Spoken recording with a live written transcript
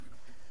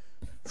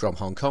From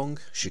Hong Kong,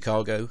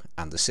 Chicago,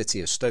 and the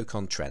city of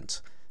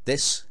Stoke-on-Trent,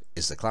 this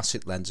is the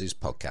Classic Lenses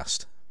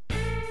podcast.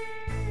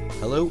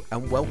 Hello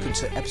and welcome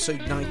to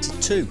episode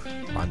 92.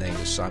 My name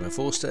is Simon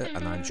Forster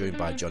and I'm joined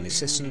by Johnny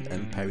Sisson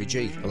and Perry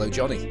G. Hello,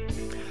 Johnny.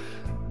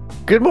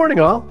 Good morning,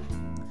 all.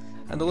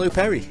 And hello,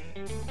 Perry.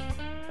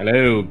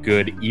 Hello,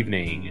 good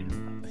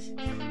evening.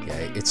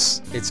 Yeah,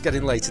 it's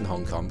getting late in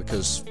Hong Kong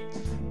because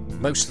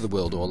most of the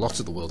world, or a lot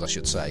of the world I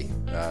should say,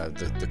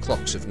 the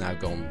clocks have now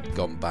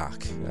gone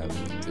back.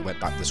 They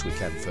went back this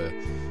weekend for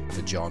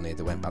Johnny,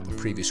 they went back the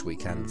previous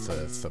weekend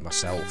for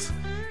myself.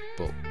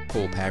 But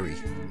Paul Perry,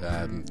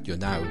 you're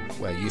now,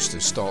 where you used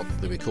to start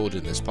the recording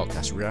of this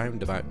podcast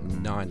around about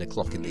 9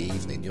 o'clock in the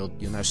evening,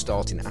 you're now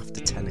starting after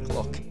 10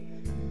 o'clock.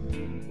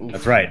 Oof.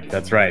 That's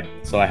right.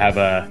 So I have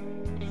a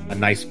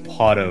nice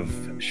pot of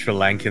Sri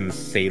Lankan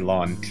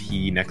Ceylon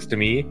tea next to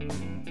me.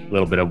 A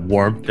little bit of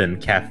warmth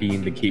and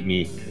caffeine to keep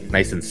me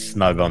nice and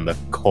snug on the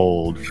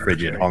cold,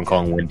 frigid Hong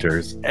Kong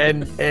winters.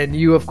 And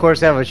you, of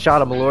course, have a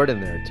shot of Malort in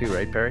there too,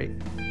 right, Perry?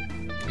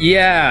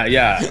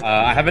 Yeah.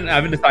 I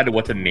haven't decided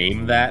what to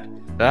name that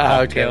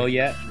cocktail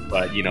yet,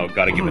 but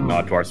got to give a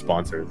nod to our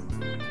sponsors.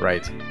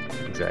 Right,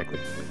 exactly.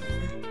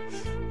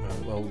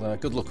 Well,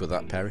 good luck with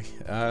that, Perry.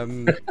 All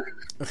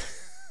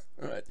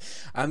right.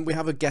 And we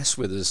have a guest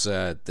with us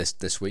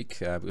this week,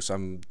 because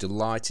I'm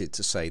delighted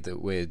to say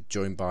that we're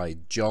joined by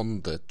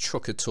John the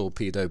Trucker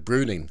Torpedo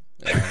Bruning.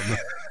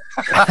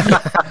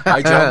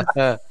 Hi, John.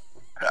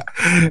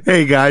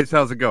 Hey, guys.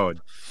 How's it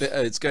going?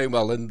 It's going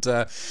well. And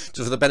just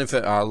for the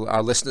benefit of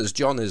our listeners,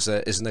 John is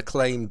an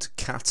acclaimed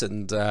cat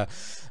and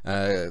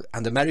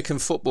American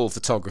football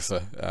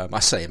photographer. I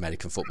say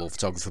American football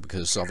photographer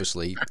because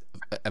obviously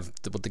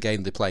the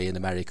game they play in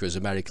America is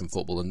American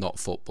football and not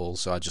football,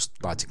 so I just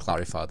like to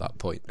clarify that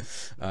point.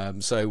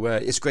 So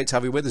it's great to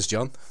have you with us,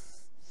 John.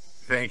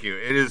 Thank you.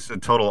 It is a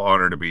total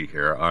honor to be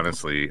here,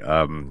 honestly.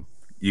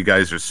 You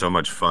guys are so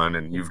much fun,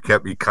 and you've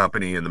kept me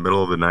company in the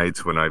middle of the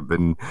nights when I've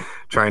been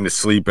trying to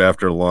sleep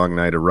after a long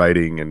night of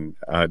writing, and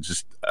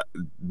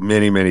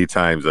many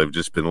times I've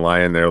just been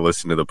lying there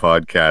listening to the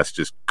podcast,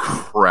 just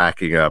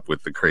cracking up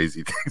with the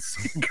crazy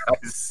things you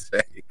guys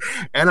say,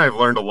 and I've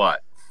learned a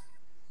lot.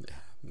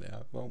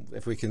 Yeah. Well,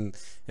 if we can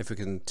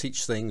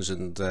teach things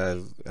and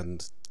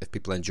if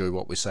people enjoy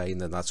what we're saying,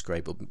 then that's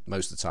great. But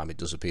most of the time, it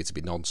does appear to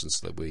be nonsense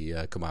that we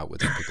come out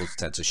with. People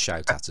tend to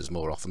shout at us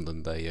more often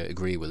than they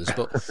agree with us.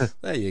 But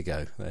there you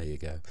go.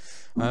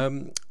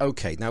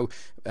 Okay, now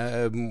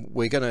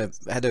we're going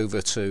to head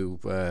over to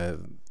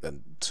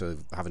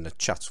having a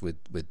chat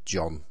with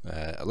John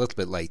a little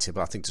bit later.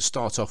 But I think to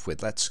start off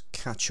with, let's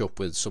catch up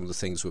with some of the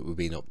things that we've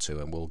been up to,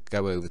 and we'll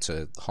go over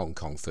to Hong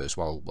Kong first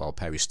while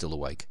Perry's still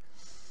awake.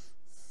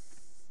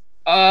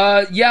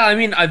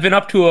 I've been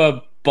up to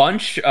a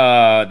bunch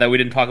that we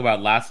didn't talk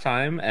about last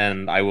time,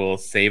 and I will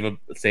save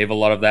a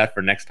lot of that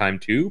for next time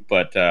too.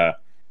 But got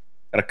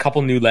a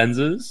couple new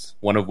lenses,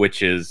 one of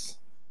which is,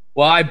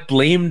 well, I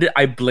blamed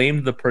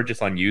the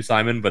purchase on you,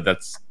 Simon, but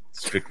that's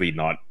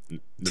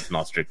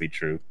not strictly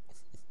true.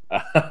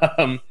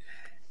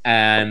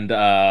 And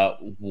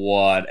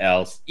what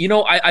else?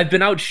 I've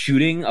been out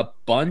shooting a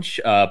bunch,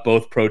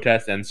 both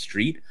protest and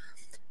street,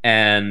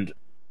 and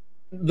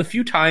the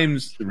few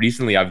times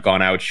recently I've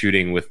gone out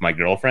shooting with my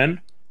girlfriend,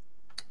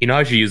 you know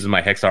how she uses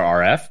my Hexar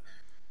RF?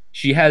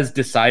 She has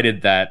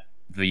decided that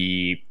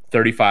the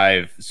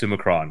 35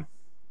 Summicron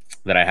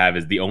that I have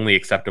is the only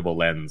acceptable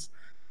lens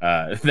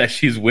that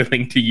she's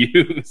willing to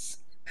use.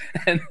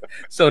 And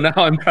so now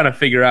I'm trying to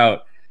figure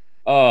out,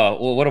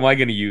 what am I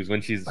going to use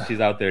when she's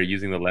out there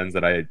using the lens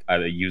that I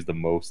use the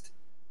most?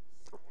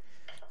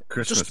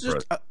 Just,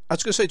 I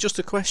was going to say, just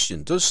a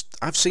question.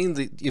 I've seen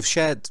that you've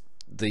shared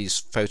these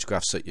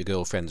photographs that your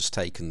girlfriend has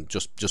taken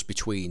just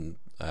between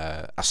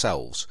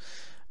ourselves,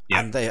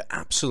 and they are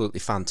absolutely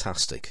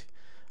fantastic.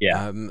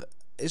 Yeah.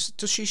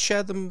 Does she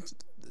share them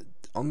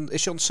is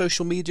she on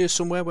social media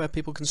somewhere where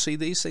people can see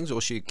these things,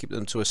 or she keep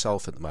them to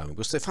herself at the moment?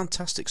 Because they're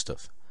fantastic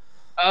stuff.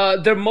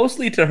 They're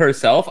mostly to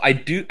herself. I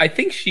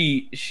think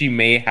she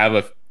may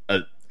have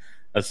a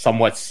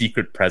somewhat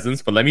secret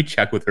presence, but let me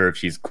check with her if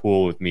she's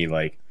cool with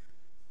me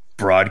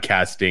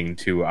broadcasting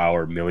to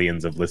our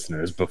millions of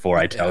listeners before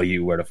I tell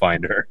you where to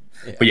find her.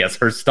 Yeah. But yes,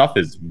 her stuff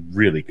is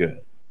really good.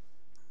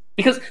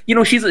 Because,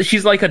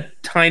 she's like a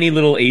tiny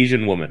little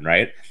Asian woman,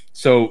 right?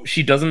 So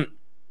she doesn't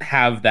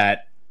have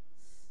that.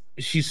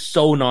 She's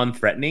so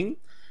non-threatening.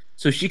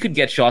 So she could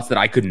get shots that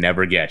I could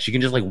never get. She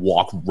can just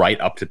walk right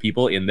up to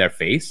people in their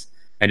face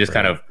and just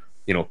kind of,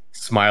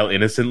 smile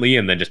innocently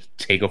and then just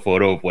take a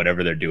photo of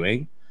whatever they're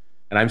doing.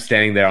 And I'm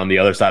standing there on the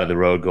other side of the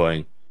road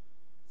going,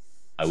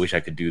 I wish I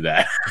could do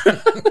that.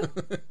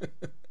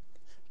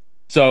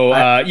 So,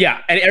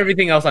 and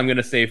everything else I'm going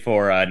to save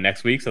for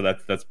next week. So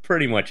that's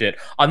pretty much it.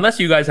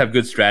 Unless you guys have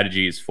good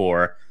strategies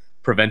for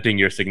preventing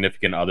your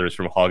significant others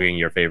from hogging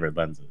your favorite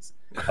lenses.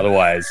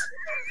 Otherwise,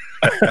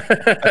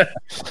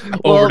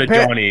 over to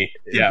Johnny.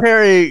 Yeah.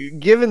 Perry,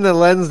 given the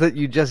lens that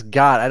you just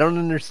got, I don't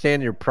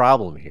understand your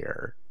problem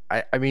here.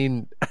 I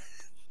mean,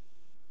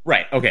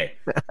 Right. Okay.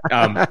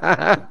 Um,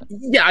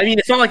 yeah. I mean,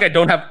 it's not like I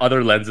don't have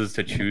other lenses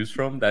to choose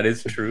from. That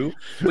is true.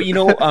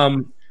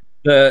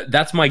 But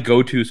that's my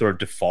go-to sort of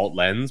default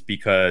lens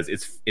because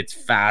it's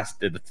fast.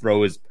 The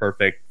throw is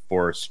perfect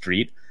for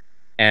street.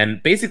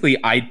 And basically,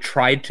 I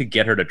tried to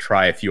get her to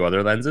try a few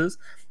other lenses.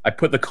 I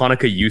put the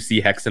Konica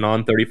UC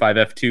Hexanon 35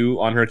 f2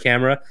 on her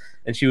camera,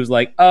 and she was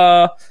like,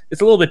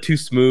 it's a little bit too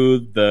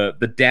smooth.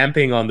 The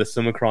damping on the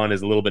Summicron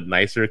is a little bit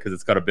nicer because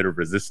it's got a bit of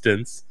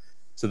resistance.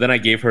 So then I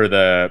gave her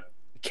the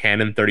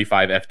Canon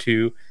 35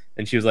 f2,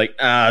 and she was like,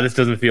 this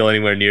doesn't feel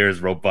anywhere near as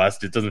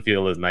robust. It doesn't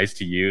feel as nice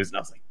to use. And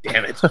I was like,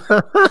 damn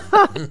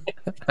it.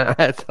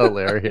 That's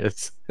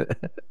hilarious.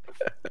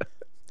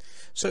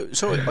 So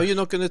are you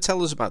not going to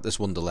tell us about this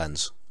Wonder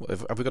lens?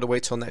 Have we got to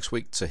wait till next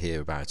week to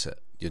hear about it,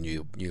 your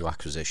new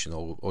acquisition,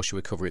 or should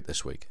we cover it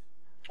this week?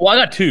 Well, I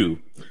got two.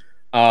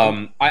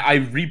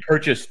 I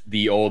repurchased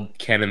the old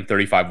Canon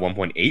 35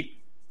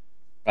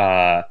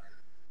 1.8,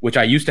 which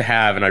I used to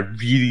have, and I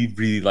really,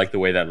 really like the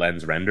way that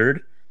lens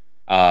rendered.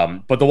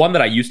 But the one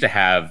that I used to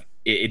have,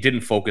 it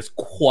didn't focus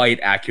quite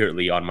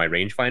accurately on my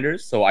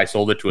rangefinders, so I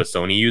sold it to a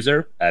Sony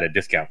user at a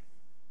discount.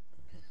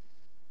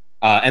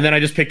 And then I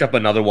just picked up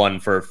another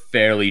one for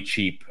fairly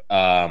cheap,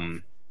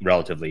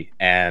 relatively,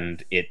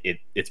 and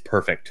it's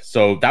perfect.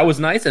 So that was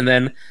nice. And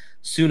then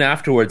soon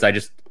afterwards,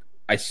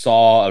 I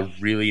saw a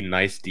really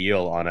nice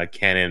deal on a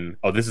Canon.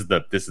 Oh, this is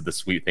the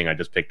sweet thing I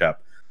just picked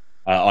up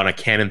on a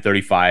Canon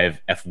 35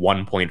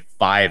 f1.5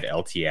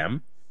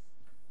 LTM,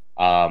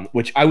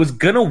 which I was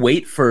gonna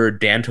wait for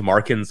Dan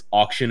Tomarkin's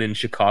auction in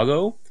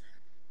Chicago,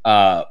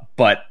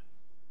 but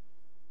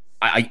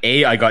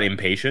I got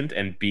impatient,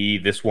 and B,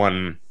 this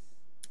one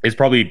is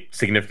probably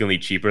significantly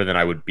cheaper than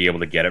I would be able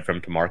to get it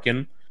from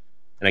Tomarkin.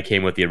 And it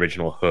came with the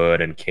original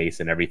hood and case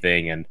and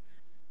everything. And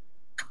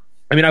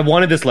I mean, I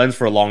wanted this lens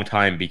for a long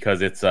time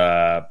because it's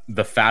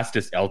the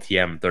fastest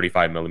LTM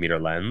 35 millimeter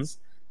lens.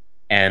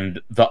 And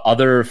the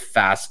other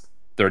fast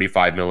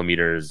 35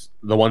 millimeters,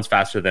 the ones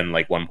faster than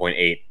like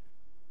 1.8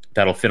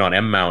 that'll fit on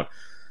M mount,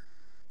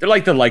 they're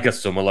like the Leica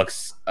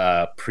Summilux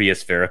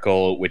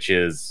pre-aspherical, which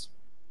is,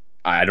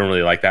 I don't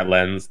really like that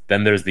lens.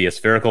 Then there's the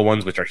aspherical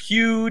ones, which are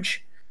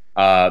huge.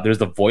 There's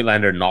the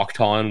Voigtlander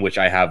Nocton, which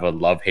I have a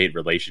love-hate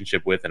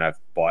relationship with, and I've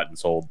bought and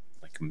sold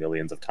like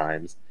millions of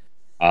times.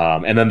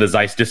 And then the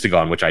Zeiss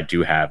Distagon, which I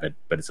do have,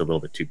 but it's a little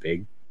bit too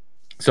big.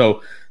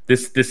 So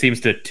this seems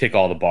to tick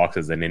all the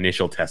boxes, and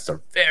initial tests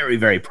are very,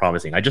 very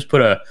promising. I just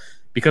put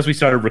because we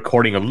started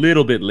recording a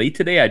little bit late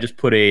today, I just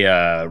put a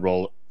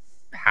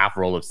half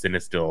roll of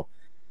Cinestill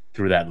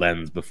through that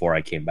lens before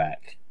I came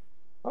back.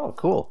 Oh,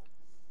 cool.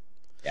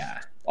 Yeah.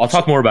 I'll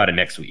talk more about it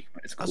next week.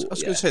 But it's cool. I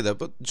was going to say that,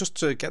 but just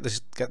to get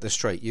this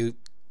straight, you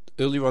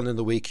earlier on in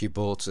the week you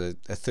bought a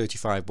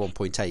 35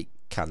 1.8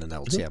 Canon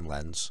LTM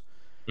lens,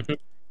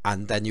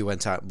 and then you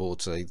went out and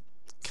bought a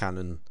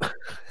Canon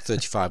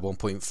 35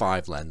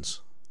 1.5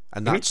 lens,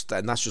 and that's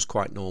just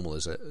quite normal,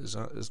 is it? You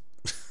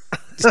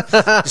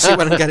see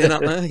what I'm getting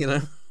at there? You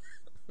know,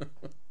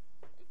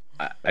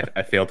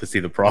 I fail to see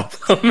the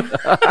problem.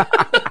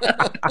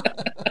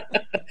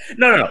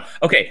 No.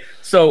 Okay,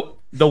 so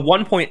the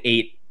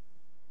 1.8.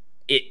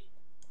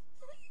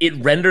 It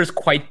renders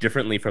quite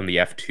differently from the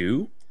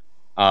f2,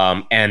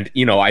 and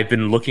I've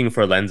been looking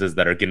for lenses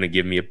that are going to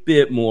give me a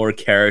bit more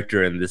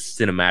character in this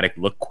cinematic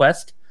look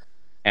quest,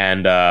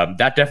 and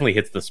that definitely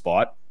hits the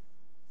spot.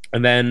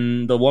 And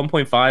then the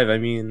 1.5, I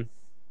mean,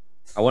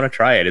 I want to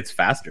try it. It's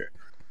faster.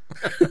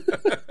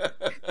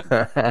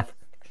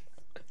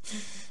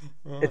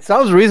 It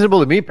sounds reasonable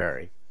to me,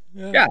 Perry.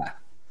 Yeah.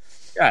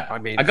 I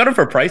mean, I got them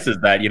for prices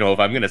that if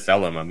I'm going to sell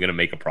them, I'm going to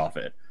make a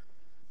profit.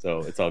 So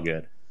it's all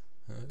good.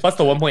 Plus,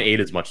 the 1.8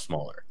 is much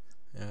smaller.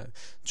 Yeah.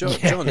 John,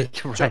 right.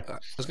 John, I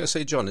was going to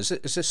say, John, is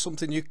this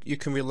something you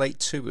can relate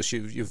to? As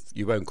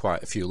you own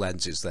quite a few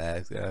lenses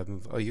there.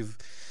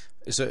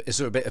 Is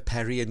there a bit of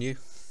Perry in you?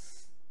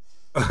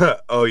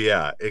 Oh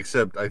yeah,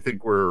 except I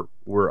think we're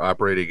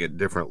operating at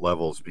different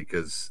levels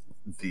because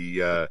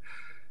the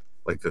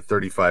like the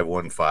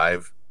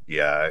 35-1.5.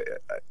 Yeah,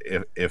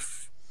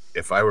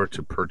 if I were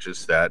to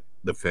purchase that,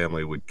 the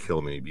family would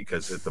kill me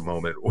because at the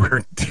moment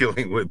we're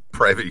dealing with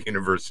private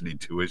university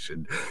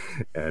tuition,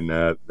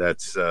 and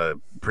that's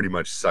pretty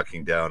much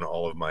sucking down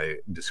all of my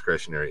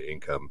discretionary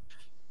income.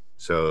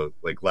 So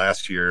like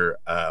last year,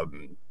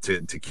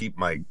 to keep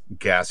my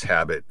gas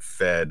habit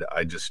fed,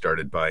 I just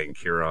started buying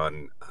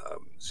Kiron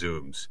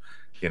zooms.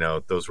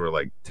 Those were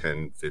like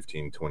 10,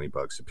 15, 20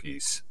 bucks a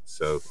piece.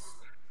 So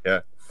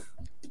yeah,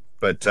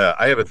 but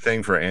I have a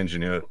thing for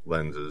Angenieux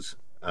lenses.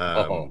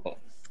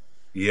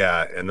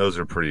 Yeah, and those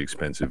are pretty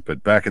expensive.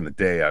 But back in the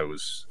day, I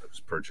was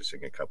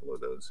purchasing a couple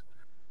of those.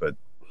 But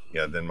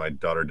yeah, then my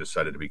daughter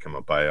decided to become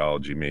a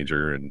biology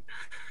major, and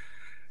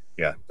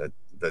yeah,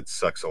 that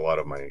sucks a lot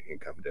of my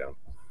income down.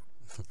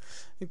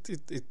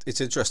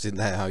 It's interesting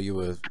there how you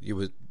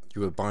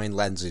were buying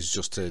lenses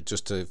just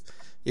to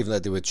even though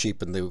they were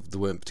cheap and they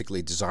weren't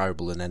particularly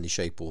desirable in any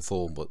shape or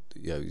form, but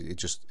you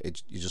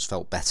just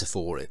felt better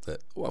for it.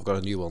 That I've got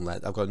a new one.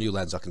 I've got a new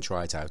lens. I can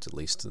try it out at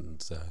least,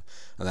 and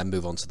then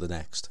move on to the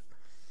next.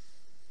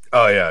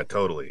 Oh yeah,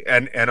 totally.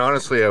 And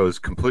honestly, I was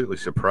completely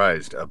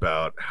surprised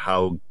about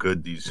how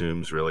good these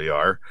zooms really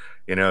are.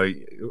 You know,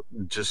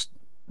 just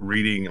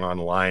reading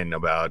online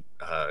about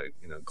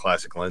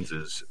classic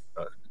lenses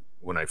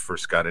when I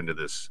first got into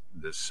this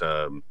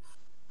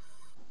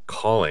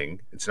calling.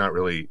 It's not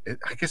really.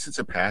 I guess it's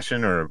a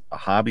passion or a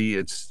hobby.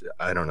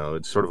 I don't know.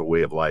 It's sort of a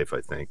way of life,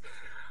 I think.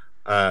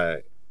 Uh,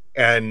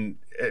 and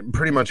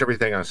pretty much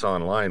everything I saw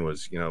online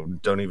was,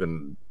 don't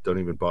even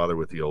bother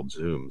with the old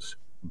zooms,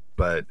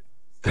 but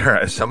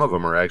some of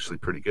them are actually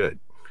pretty good.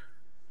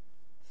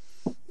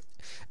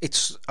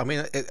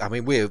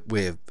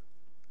 We're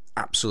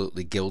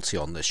absolutely guilty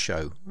on this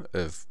show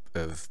of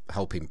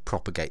helping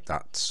propagate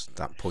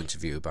that point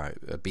of view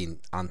about being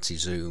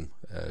anti-zoom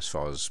as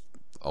far as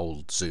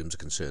old zooms are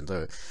concerned.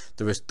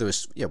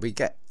 We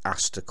get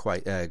asked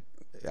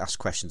ask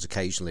questions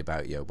occasionally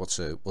about what's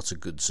a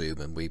good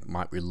zoom, and we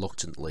might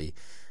reluctantly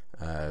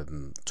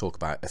talk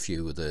about a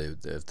few of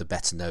the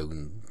better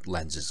known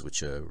lenses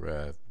which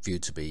are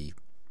viewed to be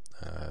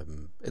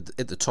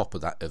at the top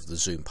of the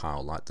zoom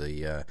pile, like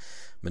the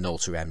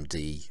Minolta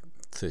MD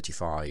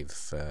 35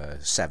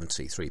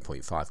 70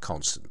 3.5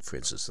 constant, for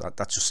instance.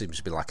 That just seems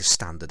to be like a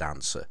standard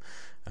answer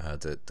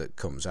that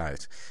comes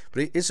out,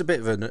 but it is a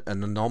bit of an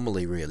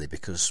anomaly, really,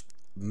 because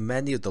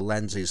many of the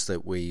lenses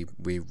that we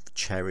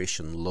cherish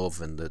and love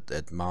and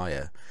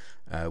admire,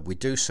 we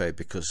do so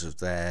because of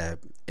their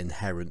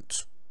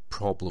inherent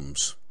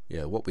problems.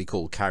 What we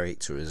call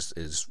character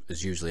is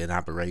usually an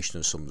aberration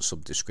of some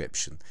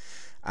description,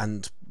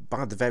 and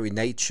by the very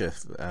nature,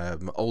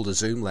 older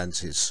zoom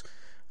lenses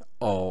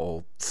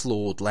are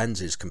flawed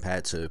lenses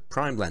compared to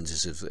prime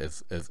lenses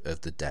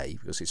of the day,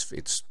 because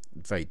it's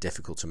very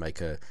difficult to make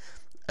a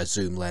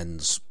zoom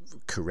lens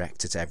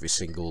correct at every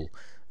single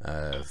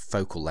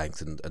focal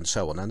length and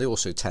so on, and they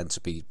also tend to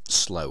be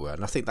slower,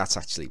 and I think that's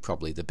actually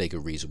probably the bigger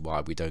reason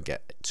why we don't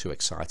get too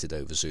excited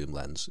over zoom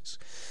lenses.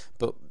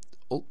 But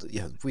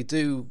we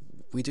do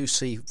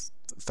see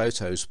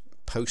photos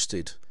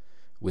posted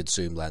with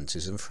zoom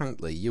lenses, and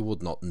frankly you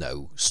would not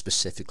know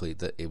specifically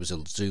that it was a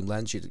zoom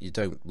lens. You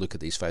don't look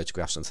at these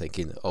photographs and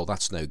thinking, oh,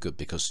 that's no good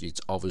because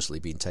it's obviously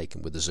been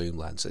taken with a zoom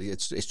lens.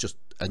 It's just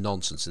a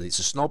nonsense, and it's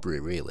a snobbery,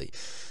 really.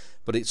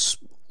 But it's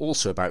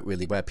also about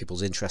really where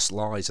people's interest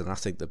lies, and I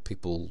think that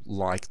people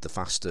like the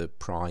faster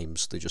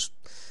primes. They just,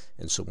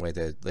 in some way,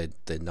 they're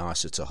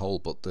nicer to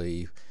hold, but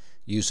the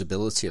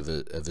usability of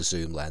a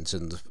zoom lens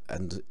and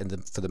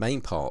for the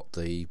main part,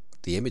 the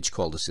image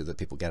quality that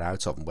people get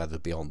out of them, whether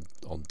it be on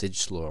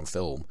digital or on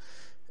film,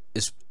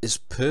 is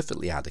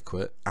perfectly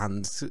adequate.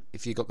 And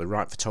if you've got the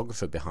right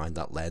photographer behind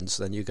that lens,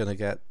 then you're going to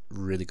get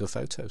really good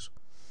photos.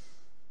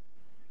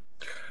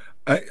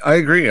 I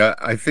agree.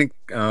 I think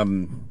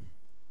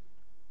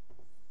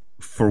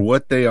for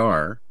what they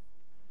are,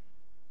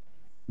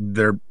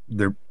 they're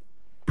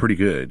pretty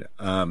good.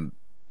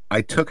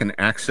 I took an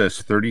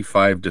Access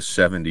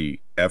 35-70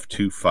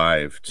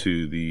 f2.5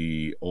 to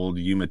the old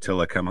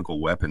Umatilla Chemical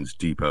Weapons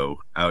Depot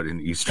out in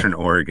Eastern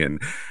Oregon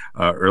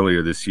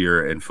earlier this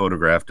year and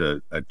photographed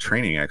a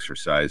training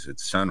exercise at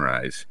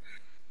sunrise.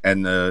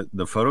 And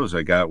the photos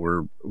I got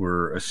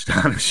were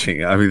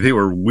astonishing. I mean, they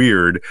were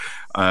weird.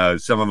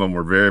 Some of them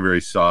were very, very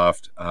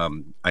soft.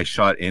 I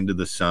shot into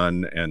the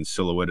sun and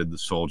silhouetted the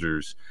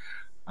soldiers.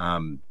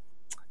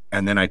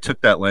 And then I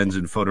took that lens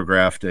and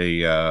photographed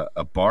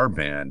a bar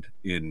band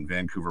in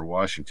Vancouver,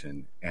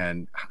 Washington.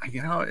 And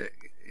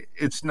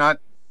it's not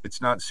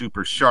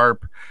super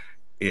sharp.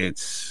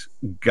 It's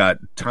got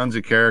tons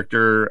of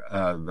character.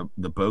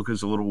 The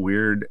bokeh's a little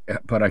weird,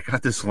 but I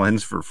got this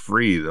lens for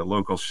free. The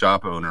local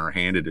shop owner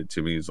handed it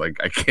to me. He's like,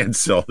 I can't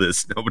sell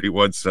this. Nobody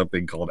wants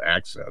something called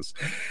Access.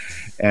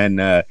 And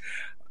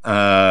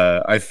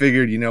I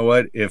figured, you know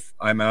what? If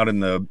I'm out in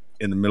the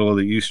middle of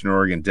the Eastern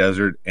Oregon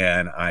desert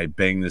and I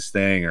bang this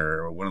thing,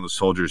 or one of the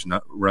soldiers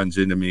runs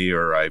into me,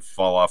 or I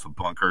fall off a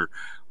bunker,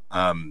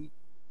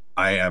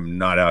 I am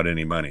not out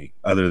any money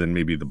other than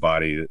maybe the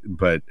body.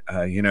 But,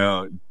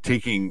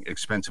 taking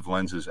expensive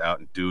lenses out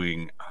and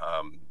doing,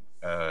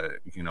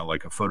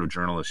 like a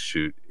photojournalist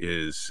shoot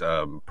is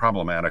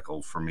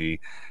problematical for me.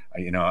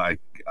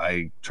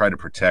 I try to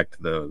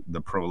protect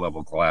the pro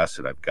level glass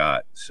that I've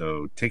got.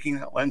 So taking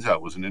that lens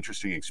out was an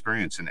interesting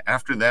experience. And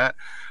after that,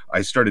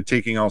 I started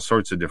taking all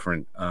sorts of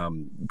different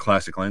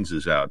classic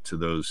lenses out to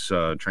those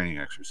training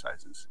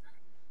exercises.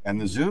 And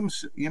the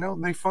zooms,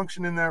 they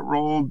function in that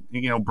role,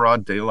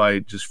 broad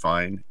daylight, just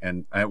fine.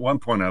 And at one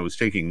point I was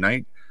taking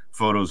night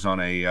photos on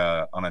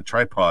a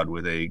tripod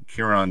with a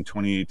Kiron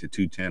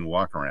 28-210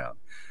 walk around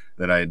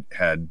that I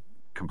had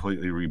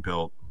completely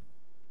rebuilt.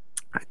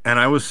 And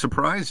I was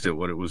surprised at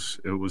what it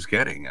was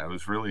getting. I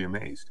was really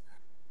amazed.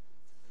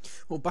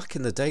 Well, back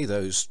in the day,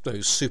 those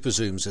super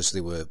zooms, as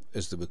they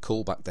were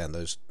called back then,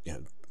 those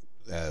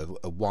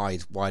a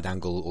wide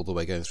angle all the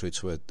way going through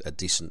to a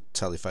decent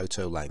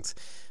telephoto length.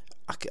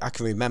 I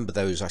can remember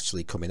those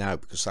actually coming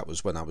out, because that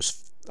was when I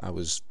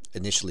was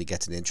initially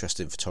getting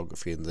interested in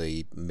photography in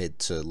the mid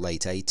to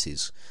late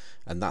 80s,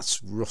 and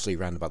that's roughly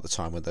around about the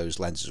time when those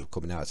lenses were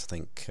coming out. I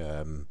think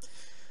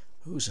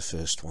Who was the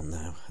first one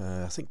now?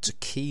 I think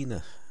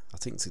Takina. I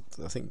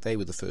think they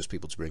were the first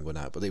people to bring one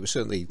out, but they were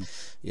certainly,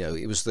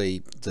 it was the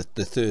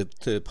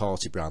third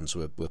party brands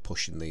were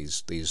pushing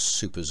these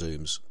super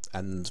zooms,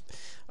 and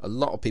a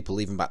lot of people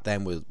even back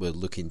then were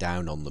looking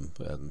down on them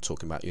and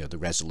talking about the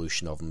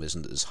resolution of them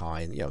isn't as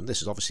high, and and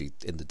this is obviously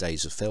in the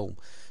days of film,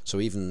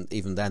 so even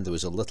then there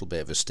was a little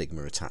bit of a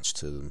stigma attached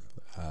to them,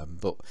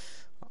 but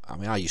I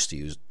mean, I used to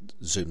use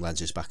zoom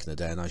lenses back in the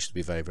day, and I used to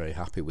be very, very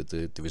happy with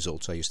the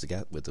results I used to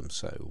get with them.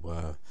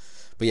 So,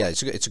 but yeah,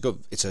 it's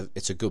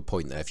a good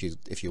point there.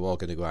 If you are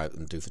going to go out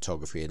and do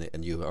photography in it,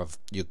 and you're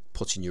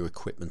putting your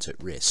equipment at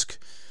risk,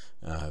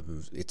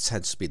 it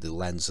tends to be the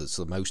lens that's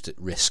the most at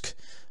risk,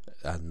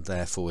 and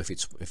therefore, if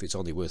it's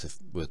only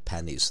worth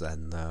pennies,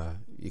 then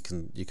you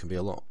can be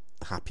a lot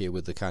happier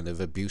with the kind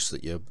of abuse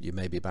that you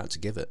may be about to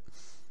give it.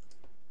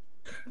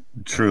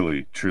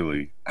 Truly.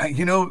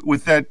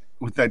 With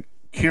that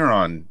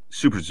Kiron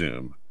Super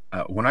Zoom,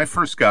 when I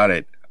first got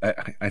it,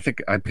 I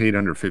think I paid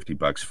under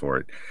 $50 for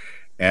it.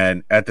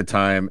 And at the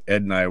time,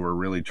 Ed and I were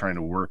really trying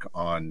to work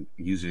on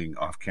using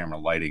off-camera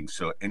lighting.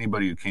 So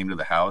anybody who came to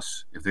the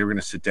house, if they were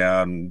going to sit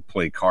down and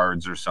play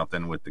cards or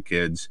something with the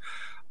kids,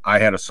 I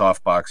had a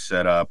softbox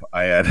set up.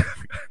 I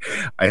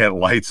had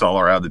lights all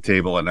around the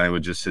table, and I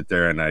would just sit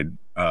there and I'd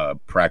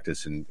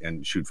practice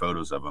and shoot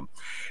photos of them.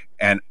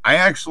 And I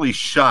actually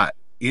shot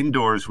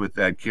indoors with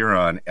that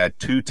Kiron at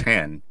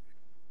 210.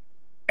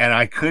 And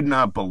I could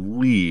not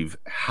believe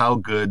how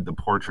good the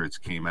portraits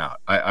came out.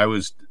 I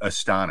was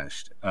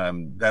astonished.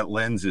 That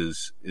lens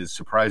is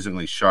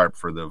surprisingly sharp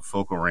for the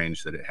focal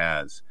range that it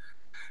has.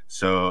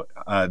 So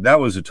that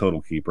was a total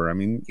keeper. I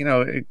mean,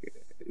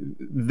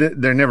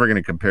 they're never going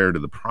to compare to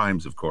the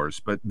primes, of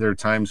course, but there are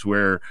times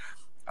where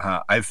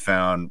I've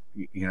found,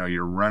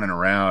 you're running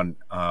around,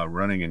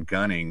 running and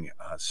gunning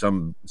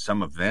some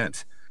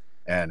event,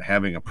 and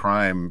having a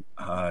prime,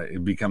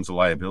 it becomes a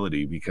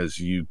liability because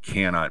you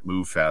cannot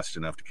move fast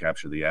enough to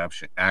capture the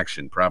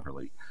action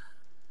properly.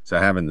 So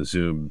having the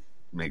zoom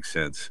makes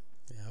sense.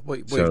 Yeah,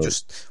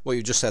 what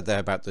you just said there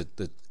about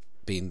the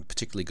being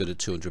particularly good at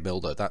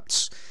 200mm, though,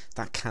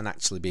 that can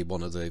actually be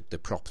one of the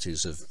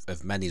properties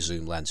of many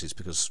zoom lenses,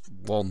 because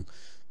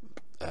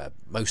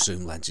most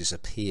zoom lenses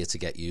appear to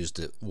get used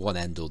at one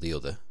end or the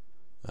other.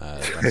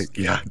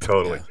 Yeah,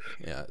 totally.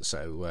 Yeah.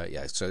 So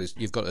so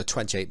you've got a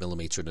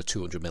 28mm and a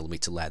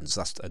 200mm lens.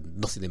 That's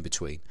nothing in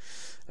between.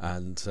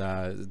 And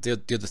the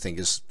other thing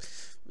is,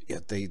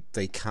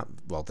 they can't.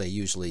 Well, they're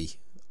usually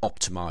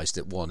optimized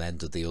at one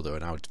end or the other,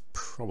 and I would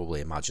probably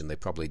imagine they're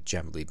probably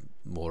generally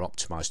more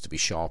optimized to be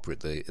sharper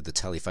at the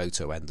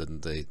telephoto end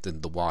than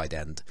the wide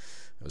end.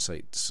 So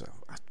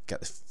I get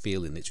the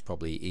feeling it's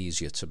probably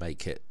easier to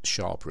make it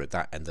sharper at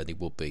that end than it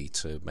would be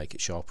to make it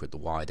sharper at the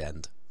wide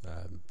end.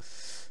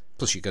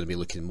 Plus, you're going to be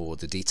looking more at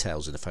the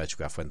details in a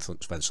photograph when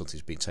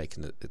something's been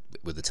taken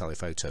with a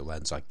telephoto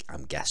lens.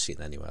 I'm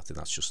guessing anyway. I think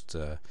that's just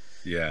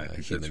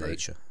human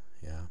nature.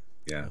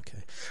 Yeah. Okay.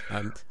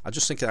 I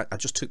just think I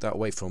just took that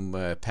away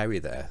from Perry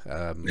there.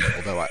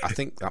 Although I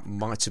think that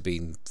might have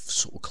been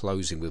sort of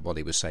closing with what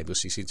he was saying,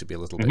 because he seemed to be a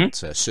little bit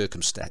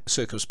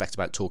circumspect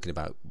about talking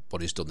about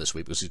what he's done this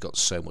week, because he's got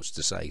so much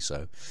to say.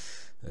 So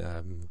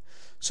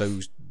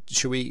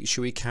should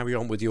we carry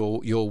on with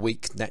your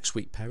week next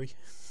week, Perry?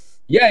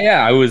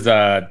 Yeah. I was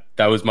that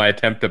was my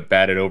attempt to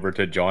bat it over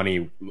to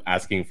Johnny,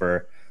 asking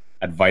for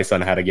advice on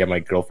how to get my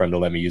girlfriend to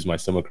let me use my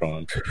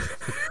Summicron.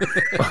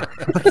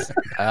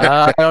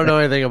 I don't know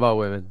anything about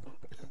women.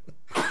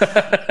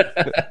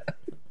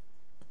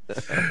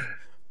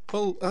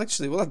 Well,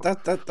 actually,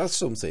 that's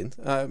something,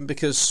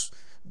 because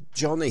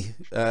Johnny,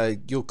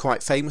 you're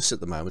quite famous at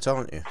the moment,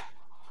 aren't you?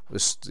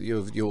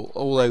 You're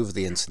all over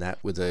the internet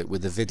with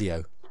a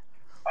video.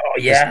 Oh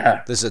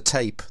yeah, there's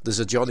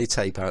a Johnny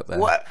tape out there.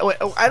 What?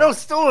 I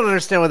still don't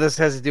understand what this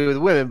has to do with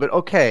women, but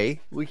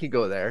okay, we can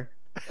go there.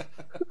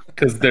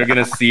 Because they're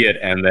gonna see it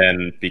and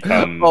then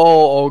become.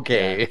 Oh,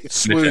 okay.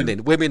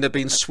 Swooning. Women have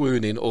been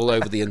swooning all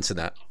over the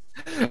internet.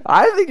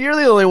 I think you're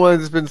the only one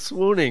that's been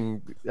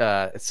swooning,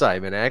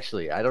 Simon.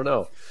 Actually, I don't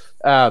know.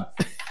 I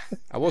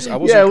was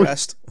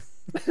impressed.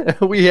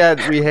 We had.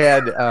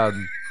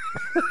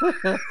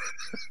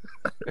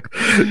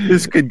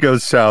 This could go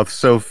south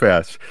so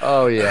fast.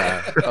 Oh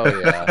yeah,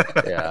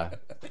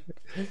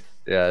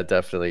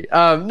 definitely.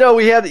 No,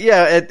 we had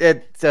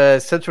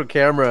at Central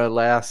Camera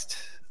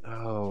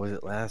was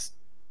it last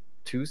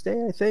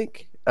Tuesday, I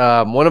think?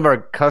 One of our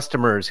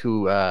customers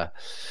who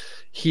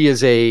he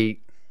is a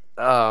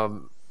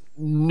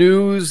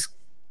news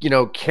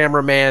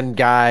cameraman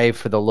guy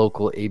for the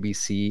local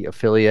ABC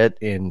affiliate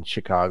in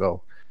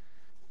Chicago.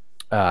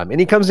 And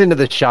he comes into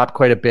the shop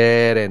quite a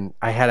bit, and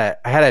I had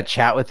a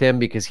chat with him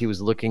because he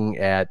was looking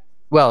at,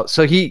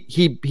 so he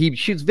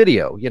shoots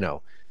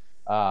video,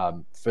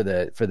 for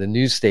the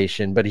news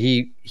station, but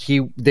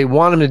they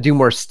want him to do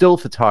more still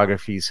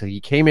photography. So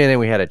he came in and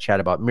we had a chat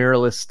about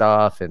mirrorless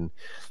stuff, and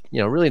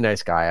really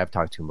nice guy. I've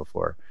talked to him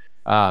before.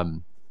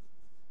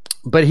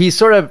 But he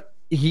sort of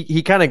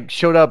he kind of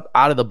showed up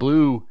out of the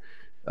blue,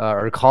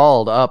 or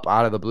called up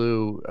out of the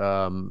blue,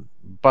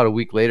 about a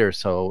week later or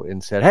so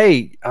and said,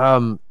 "Hey,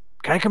 can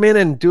I come in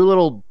and do a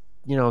little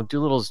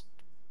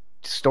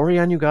story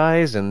on you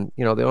guys?" And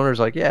the owner's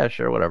like, "Yeah,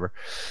 sure, whatever."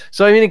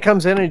 So he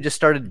comes in and he just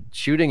started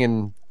shooting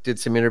and did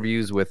some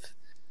interviews with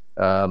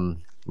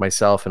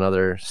myself and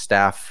other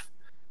staff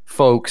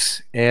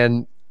folks.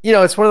 And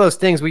it's one of those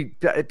things,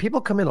 people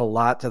come in a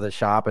lot to the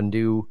shop and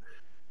do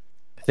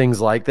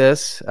things like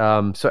this.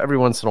 So every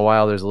once in a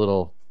while there's a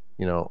little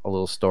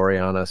story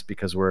on us,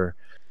 because we're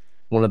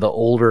one of the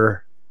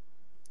older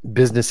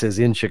businesses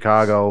in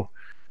Chicago,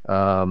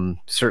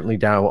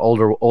 certainly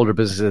older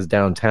businesses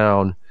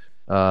downtown.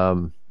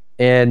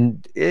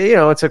 And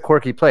it's a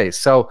quirky place.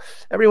 So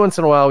every once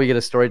in a while we get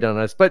a story done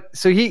on us. But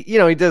so he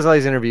does all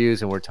these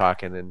interviews and we're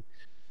talking, and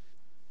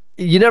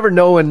you never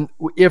know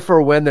if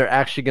or when they're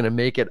actually going to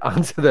make it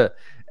onto the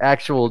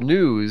actual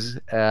news.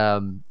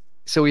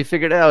 So we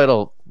figured out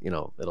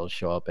it'll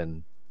show up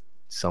in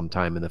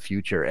sometime in the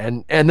future.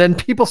 And then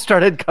people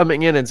started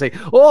coming in and saying,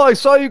 "Oh, I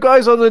saw you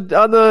guys on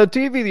the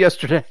TV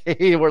yesterday."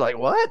 We're like,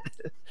 "What?"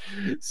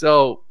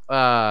 So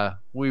I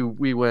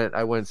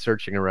went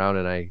searching around,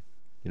 and I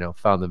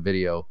found the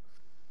video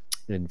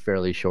in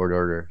fairly short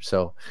order.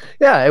 So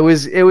yeah, it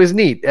was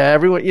neat.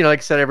 Everyone, like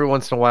I said, every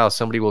once in a while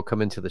somebody will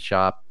come into the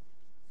shop.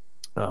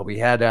 We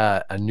had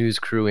a news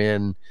crew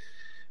in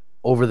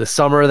over the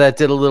summer that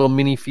did a little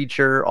mini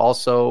feature.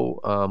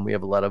 Also, we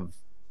have a lot of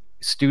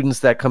students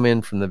that come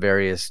in from the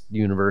various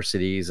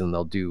universities, and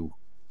they'll do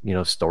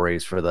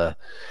stories for the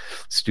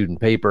student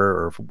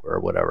paper or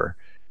whatever.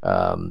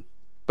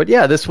 But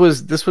yeah, this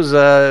was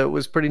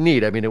pretty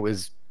neat. It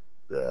was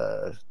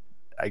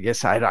I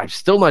guess I'm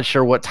still not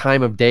sure what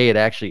time of day it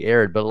actually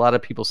aired, but a lot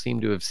of people seem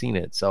to have seen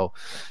it. So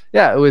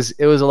yeah, it was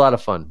a lot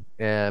of fun.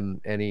 And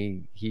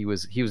he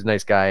was a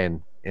nice guy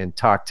and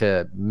talked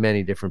to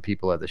many different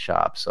people at the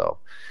shop. So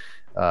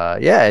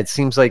yeah, it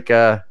seems like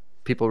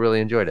people really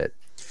enjoyed it.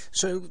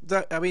 So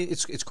that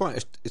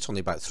it's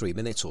only about 3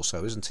 minutes or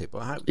so, isn't it?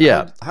 But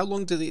how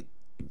long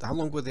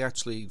were they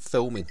actually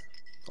filming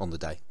on the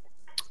day?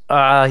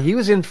 He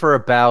was in for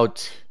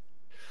about,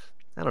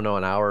 I don't know,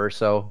 an hour or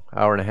so,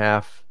 hour and a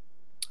half.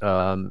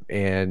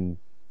 And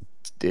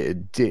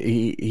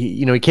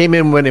he came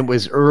in when it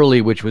was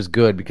early, which was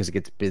good because it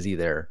gets busy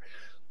there.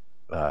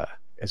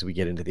 As we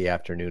get into the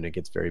afternoon, it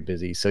gets very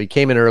busy. So he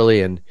came in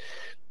early and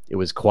it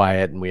was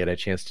quiet, and we had a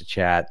chance to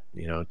chat,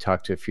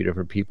 talk to a few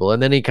different people.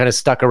 And then he kind of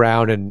stuck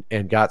around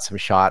and got some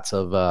shots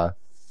of,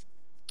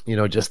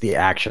 just the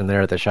action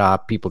there at the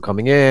shop, people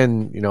coming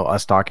in,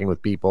 us talking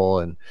with people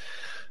and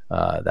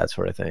that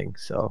sort of thing.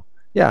 So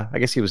yeah, I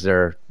guess he was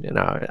there, an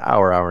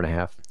hour and a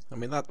half.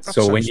 That so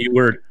sounds, when you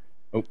were,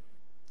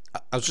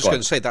 I was just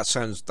going to say that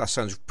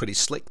sounds pretty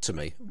slick to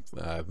me.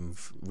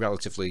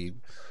 Relatively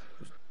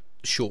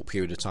short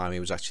period of time he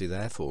was actually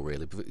there for,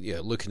 really. But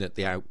looking at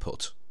the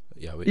output,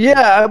 well,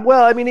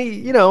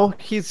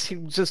 he's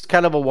just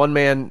kind of a one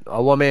man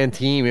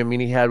team.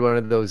 He had one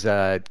of those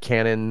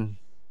high-end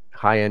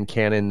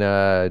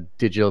Canon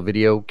digital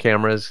video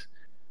cameras.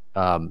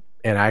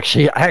 And I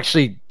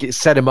actually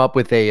set him up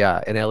with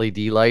an LED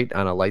light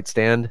on a light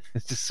stand,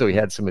 just so he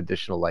had some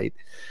additional light,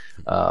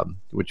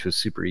 which was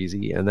super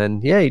easy. And then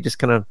he just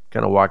kind of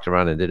walked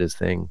around and did his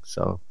thing.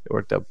 So it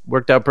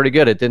worked out pretty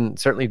good. It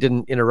certainly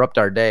didn't interrupt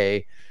our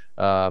day.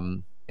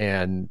 And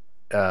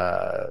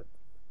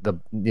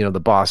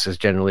the boss is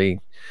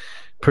generally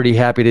pretty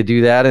happy to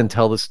do that and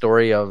tell the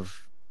story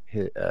of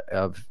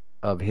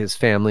his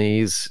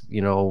family's,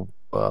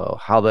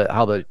 how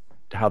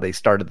they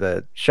started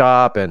the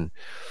shop and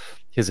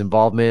his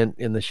involvement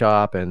in the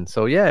shop. And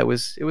so yeah, it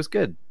was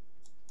good.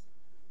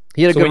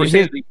 He had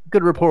a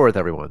good rapport with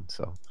everyone.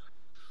 So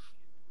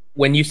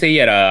when you say you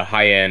had a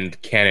high-end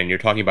Canon, you're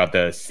talking about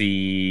the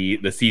C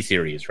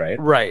series, right?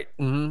 Right.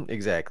 Mm-hmm.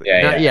 Exactly.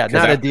 Not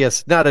a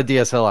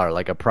DSLR,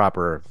 like a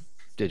proper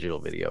digital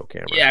video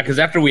camera. Yeah, because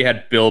after we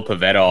had Bill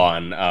Pavetto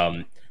on,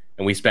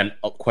 and we spent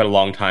quite a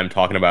long time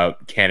talking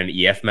about Canon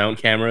EF mount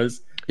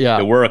cameras. Yeah,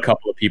 there were a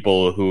couple of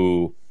people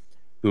who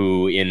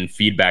in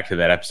feedback to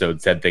that episode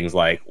said things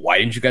like, "Why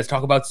didn't you guys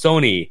talk about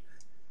Sony?"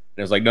 And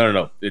I was like,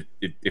 no.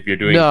 If you're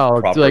doing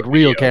proper like video,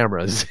 real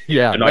cameras,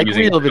 yeah, like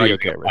real video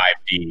cameras,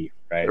 5D,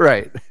 right?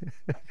 Right.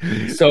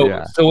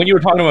 So when you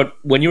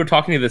were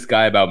talking to this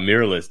guy about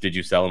mirrorless, did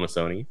you sell him a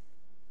Sony?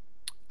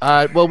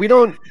 Well, we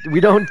don't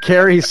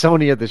carry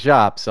Sony at the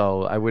shop,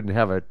 so I wouldn't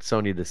have a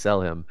Sony to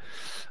sell him.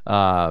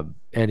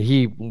 And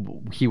he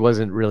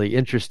wasn't really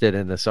interested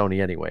in the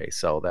Sony anyway,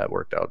 so that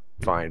worked out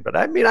fine. But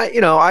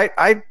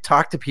I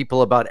talk to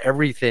people about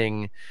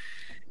everything.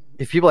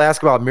 If people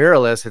ask about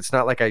mirrorless, it's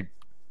not like I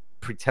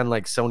pretend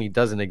like Sony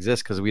doesn't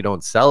exist because we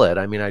don't sell it.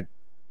 I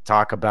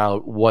talk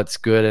about what's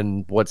good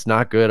and what's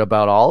not good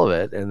about all of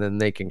it, and then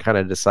they can kind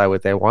of decide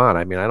what they want.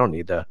 I don't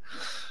need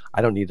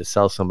to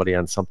sell somebody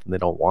on something they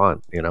don't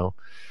want,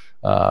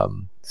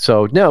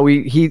 So no,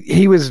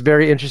 he was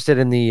very interested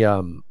in the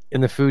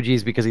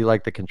Fujis because he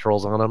liked the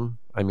controls on them.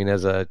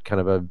 As a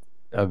kind of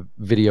a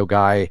video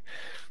guy,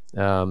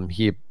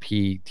 he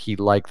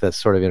liked the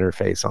sort of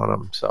interface on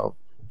them. So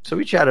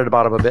we chatted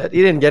about him a bit.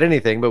 He didn't get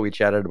anything, but we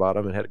chatted about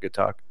him and had a good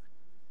talk.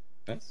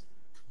 Nice.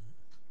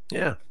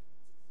 Yeah,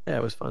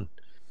 it was fun.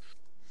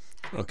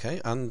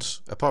 Okay, and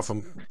apart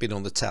from being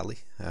on the telly,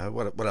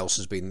 what else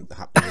has been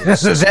happening? In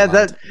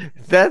Switzerland?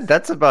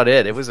 That's about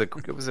it. It was a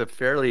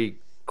fairly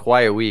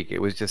quiet week. It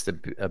was just a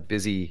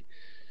busy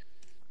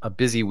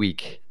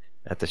week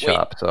at the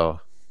shop. So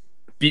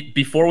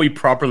before we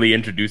properly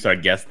introduce our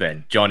guest,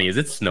 then Johnny, is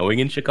it snowing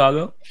in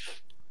Chicago?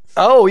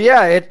 Oh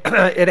yeah,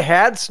 it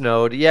had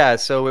snowed. Yeah,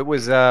 so it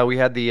was. We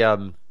had the.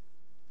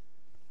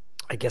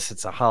 I guess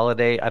it's a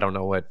holiday. I don't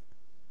know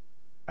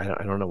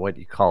what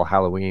you call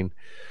Halloween.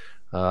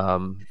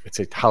 It's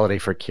a holiday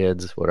for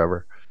kids,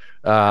 whatever.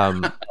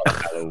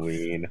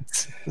 Halloween.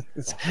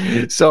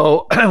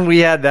 So we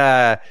had.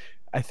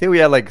 I think we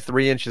had like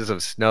 3 inches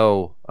of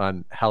snow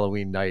on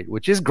Halloween night,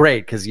 which is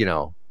great because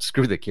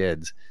screw the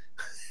kids.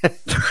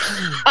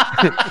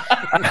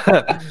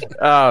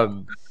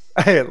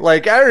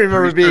 Like I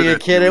remember being a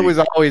kid, it was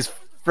always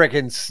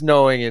freaking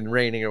snowing and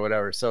raining or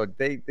whatever. So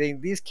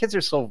these kids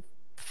are so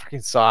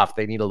freaking soft.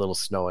 They need a little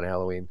snow on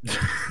Halloween.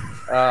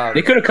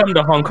 They could have come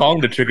to Hong Kong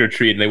to trick or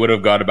treat, and they would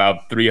have got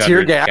about 300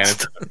 tear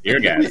gas. Tear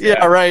gas.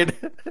 Yeah, right.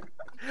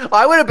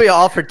 I wouldn't be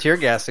all for tear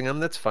gassing them.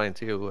 That's fine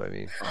too. I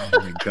mean, oh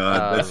my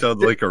god, that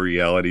sounds like a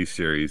reality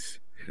series.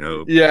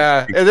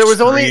 Yeah, and there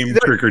was only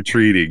trick or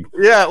treating.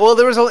 Yeah, well,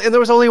 there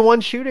was only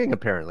one shooting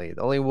apparently.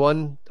 Only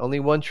one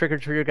trick or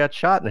treater got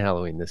shot in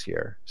Halloween this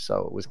year, so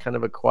it was kind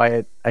of a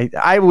quiet.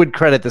 I would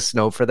credit the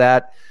snow for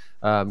that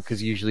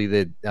because usually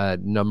the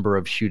number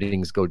of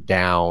shootings go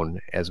down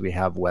as we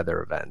have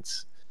weather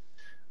events.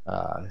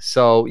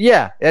 So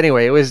yeah.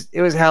 Anyway, it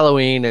was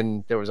Halloween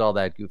and there was all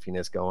that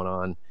goofiness going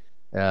on,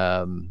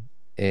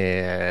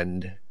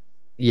 and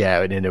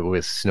yeah, and it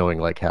was snowing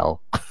like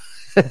hell.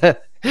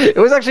 It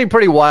was actually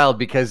pretty wild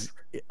because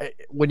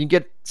when you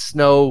get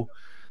snow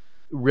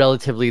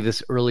relatively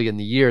this early in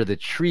the year, the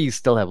trees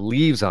still have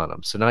leaves on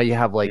them. So now you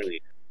have like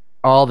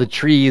all the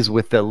trees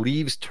with the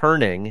leaves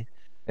turning,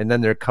 and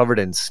then they're covered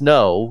in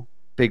snow,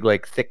 big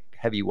like thick,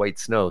 heavy white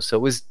snow. So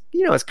it was,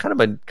 it's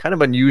kind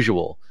of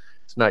unusual.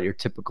 It's not your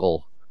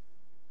typical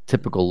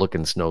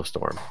looking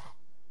snowstorm.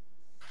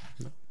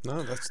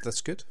 No,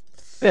 that's good.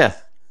 Yeah.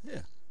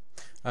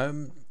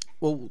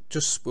 We'll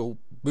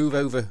move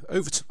over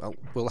to.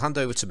 We'll hand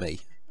over to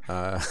me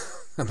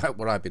about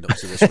what I've been up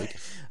to this week,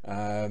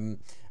 and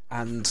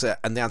the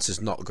answer is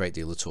not a great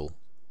deal at all.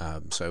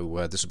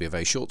 So this will be a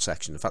very short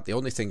section. In fact, the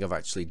only thing I've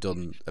actually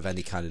done of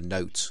any kind of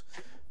note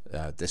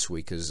this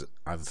week is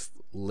I've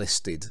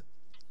listed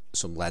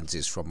some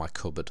lenses from my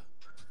cupboard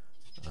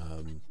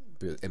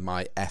in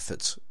my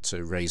effort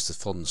to raise the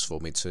funds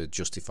for me to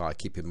justify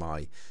keeping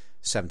my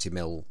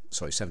 75mm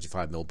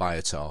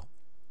Biotar.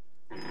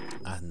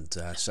 And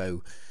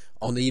so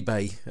on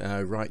eBay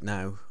right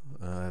now,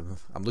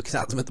 I'm looking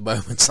at them at the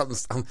moment.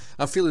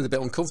 I'm feeling a bit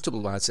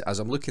uncomfortable about it as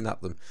I'm looking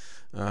at them.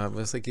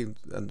 I'm thinking,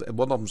 and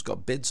one of them's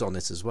got bids on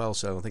it as well,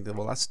 so I'm thinking,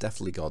 well, that's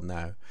definitely gone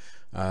now.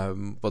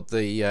 But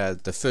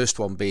the first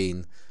one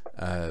being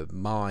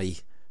my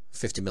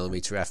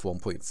 50mm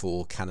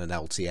f1.4 Canon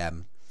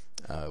LTM,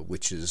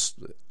 which is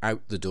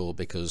out the door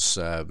because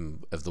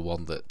of the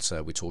one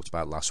that we talked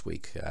about last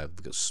week,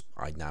 because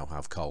I now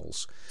have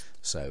Coles.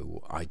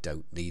 So I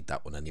don't need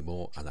that one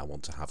anymore, and I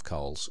want to have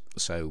Coles.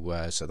 So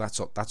that's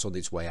on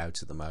its way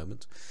out at the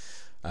moment.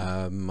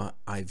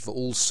 I've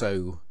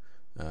also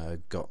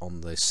got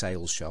on the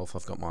sales shelf.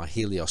 I've got my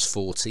Helios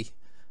 40,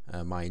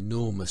 my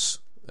enormous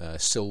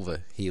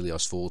silver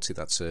Helios 40.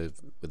 That's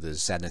with a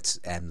Zenith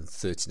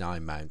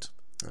M39 mount,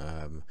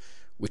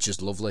 which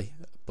is lovely,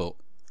 but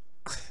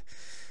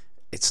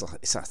it's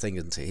that thing,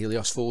 isn't it?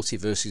 Helios 40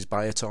 versus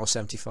Biotar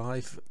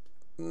 75.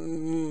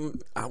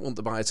 I want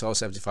the Biotar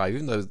 75,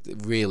 even though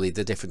really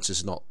the difference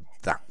is not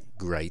that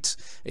great.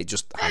 It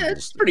just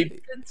handles.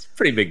 It's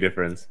pretty big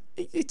difference.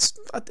 It's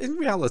in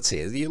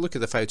reality, you look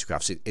at the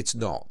photographs, it's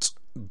not,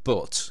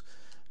 but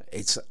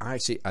it's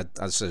actually,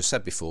 as I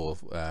said before,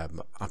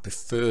 I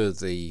prefer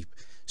the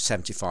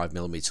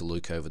 75mm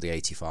look over the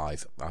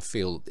 85. I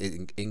feel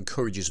it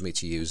encourages me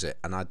to use it,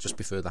 and I just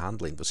prefer the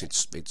handling, but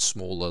it's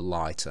smaller,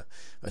 lighter.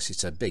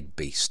 It's a big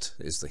beast,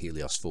 is the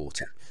Helios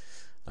 40.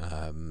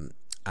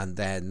 And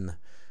then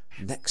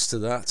next to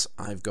that,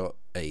 I've got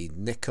a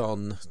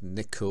Nikon,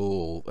 in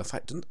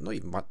fact, not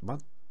even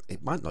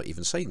it might not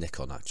even say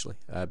Nikon actually,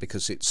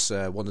 because it's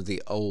one of the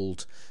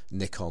old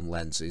Nikon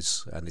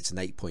lenses, and it's an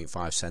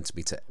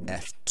 8.5cm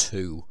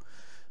f2,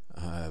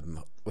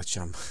 which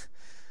I'm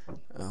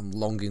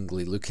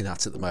longingly looking at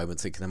the moment,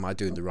 thinking, am I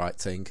doing the right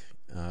thing?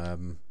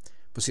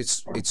 But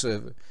it's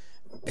a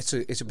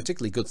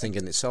particularly good thing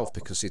in itself,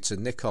 because it's a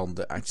Nikon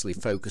that actually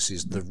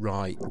focuses the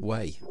right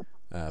way,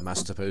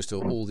 as opposed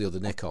to all the other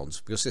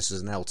Nikons. Because this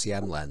is an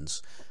LTM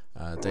lens,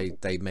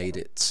 they made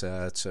it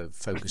to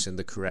focus in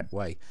the correct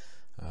way,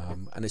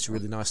 and it's a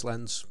really nice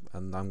lens.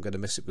 And I'm going to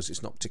miss it because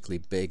it's not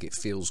particularly big. It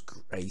feels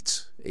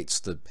great. It's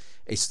the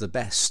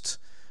best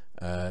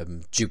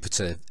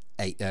Jupiter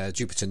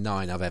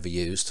 9 I've ever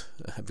used,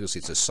 because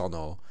it's a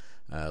Sonor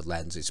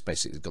lens. It's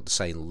basically got the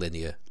same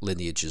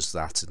lineage as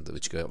that, and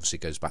which obviously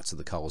goes back to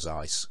the Carl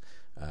Zeiss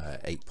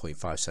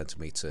 8.5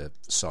 centimeter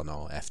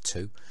Sonnar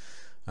f2.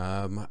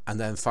 And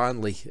then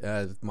finally,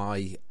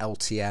 my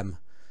LTM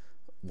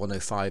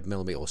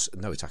 105mm, it's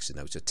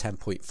a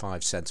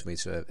 10.5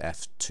 centimeter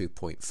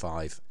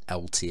f2.5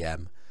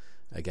 LTM.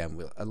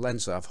 Again, a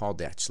lens that I've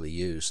hardly actually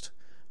used,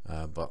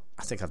 but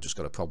I think I've just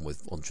got a problem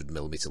with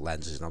 100mm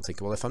lenses, and I'm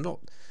thinking, well, if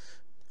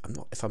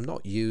I'm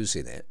not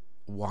using it,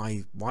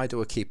 why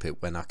do I keep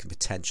it when I can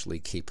potentially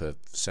keep a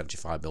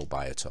 75mm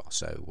Biotar?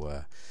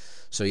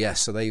 So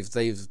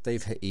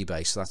they've hit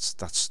eBay. So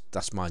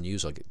that's my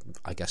news,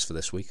 I guess, for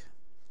this week.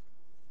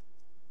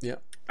 Yeah,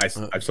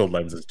 I've sold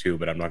lenses too,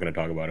 but I'm not going to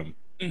talk about them.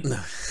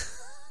 Yeah.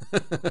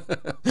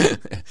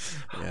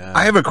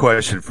 I have a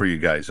question for you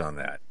guys on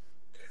that.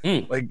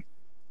 Like,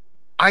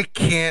 I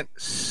can't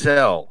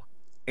sell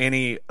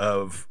any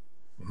of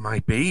my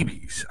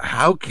babies.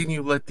 How can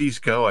you let these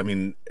go? I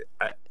mean,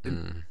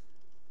 it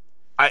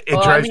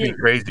drives me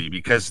crazy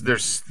because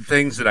there's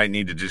things that I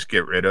need to just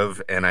get rid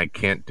of, and I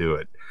can't do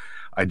it.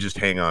 I just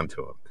hang on to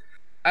them.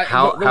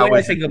 The way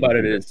I think about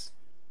it is,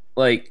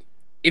 like,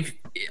 if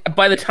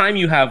by the time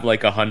you have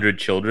like 100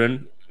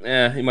 children,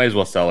 you might as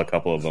well sell a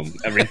couple of them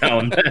every now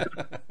and then.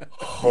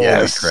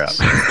 Holy crap!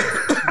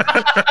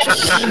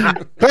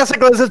 Classic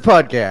Lenses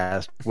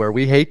Podcast, where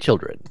we hate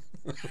children.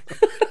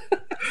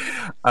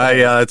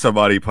 It's a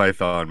Monty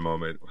Python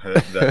moment.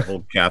 That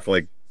whole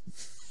Catholic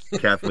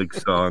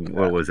song.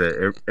 What was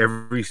it?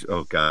 Every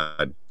sperm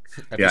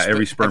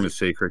is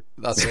sacred.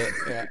 That's it.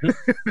 Yeah.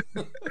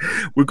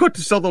 We've got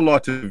to sell the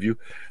lot of you.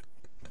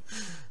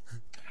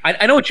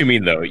 I know what you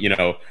mean, though. You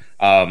know,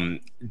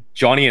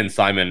 Johnny and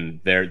Simon,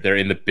 they're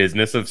in the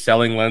business of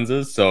selling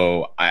lenses,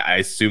 so I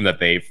assume that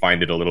they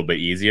find it a little bit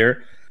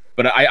easier.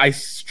 But I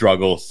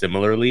struggle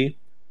similarly.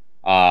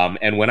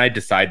 And when I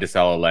decide to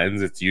sell a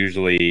lens, it's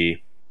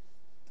usually,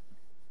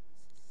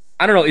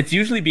 I don't know, it's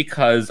usually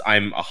because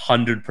I'm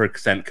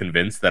 100%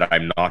 convinced that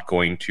I'm not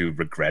going to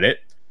regret it.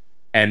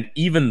 And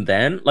even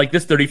then, like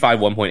this 35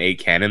 1.8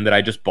 Canon that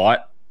I just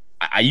bought,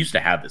 I used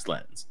to have this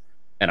lens,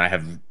 and I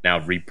have now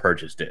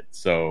repurchased it.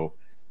 So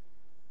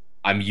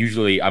I'm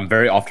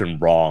very often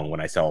wrong when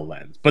I sell a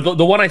lens. But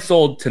the one I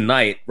sold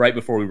tonight, right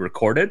before we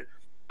recorded,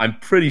 I'm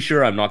pretty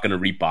sure I'm not going to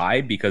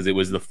rebuy because it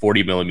was the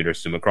 40mm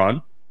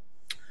Summicron.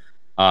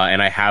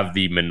 And I have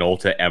the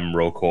Minolta M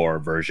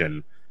Rocore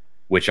version,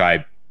 which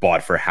I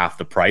bought for half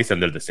the price,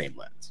 and they're the same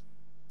lens.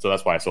 So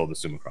that's why I sold the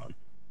Summicron.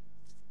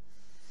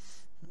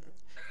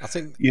 I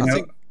think.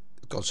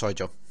 God, sorry,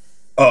 Joe.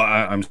 Oh,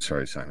 I'm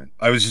sorry, Simon.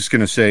 I was just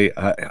going to say,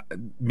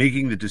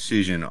 making the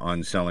decision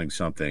on selling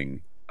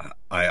something,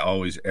 I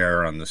always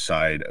err on the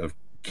side of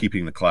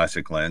keeping the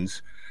classic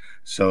lens.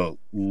 So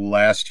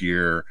last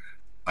year,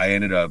 I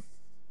ended up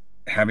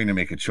having to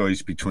make a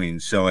choice between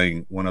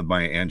selling one of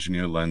my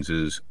Angenieux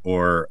lenses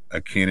or a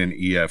Canon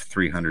EF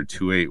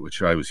 300-2.8,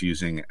 which I was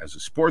using as a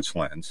sports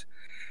lens.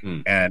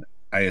 And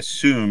I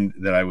assumed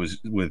that I was,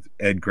 with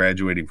Ed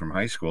graduating from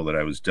high school, that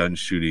I was done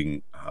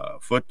shooting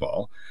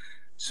football.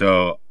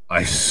 So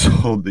I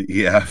sold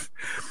the EF,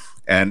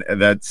 and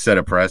that set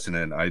a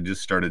precedent. I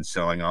just started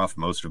selling off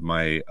most of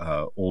my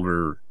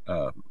older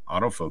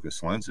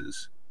autofocus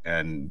lenses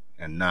and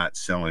not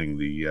selling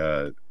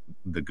the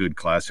good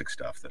classic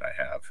stuff that I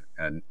have.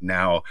 And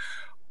now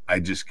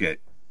I just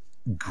get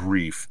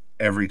grief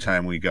every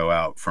time we go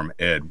out from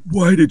Ed.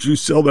 Why did you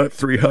sell that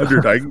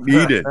 300? I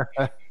need it.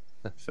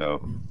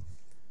 So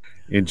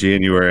in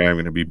January, I'm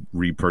going to be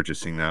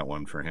repurchasing that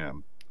one for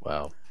him.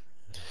 Wow.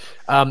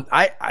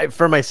 I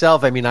for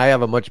myself, I mean, I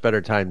have a much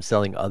better time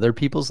selling other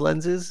people's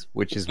lenses,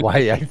 which is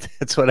why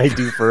that's what I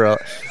do for a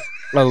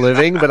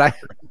living. But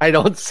I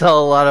don't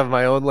sell a lot of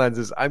my own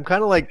lenses. I'm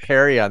kind of like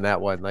Perry on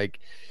that one. Like,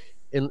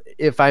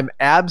 if I'm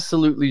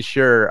absolutely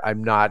sure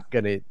I'm not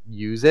going to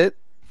use it,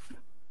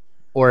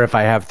 or if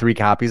I have 3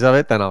 copies of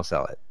it, then I'll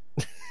sell it.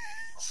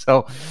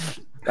 So,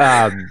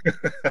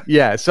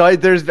 yeah. So I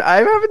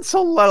haven't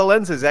sold a lot of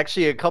lenses.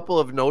 Actually,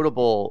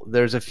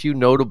 there's a few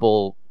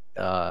notable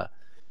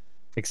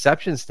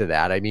exceptions to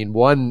that. I mean,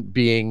 one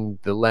being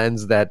the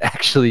lens that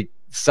actually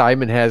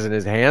Simon has in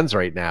his hands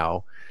right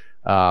now.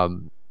 I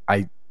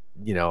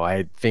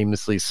had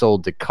famously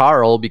sold to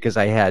Carl because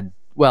I had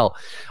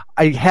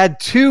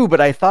 2, but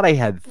I thought I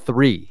had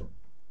 3.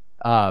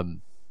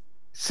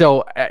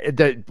 So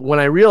when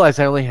I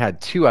realized I only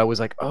had 2, I was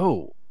like,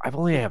 oh, I've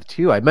only have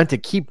 2. I meant to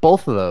keep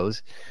both of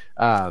those.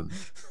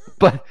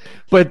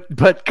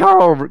 But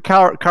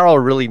Carl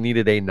really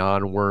needed a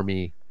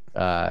non-wormy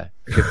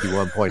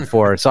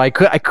 51.4. So I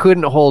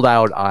couldn't hold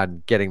out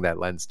on getting that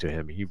lens to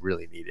him. He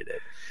really needed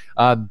it.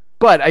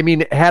 But I mean,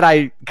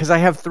 because I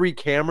have 3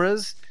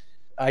 cameras,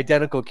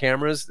 identical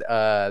cameras,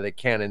 the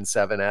Canon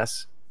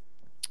 7S,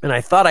 and I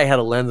thought I had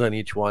a lens on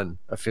each one,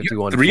 a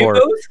 51.4. 3 of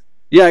those?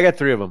 Yeah, I got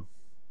 3 of them.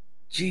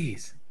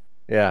 Jeez.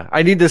 Yeah,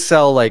 I need to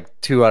sell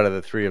like 2 out of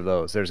the 3 of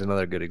those. There's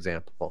another good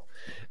example.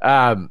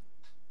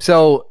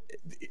 So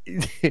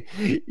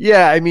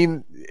yeah, I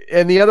mean,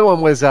 and the other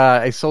one was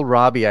I sold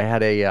Robbie. I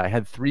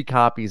had 3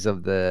 copies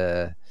of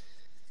the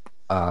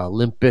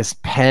Olympus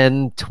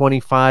Pen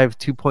 25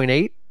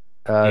 2.8,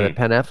 the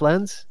Pen F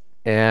lens.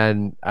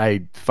 and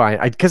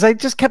because I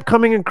just kept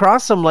coming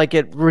across them like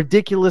at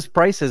ridiculous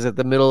prices in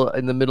the middle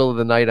of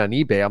the night on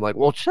eBay. I'm like,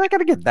 well, shit, I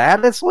gotta get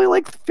that. It's only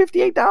like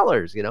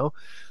 $58, you know.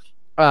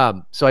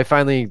 So I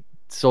finally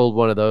sold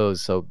one of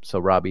those. So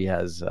Robbie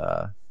has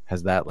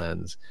that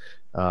lens.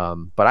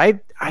 But I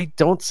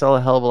don't sell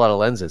a hell of a lot of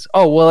lenses.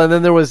 Oh, well, and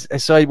then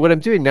what I'm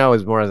doing now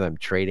is more as I'm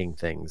trading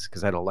things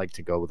because I don't like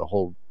to go with a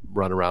whole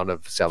run around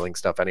of selling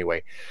stuff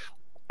anyway.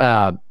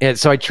 And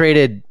so I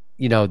traded,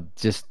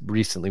 just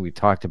recently we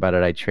talked about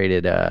it. I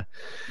traded an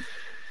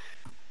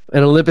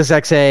Olympus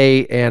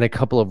XA and a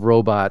couple of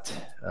robot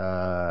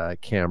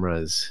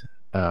cameras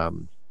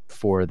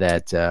for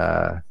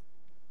that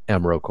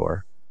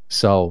Rocore.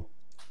 So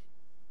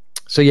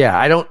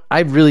yeah, I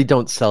really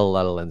don't sell a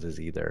lot of lenses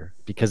either,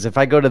 because if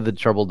I go to the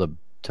trouble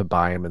to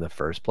buy them in the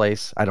first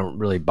place, I don't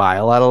really buy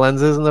a lot of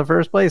lenses in the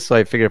first place. So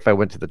I figure if I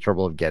went to the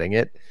trouble of getting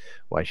it,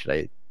 why should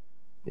I,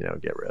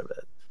 get rid of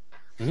it?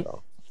 Mm-hmm.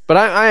 So, but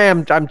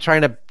I'm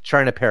trying to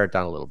pare it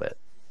down a little bit.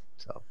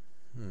 So,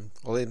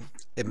 well,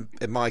 in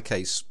my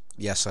case,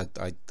 yes,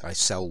 I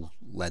sell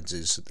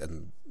lenses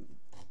and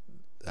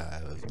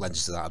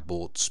lenses that I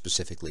bought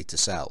specifically to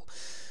sell.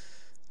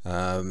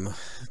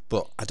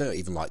 But I don't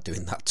even like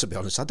doing that, to be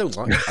honest. I don't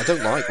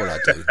like what I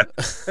do.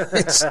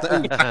 It's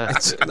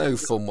no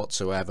fun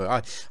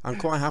whatsoever. I'm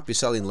quite happy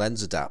selling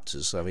lens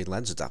adapters. I mean,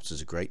 lens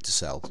adapters are great to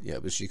sell,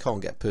 because you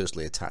can't get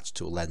personally attached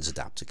to a lens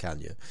adapter, can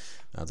you?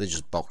 They're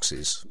just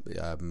boxes.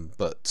 Right.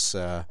 But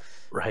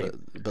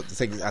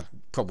the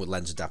problem with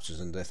lens adapters,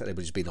 and if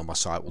anybody's been on my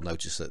site will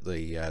notice that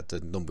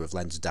the number of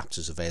lens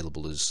adapters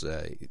available is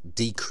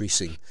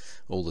decreasing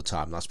all the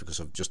time. That's because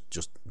of just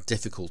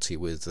difficulty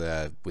with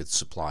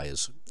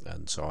suppliers,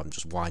 and so I'm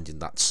just winding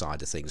that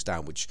side of things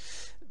down, which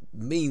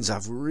means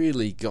I've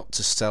really got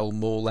to sell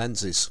more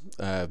lenses.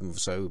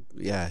 So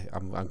yeah,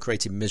 I'm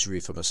creating misery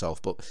for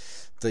myself. But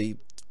the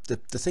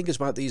thing is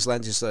about these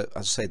lenses that,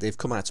 as I say, they've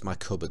come out of my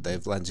cupboard. They're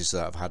lenses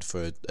that I've had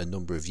for a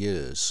number of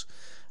years,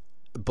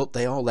 but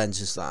they are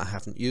lenses that I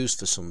haven't used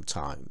for some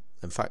time.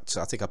 In fact,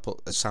 I think I put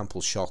a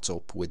sample shot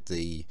up with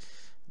the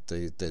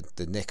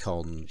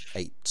Nikon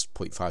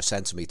 8.5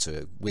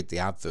 centimeter with the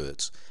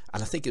advert,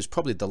 and I think it was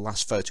probably the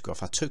last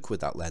photograph I took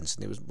with that lens,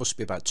 and must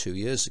be about 2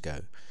 years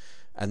ago,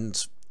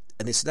 and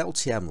it's an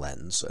LTM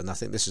lens, and I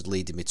think this is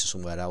leading me to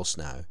somewhere else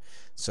now.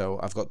 So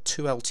I've got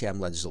two LTM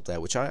lenses up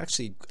there, which I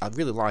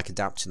really like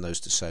adapting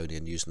those to Sony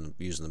and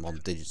using them on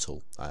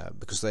digital,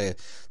 because they're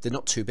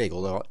not too big.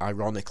 Although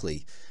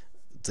ironically,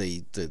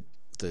 the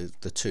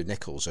two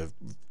Nikons are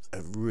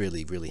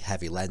really, really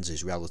heavy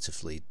lenses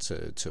relatively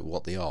to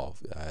what they are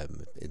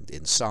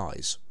in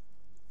size,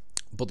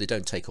 but they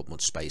don't take up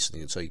much space,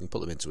 and so you can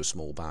put them into a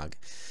small bag.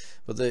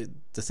 But the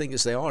thing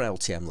is, they are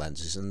LTM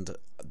lenses, and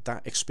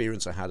that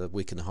experience I had a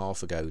week and a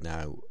half ago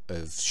now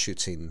of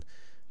shooting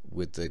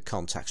with the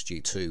Contax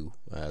G2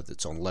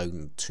 that's on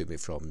loan to me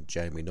from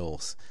Jeremy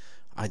North,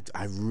 I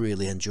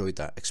really enjoyed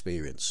that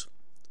experience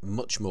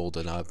much more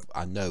than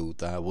I know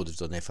that I would have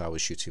done if I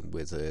was shooting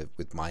with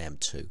my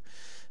M2.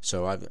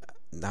 So I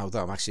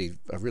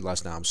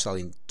realise now I'm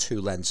selling two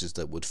lenses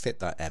that would fit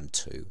that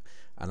M2,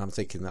 and I'm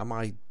thinking, am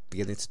I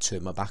beginning to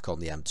turn my back on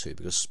the M2?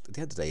 Because at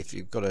the end of the day, if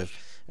you've got a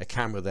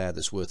camera there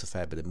that's worth a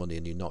fair bit of money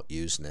and you're not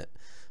using it,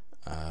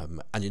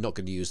 and you're not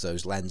going to use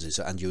those lenses,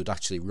 and you would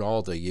actually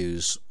rather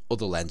use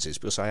other lenses,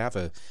 because I have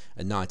a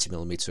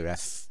 90mm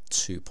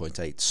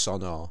f2.8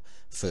 Sonar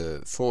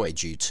for a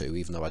G2,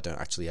 even though I don't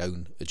actually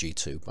own a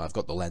G2, but I've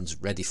got the lens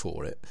ready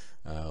for it,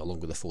 along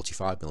with a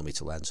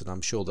 45mm lens, and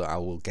I'm sure that I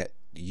will get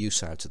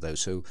use out of those.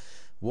 So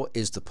what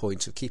is the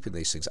point of keeping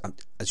these things?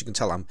 As you can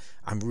tell,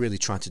 I'm really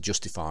trying to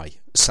justify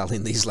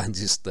selling these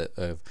lenses that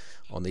are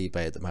on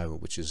eBay at the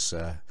moment, which is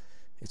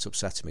it's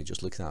upsetting me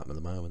just looking at them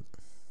at the moment.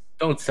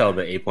 Don't sell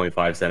the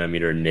 8.5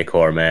 centimeter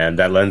Nikkor, man.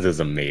 That lens is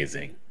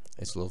amazing.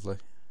 It's lovely.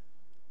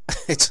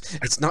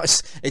 It's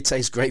nice. It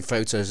takes great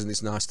photos, and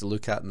it's nice to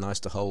look at and nice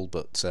to hold.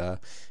 But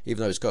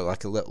even though it's got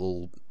like a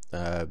little,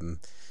 I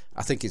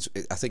think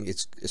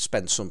it's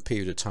spent some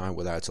period of time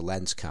without a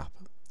lens cap,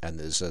 and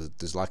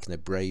there's like an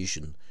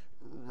abrasion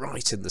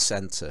right in the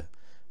centre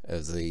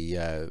of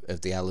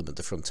the element,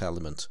 the front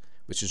element,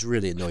 which is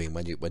really annoying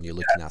when you're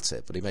looking at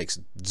it. But it makes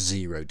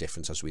zero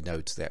difference, as we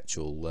know, to the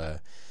actual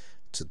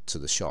to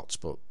the shots.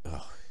 But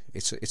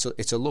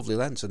it's a lovely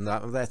lens, and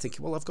I'm there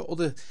thinking, well, I've got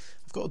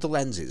other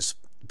lenses,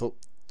 but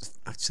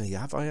actually,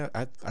 I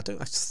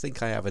don't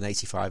think I have an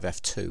 85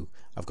 f2.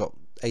 I've got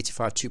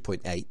 85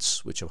 2.8s,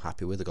 which I'm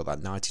happy with. I've got that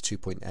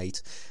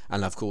 92.8,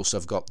 and of course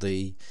I've got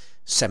the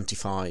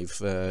 75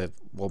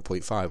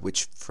 1.5,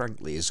 which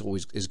frankly is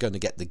going to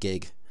get the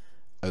gig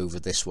over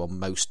this one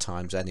most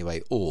times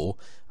anyway. Or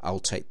I'll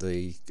take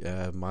the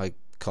my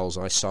Carl's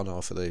Eye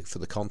Sonar for the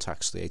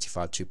Contax, the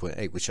 85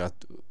 2.8,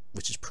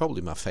 which is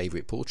probably my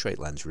favourite portrait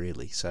lens,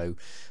 really. So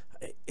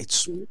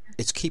it's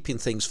keeping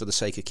things for the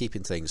sake of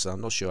keeping things.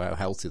 I'm not sure how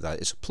healthy that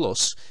is.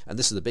 Plus, and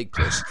this is the big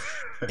plus,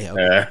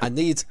 I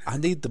need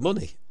the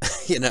money,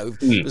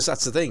 because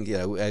that's the thing.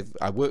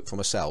 I work for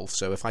myself,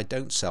 so if I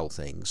don't sell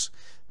things,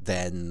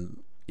 then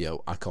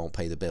I can't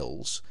pay the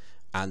bills,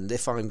 And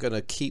if I'm going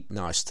to keep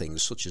nice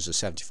things such as a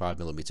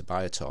 75mm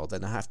Biotar,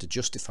 then I have to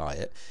justify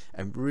it,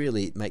 and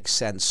really it makes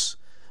sense.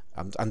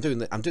 I'm doing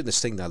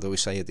this thing now that we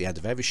say at the end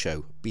of every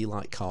show: be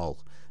like Carl.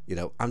 You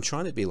know, I'm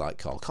trying to be like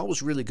Carl. Carl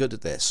was really good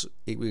at this.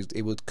 He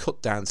would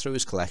cut down through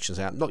his collections.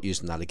 I'm not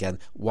using that again.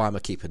 Why am I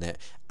keeping it?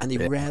 And he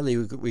rarely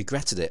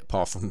regretted it,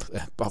 apart from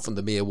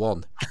the mere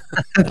one.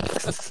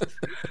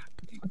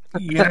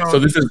 So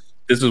this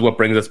is what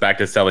brings us back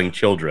to selling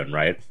children,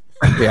 right?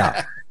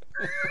 Yeah.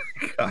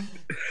 God.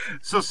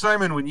 So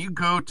Simon, when you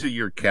go to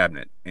your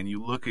cabinet and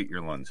you look at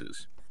your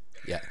lenses,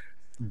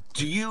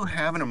 do you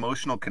have an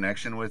emotional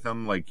connection with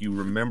them? Like, you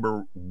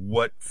remember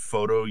what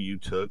photo you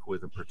took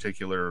with a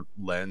particular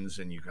lens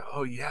and you go,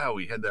 oh yeah,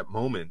 we had that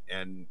moment.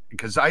 And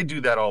because I do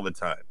that all the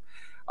time.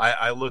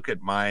 I look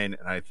at mine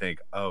and I think,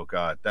 oh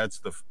God, that's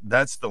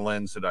the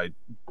lens that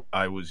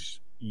I was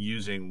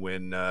using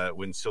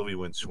when Sylvie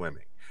went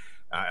swimming.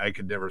 I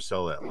could never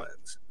sell that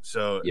lens.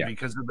 So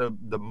because of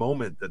the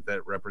moment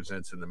that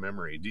represents in the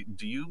memory,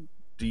 do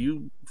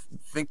you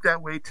think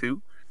that way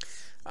too?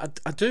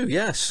 I do,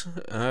 yes.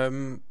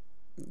 But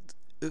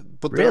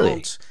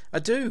really, I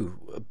do.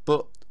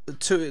 But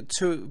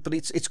but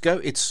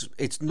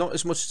it's not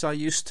as much as I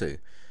used to.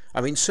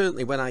 I mean,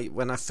 certainly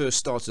when I first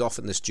started off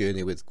in this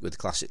journey with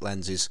classic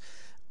lenses,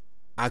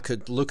 I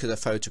could look at a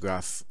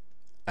photograph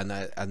and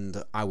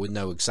I would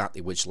know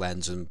exactly which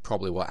lens and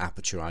probably what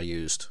aperture I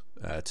used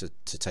to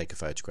take a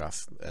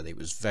photograph, and it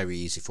was very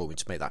easy for me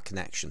to make that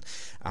connection.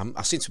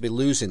 I seem to be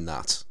losing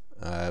that,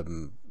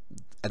 and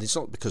it's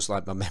not because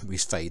like my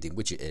memory's fading,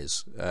 which it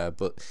is,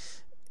 but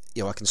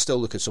you know, I can still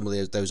look at some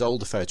of those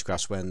older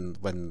photographs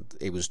when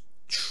it was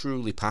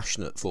truly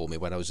passionate for me,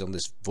 when I was on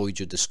this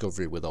voyage of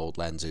discovery with old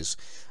lenses.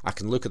 I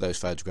can look at those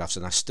photographs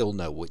and I still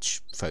know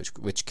which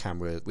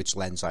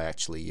lens I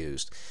actually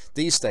used.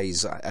 These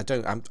days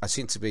I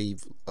seem to be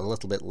a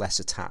little bit less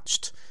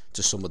attached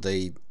to some of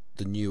the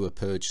newer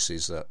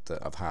purchases that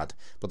I've had,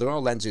 but there are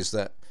lenses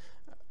that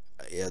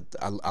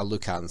I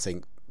look at and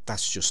think,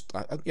 that's just,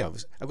 you know,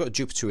 I've got a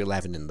Jupiter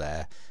 11 in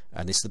there,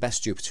 and it's the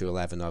best Jupiter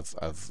 11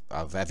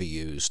 I've ever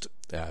used.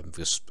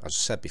 Because, as I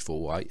said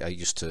before, I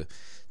used to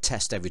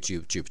test every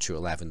Jupiter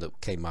 11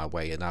 that came my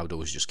way, and I would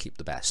always just keep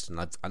the best. And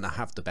I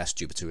have the best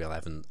Jupiter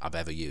 11 I've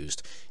ever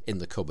used in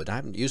the cupboard. I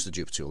haven't used the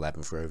Jupiter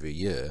 11 for over a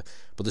year,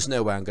 but there's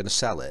no way I'm going to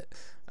sell it.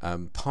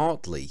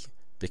 Partly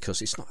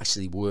because it's not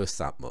actually worth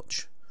that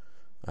much.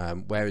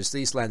 Whereas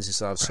these lenses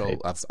that I've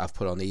sold, I've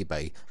put on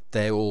eBay,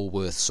 they're all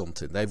worth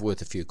something. They're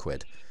worth a few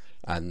quid.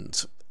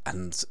 And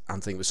I'm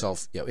thinking to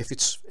myself, you know,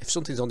 if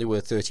something's only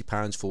worth £30,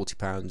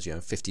 £40, you know,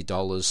 $50,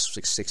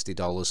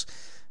 $60,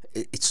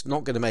 it's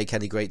not going to make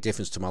any great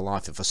difference to my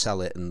life if I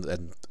sell it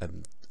and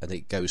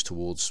it goes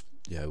towards,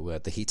 you know,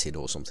 the heating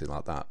or something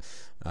like that.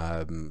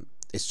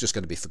 It's just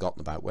going to be forgotten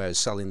about. Whereas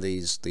selling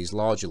these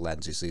larger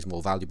lenses, these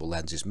more valuable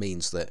lenses,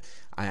 means that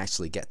I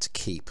actually get to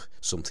keep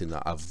something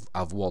that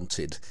I've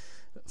wanted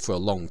for a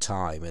long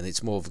time, and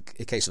it's more of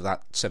a case of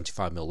that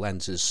 75mm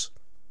lens.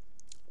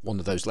 One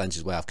of those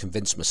lenses where I've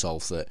convinced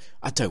myself that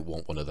I don't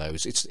want one of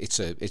those.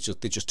 They're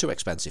just too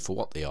expensive for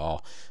what they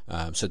are.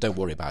 So don't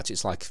worry about it.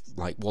 It's like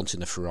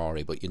wanting a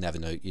Ferrari, but you never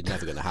know you're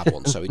never going to have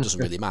one, so it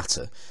doesn't really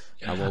matter.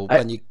 Well,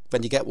 when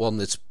you get one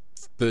that's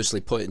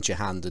personally put into your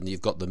hand and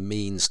you've got the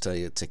means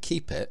to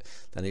keep it,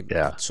 then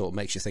it sort of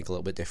makes you think a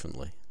little bit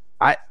differently.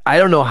 I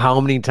don't know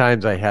how many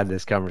times I had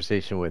this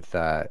conversation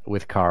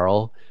with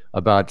Carl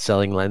about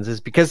selling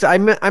lenses, because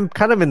I'm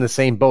kind of in the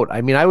same boat.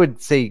 I mean, I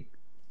would say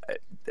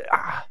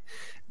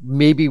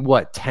maybe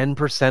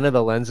 10% of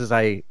the lenses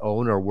I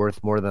own are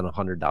worth more than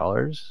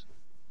 $100,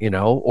 you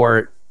know,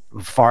 or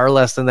far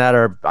less than that,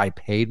 or I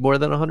paid more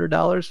than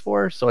 $100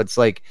 for. So it's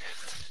like,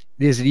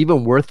 is it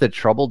even worth the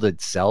trouble to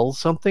sell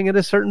something at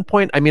a certain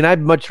point? I mean, I'd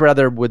much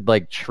rather would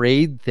like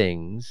trade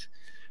things,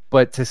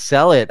 but to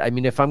sell it, I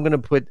mean, if I'm going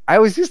to I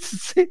always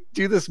used to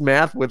do this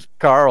math with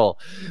Carl.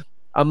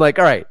 I'm like,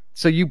 all right,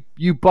 so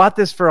you bought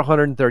this for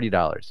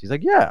 $130. He's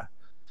like, yeah.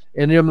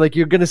 And I'm like,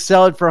 you're going to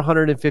sell it for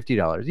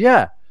 $150.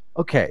 Yeah.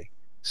 Okay.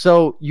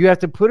 So you have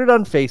to put it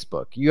on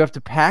Facebook. You have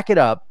to pack it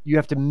up. You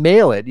have to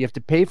mail it. You have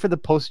to pay for the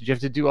postage. You have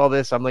to do all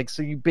this. I'm like,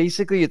 so you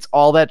basically, it's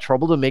all that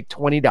trouble to make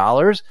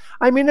 $20.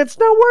 I mean, it's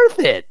not worth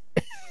it,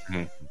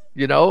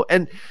 you know?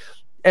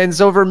 And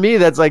so for me,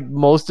 that's like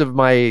most of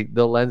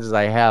the lenses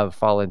I have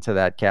fall into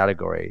that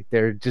category.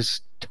 They're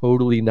just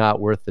totally not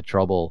worth the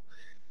trouble,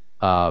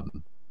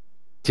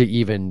 to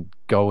even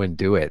go and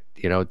do it,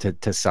 you know,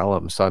 to sell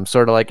them. So I'm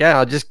sort of like, yeah,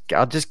 I'll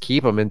just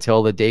keep them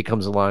until the day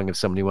comes along. If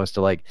somebody wants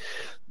to like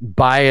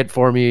buy it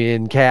for me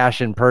in cash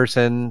in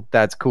person,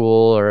 that's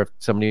cool. Or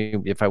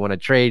if I want to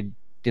trade,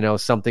 you know,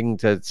 something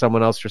to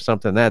someone else or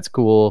something, that's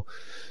cool.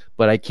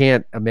 But I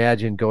can't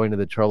imagine going to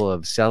the trouble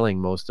of selling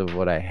most of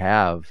what I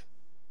have,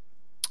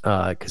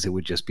 because it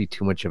would just be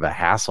too much of a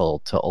hassle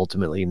to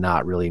ultimately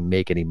not really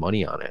make any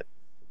money on it.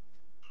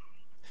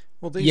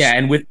 Well,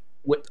 and with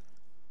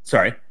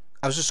sorry.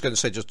 I was just going to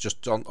say,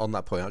 just on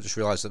that point, I just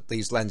realised that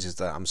these lenses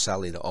that I'm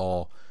selling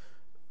are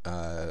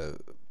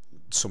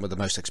some of the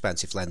most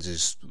expensive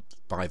lenses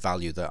by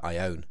value that I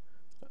own.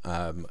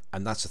 And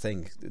that's the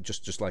thing.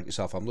 Just like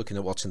yourself, I'm looking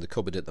at what's in the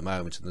cupboard at the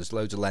moment, and there's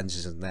loads of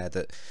lenses in there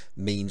that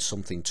mean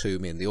something to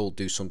me, and they all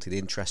do something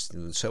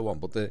interesting and so on.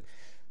 But the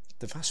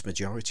vast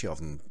majority of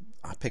them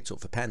I picked up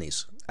for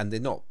pennies, and they're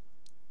not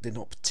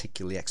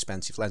particularly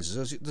expensive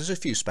lenses. There's a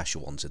few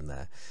special ones in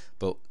there,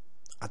 but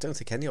I don't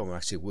think any of them are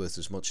actually worth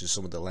as much as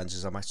some of the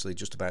lenses I'm actually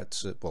just about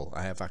to,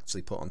 I have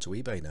actually put onto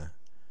eBay now.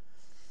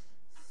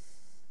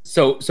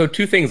 So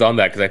two things on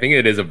that, because I think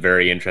it is a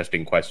very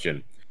interesting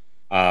question.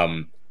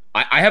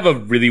 I have a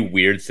really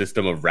weird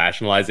system of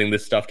rationalizing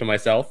this stuff to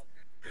myself.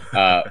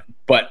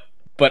 But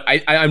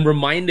I'm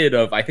reminded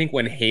of, I think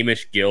when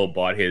Hamish Gill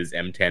bought his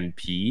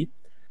M10P,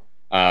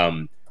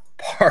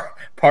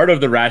 part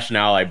of the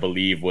rationale, I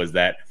believe, was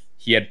that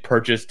he had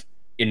purchased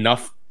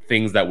enough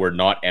things that were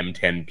not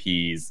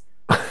M10Ps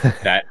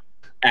that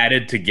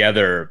added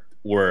together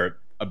were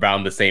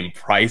around the same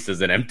price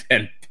as an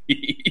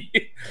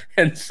M10P.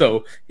 And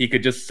so he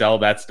could just sell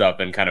that stuff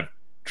and kind of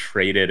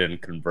trade it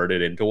and convert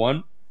it into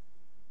one.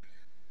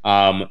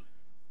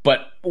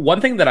 But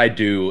one thing that I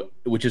do,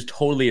 which is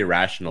totally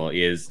irrational,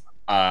 is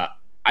I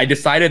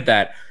decided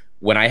that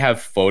when I have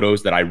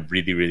photos that I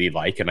really, really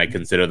like and I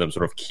consider them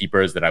sort of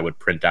keepers that I would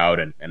print out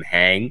and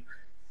hang,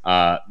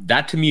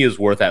 that to me is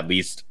worth at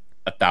least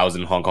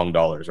 1,000 Hong Kong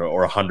dollars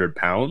or 100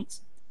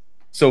 pounds.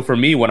 So for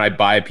me, when I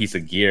buy a piece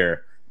of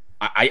gear,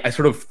 I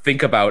sort of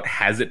think about,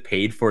 has it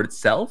paid for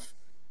itself?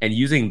 And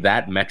using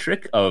that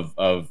metric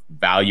of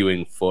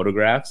valuing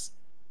photographs,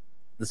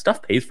 the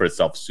stuff pays for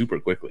itself super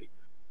quickly.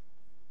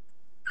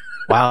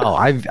 Wow,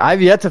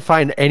 I've yet to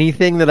find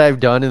anything that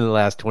I've done in the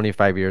last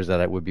 25 years that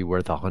it would be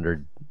worth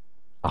 $100.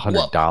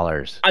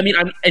 I mean,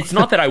 it's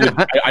not that I would.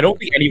 I don't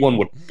think anyone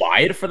would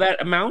buy it for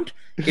that amount.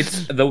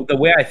 It's the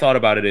way I thought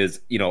about it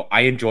is,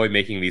 I enjoy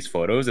making these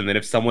photos, and then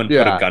if someone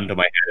put a gun to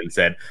my head and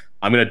said,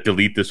 "I'm going to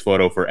delete this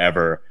photo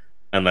forever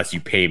unless you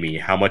pay me,"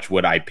 how much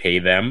would I pay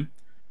them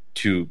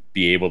to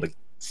be able to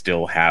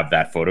still have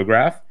that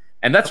photograph?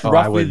 And that's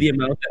roughly the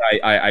amount that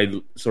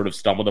I sort of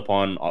stumbled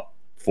upon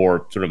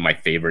for sort of my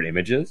favorite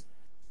images.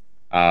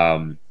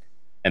 And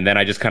then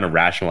I just kind of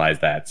rationalized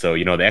that. So,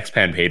 the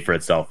X-Pan paid for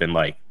itself in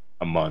like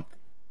a month.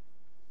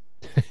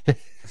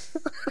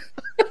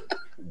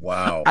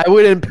 Wow. I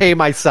wouldn't pay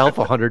myself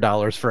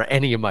 $100 for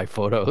any of my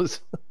photos.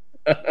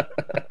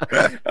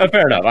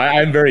 Fair enough.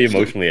 I'm very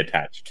emotionally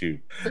attached to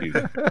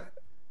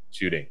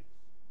shooting.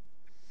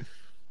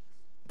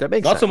 That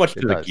makes not sense. So much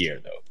to the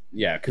gear though.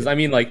 Yeah, because I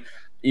mean, like,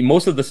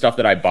 most of the stuff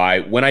that I buy,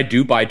 when I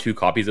do buy 2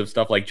 copies of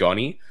stuff like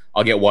Johnny,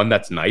 I'll get one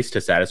that's nice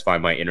to satisfy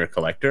my inner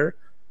collector,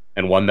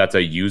 and one that's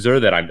a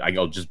user that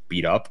I'll just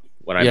beat up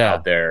when I'm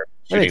out there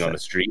shooting on the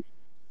street.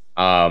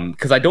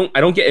 Because I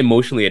don't get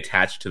emotionally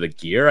attached to the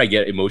gear. I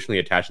get emotionally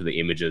attached to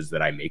the images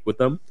that I make with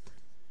them.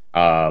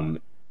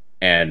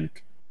 And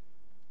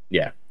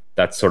yeah,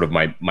 that's sort of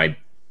my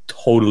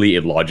totally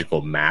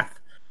illogical math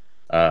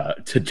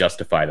to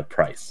justify the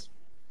price.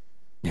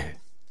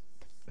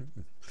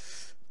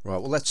 Right.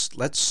 Well, let's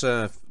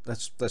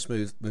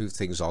move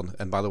things on.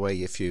 And by the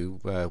way, if you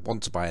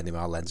want to buy any of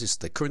our lenses,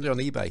 they're currently on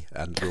eBay,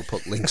 and we'll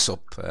put links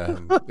up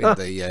in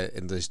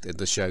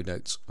the show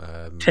notes.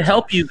 To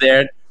help you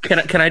there,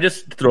 can I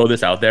just throw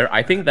this out there?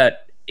 I think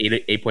that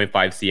 8.5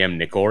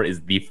 cm Nikkor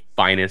is the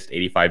finest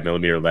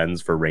 85mm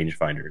lens for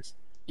rangefinders.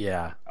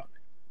 Yeah.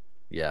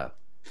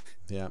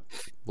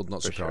 Would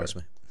not surprise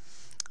me.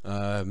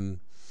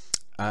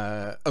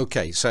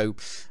 Okay, so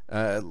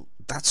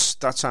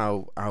that's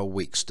our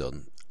week's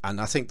done. And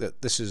I think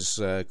that this is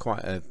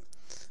quite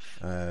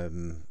a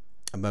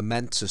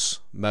momentous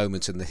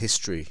moment in the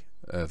history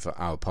of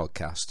our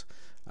podcast,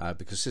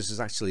 because this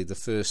is actually the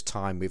first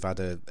time we've had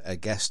a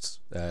guest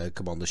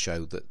come on the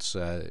show that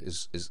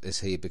is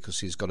here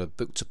because he's got a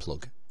book to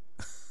plug.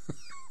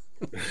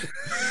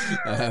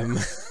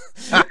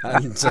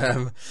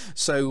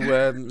 So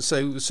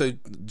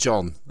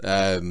John,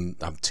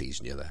 I'm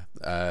teasing you there,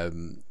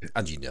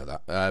 and you know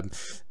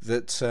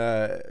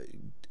that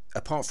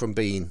apart from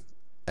being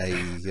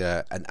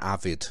an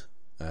avid,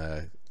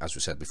 as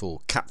we said before,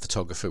 cat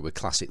photographer with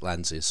classic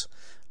lenses,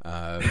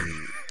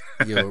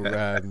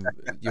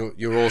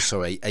 you're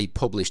also a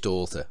published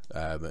author,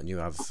 and you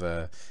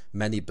have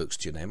many books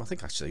to your name. I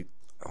think actually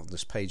on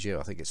this page here,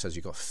 I think it says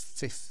you've got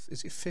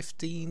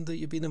 15 that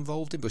you've been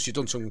involved in, but you've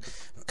done some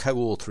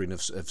co-authoring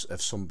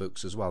of some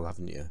books as well,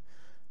 haven't you?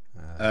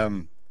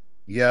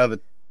 Yeah,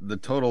 the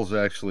total's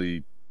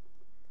actually,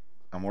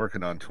 I'm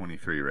working on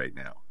 23 right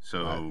now.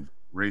 So right.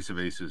 Race of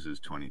Aces is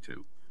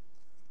 22.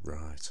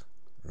 Right.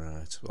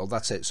 Well,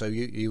 that's it. So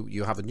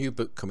you have a new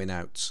book coming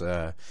out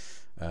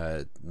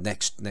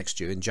next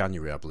year in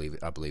January, I believe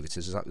it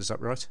is. Is that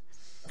right?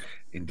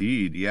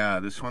 Indeed, yeah.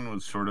 This one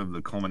was sort of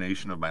the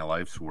culmination of my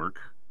life's work,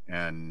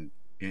 and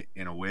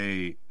in a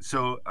way,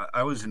 so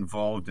I was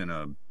involved in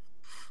a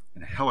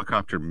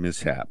helicopter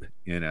mishap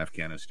in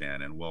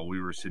Afghanistan, and while we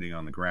were sitting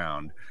on the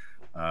ground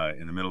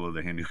in the middle of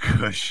the Hindu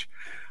Kush,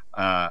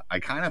 I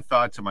kind of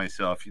thought to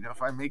myself,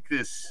 if I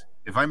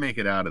make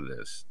it out of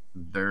this,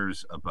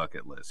 there's a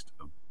bucket list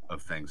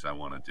of things I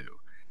want to do.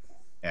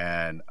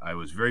 And I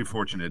was very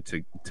fortunate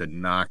to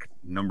knock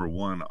number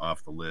 1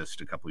 off the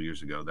list a couple of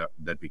years ago.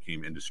 That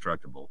became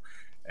Indestructible,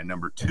 and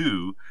number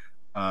 2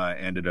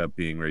 ended up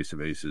being Race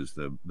of Aces,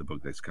 the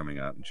book that's coming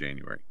out in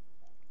January.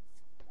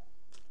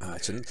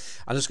 Right, and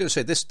I was going to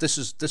say this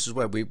is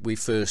where we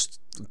first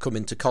come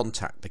into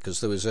contact,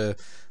 because there was an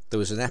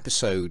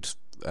episode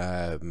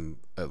a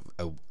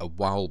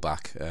while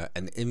back,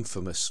 an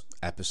infamous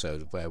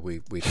episode where we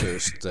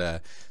first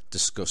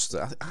discussed.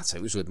 I'd say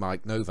it was with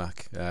Mike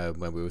Novak,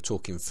 when we were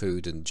talking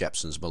food and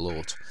Jeppson's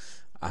Malort,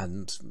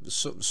 and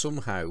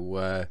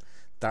somehow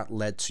that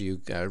led to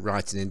you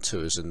writing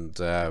into us and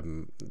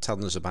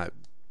telling us about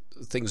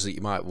things that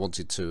you might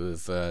wanted to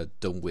have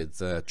done with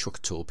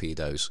trucker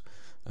torpedoes.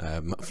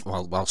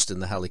 Whilst in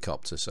the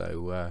helicopter,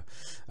 so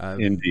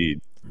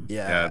indeed,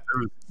 yeah.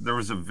 There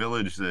was a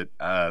village that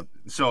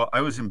so I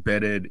was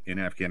embedded in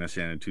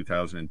Afghanistan in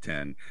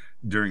 2010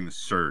 during the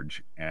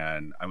surge,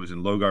 and I was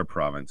in Logar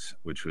province,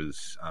 which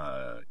was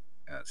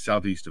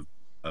southeast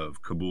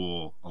of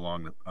Kabul,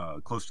 along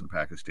close to the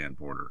Pakistan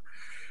border.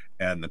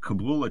 And the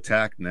Kabul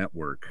Attack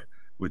Network,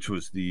 which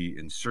was the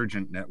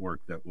insurgent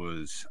network that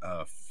was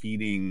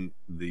feeding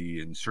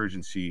the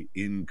insurgency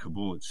in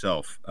Kabul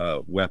itself,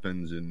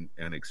 weapons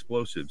and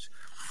explosives,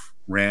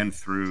 ran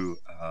through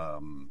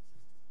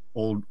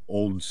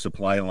old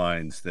supply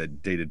lines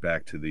that dated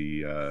back to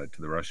the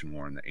Russian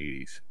war in the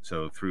 80s.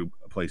 So through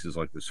places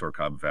like the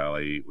Sorkhab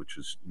Valley, which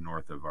is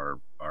north of our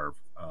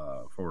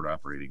forward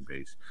operating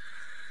base,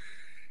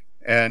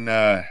 and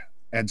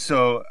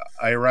so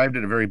I arrived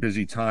at a very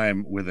busy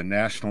time with a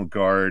National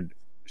Guard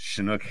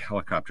Chinook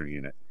helicopter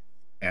unit,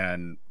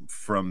 and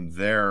from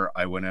there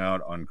I went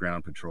out on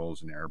ground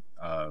patrols and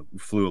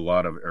flew a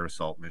lot of air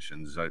assault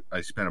missions.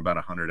 I spent about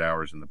 100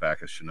 hours in the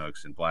back of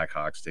Chinooks and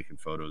Blackhawks taking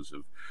photos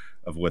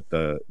of what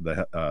the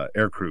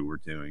air crew were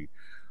doing,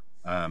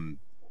 and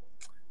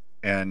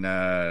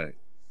I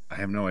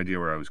have no idea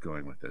where I was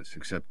going with this,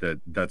 except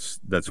that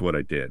that's what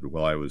I did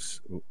while I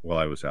was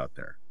out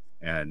there.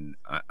 And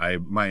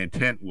my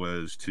intent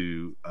was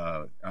to,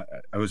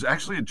 I was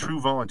actually a true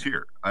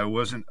volunteer. I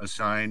wasn't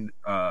assigned,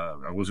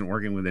 I wasn't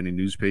working with any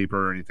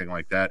newspaper or anything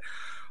like that.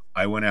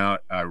 I went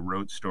out, I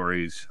wrote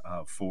stories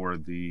for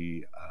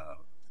the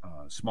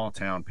small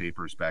town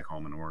papers back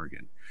home in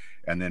Oregon.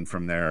 And then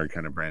from there, I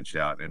kind of branched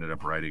out, ended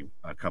up writing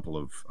a couple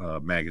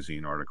of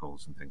magazine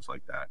articles and things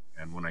like that.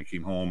 And when I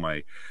came home,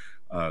 I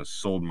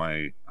sold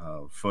my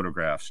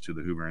photographs to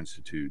the Hoover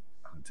Institute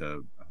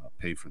to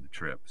pay for the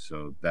trip.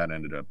 So that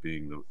ended up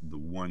being the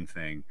one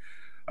thing.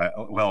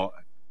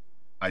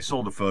 I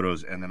sold the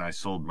photos, and then I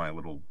sold my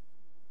little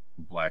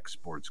black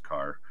sports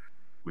car,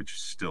 which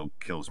still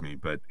kills me.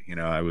 But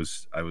I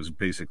was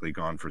basically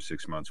gone for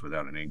 6 months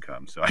without an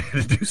income, so I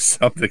had to do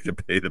something to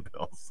pay the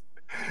bills.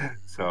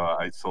 So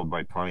I sold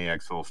my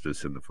Pontiac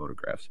Solstice and the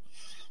photographs.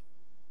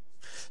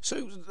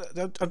 So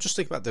I'm just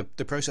thinking about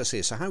the process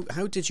here. So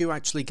how did you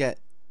actually get?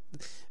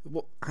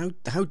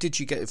 How did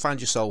you find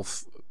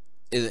yourself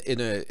in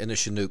a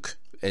Chinook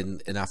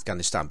in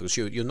Afghanistan? Because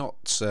you're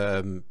not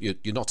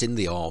you're not in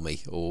the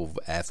army or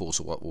air force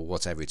or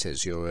whatever it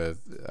is.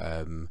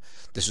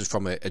 This is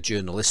from a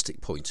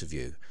journalistic point of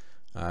view.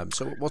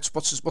 So what's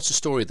the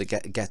story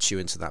that gets you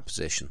into that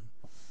position?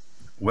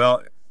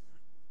 Well,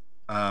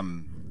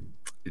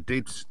 it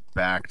dates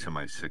back to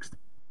my sixth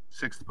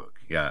book,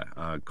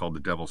 called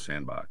The Devil's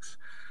Sandbox.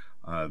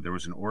 There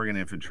was an Oregon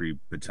Infantry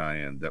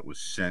battalion that was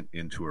sent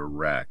into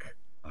Iraq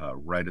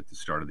right at the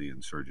start of the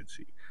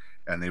insurgency.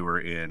 And they were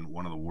in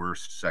one of the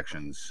worst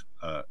sections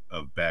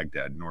of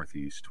Baghdad,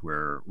 northeast,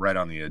 where right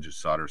on the edge of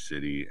Sadr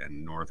City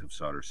and north of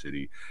Sadr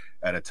City,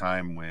 at a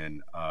time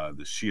when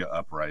the Shia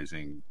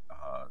uprising,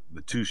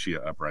 the two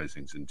Shia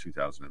uprisings in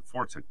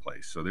 2004 took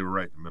place. So they were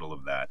right in the middle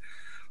of that.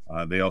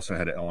 They also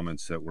had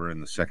elements that were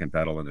in the Second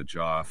Battle of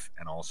Najaf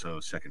and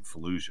also Second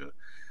Fallujah.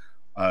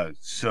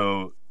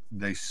 So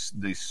they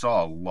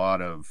saw a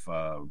lot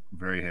of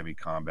very heavy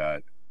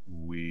combat.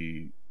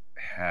 We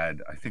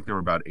had, I think there were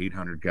about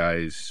 800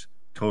 guys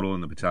total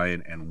in the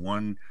battalion, and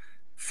one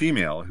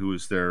female who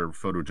was their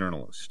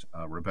photojournalist,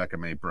 Rebecca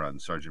May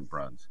Bruns, Sergeant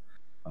Bruns,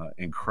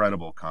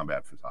 incredible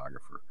combat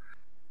photographer.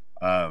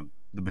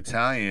 The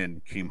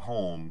battalion came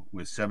home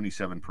with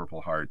 77 Purple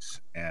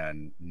Hearts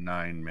and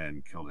 9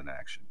 men killed in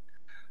action.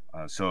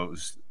 So it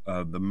was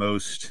the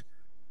most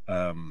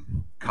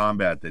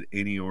combat that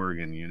any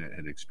Oregon unit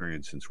had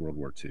experienced since World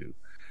War II.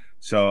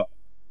 So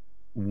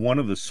one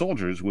of the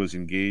soldiers was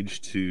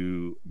engaged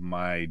to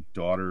my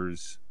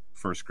daughter's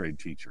first grade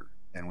teacher.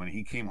 And when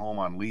he came home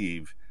on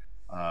leave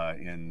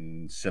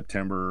in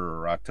September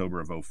or October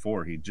of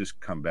 2004, he'd just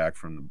come back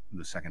from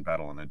the Second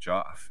Battle of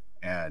Najaf.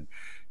 And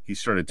he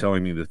started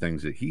telling me the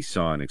things that he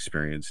saw and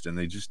experienced, and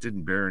they just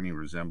didn't bear any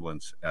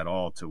resemblance at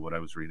all to what I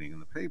was reading in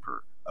the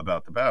paper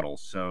about the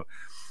battles. So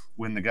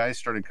when the guys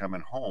started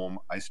coming home,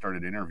 I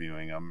started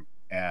interviewing them,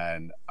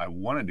 and I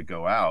wanted to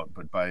go out,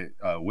 but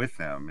with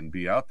them and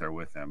be out there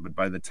with them. But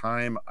by the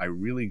time I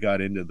really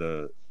got into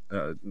the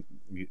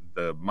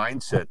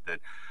mindset that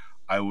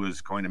I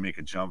was going to make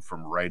a jump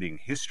from writing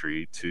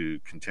history to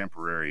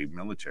contemporary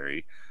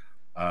military,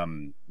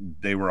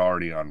 they were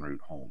already en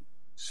route home.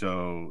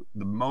 So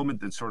the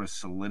moment that sort of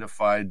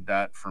solidified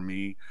that for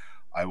me,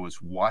 I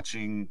was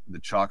watching the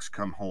Chalks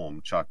come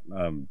home,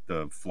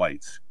 the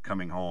flights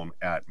coming home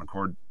at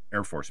McChord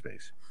Air Force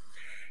Base.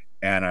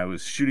 And I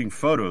was shooting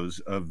photos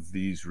of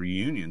these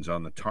reunions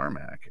on the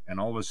tarmac. And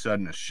all of a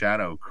sudden, a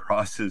shadow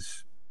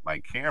crosses my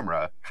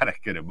camera. God, I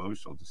get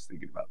emotional just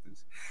thinking about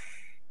this.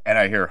 And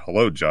I hear,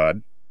 "Hello,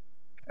 John."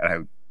 And I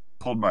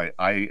pulled my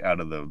eye out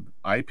of the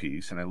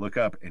eyepiece and I look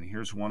up, and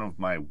here's one of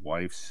my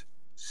wife's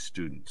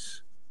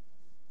students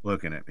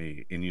looking at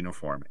me in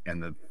uniform.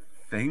 And the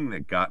thing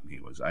that got me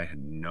was I had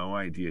no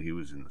idea he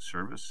was in the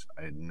service.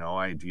 I had no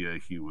idea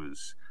he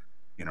was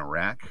in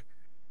Iraq.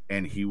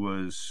 And he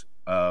was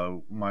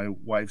my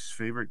wife's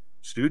favorite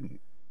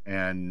student.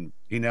 And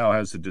he now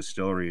has a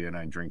distillery, and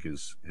I drink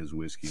his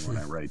whiskey when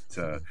I write,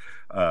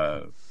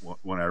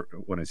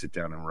 when I sit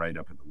down and write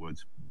up in the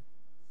woods.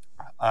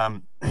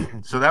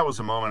 So that was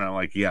a moment I'm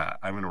like, yeah,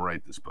 I'm going to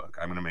write this book.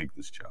 I'm going to make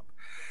this jump.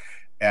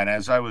 And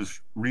as I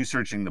was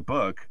researching the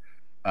book,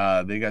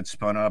 they got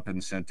spun up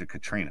and sent to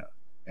Katrina.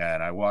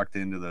 And I walked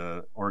into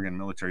the Oregon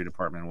Military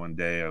Department one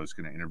day. I was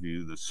going to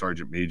interview the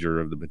sergeant major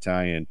of the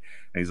battalion.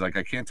 And he's like,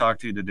 "I can't talk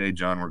to you today,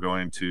 John. We're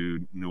going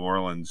to New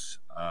Orleans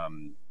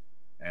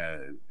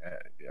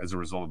as a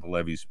result of the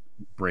levees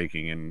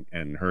breaking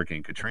and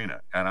Hurricane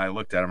Katrina." And I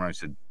looked at him and I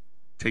said,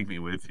 "Take me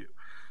with you."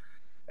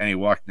 And he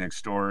walked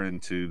next door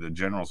into the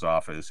general's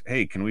office.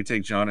 "Hey, can we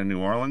take John to New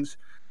Orleans?"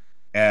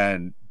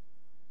 And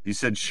he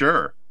said,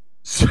 "Sure."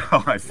 So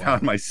I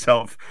found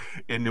myself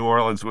in New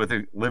Orleans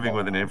living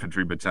with an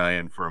infantry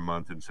battalion for a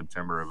month in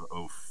September of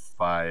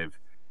 2005,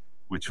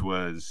 which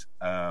was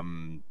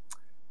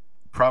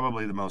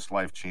probably the most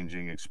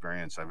life-changing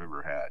experience I've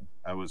ever had.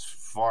 I was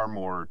far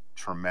more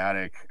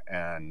traumatic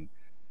and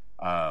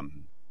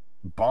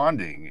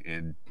bonding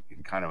in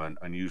kind of an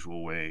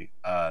unusual way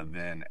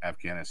than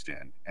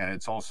Afghanistan. And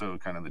it's also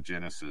kind of the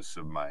genesis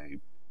of my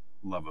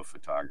love of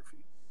photography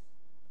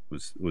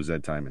was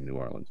that time in New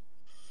Orleans.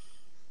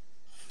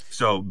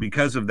 So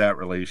because of that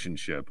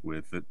relationship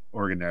with the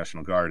Oregon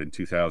National Guard in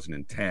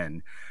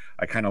 2010,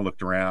 I kind of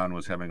looked around,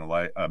 was having a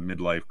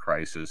midlife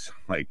crisis,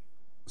 like,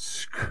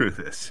 screw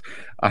this.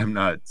 I'm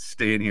not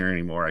staying here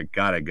anymore. I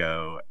gotta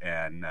go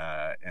and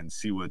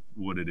see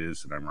what it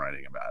is that I'm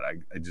writing about.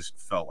 I just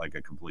felt like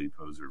a complete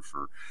poser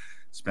for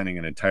spending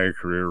an entire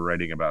career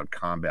writing about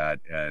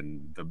combat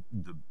and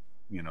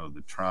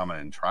the trauma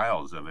and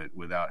trials of it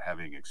without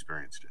having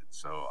experienced it.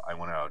 So I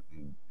went out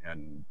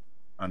and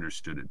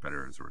understood it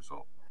better as a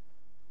result.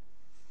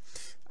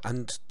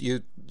 And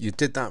you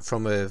did that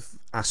from a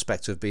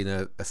aspect of being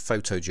a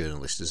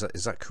photojournalist.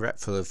 Is that correct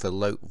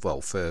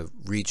for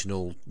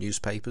regional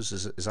newspapers?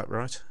 Is that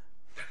right?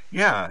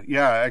 Yeah.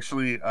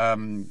 Actually,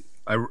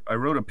 I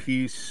wrote a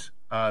piece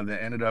that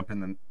ended up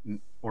in the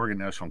Oregon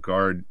National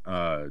Guard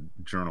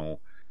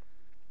journal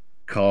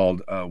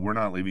called "We're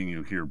Not Leaving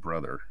You Here,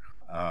 Brother,"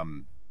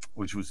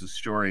 which was the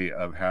story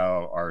of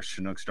how our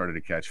Chinook started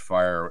to catch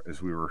fire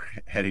as we were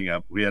heading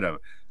up. We had a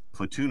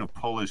platoon of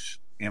Polish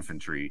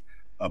infantry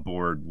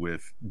aboard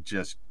with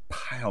just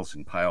piles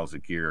and piles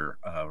of gear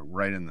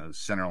right in the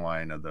center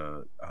line of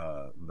the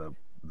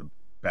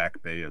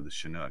back bay of the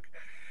Chinook.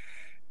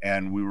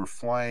 And we were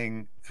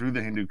flying through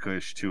the Hindu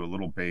Kush to a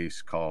little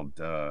base called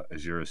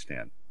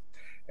Azuristan.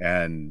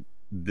 And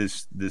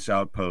this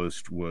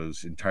outpost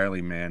was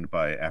entirely manned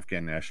by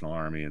Afghan National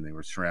Army, and they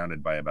were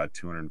surrounded by about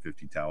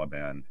 250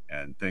 Taliban,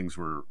 and things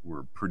were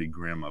pretty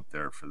grim up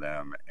there for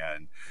them.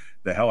 And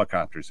the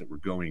helicopters that were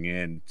going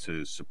in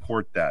to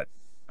support that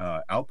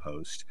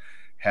outpost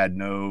had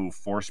no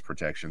force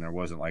protection. There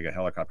wasn't like a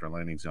helicopter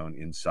landing zone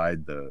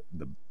inside the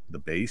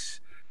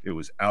base. It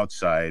was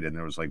outside, and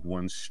there was like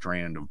one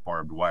strand of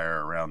barbed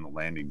wire around the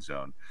landing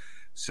zone.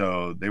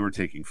 So they were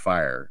taking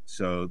fire.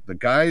 So the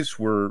guys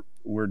were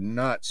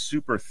not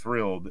super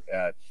thrilled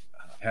at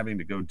having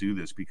to go do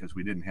this because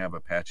we didn't have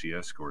Apache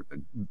escort.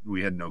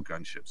 We had no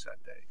gunships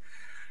that day.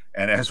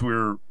 And as we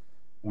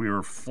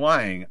were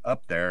flying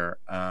up there,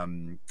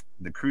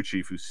 the crew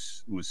chief who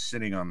was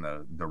sitting on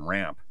the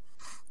ramp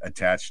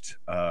attached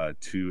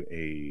to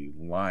a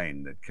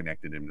line that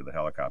connected him to the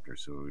helicopter.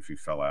 So if he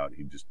fell out,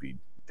 he'd just be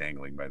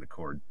dangling by the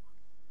cord.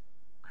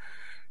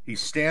 He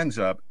stands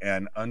up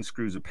and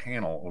unscrews a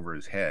panel over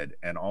his head,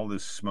 and all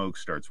this smoke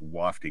starts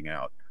wafting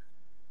out.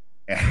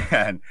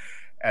 And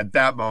at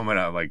that moment,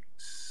 I'm like,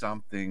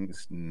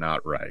 something's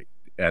not right.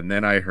 And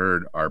then I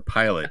heard our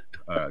pilot,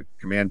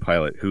 command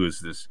pilot, who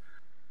is this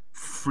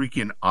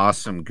freaking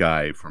awesome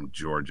guy from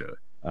Georgia,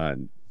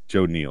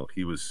 Joe Neal.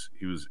 He was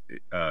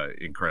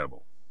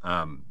incredible.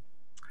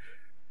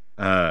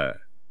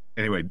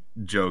 Anyway,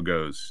 Joe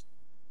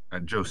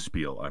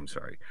Spiel, I'm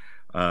sorry.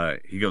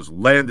 He goes,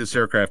 "Land this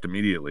aircraft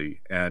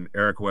immediately." And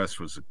Eric West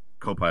was a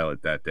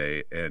co-pilot that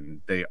day,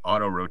 and they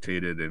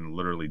auto-rotated and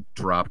literally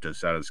dropped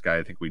us out of the sky.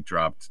 I think we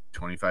dropped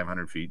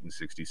 2,500 feet in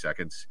 60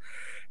 seconds.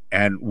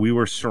 And we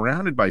were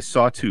surrounded by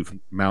sawtooth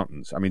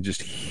mountains. I mean,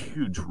 just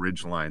huge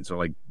ridge lines. So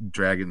like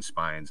dragon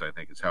spines, I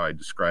think is how I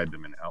described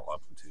them in Outlaw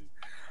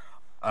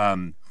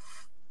Platoon.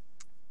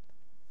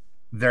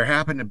 there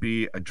happened to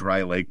be a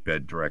dry lake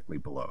bed directly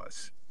below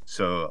us.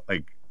 So,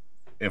 like,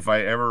 if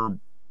I ever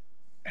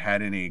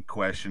had any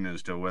question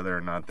as to whether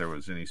or not there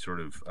was any sort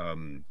of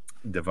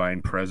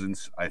divine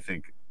presence, I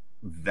think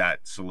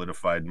that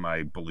solidified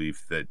my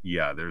belief that,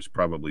 yeah, there's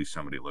probably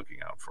somebody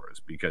looking out for us,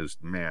 because,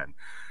 man,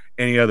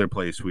 any other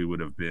place we would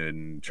have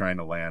been trying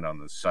to land on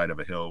the side of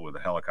a hill with a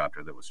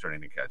helicopter that was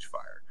starting to catch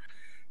fire.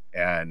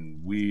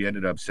 And we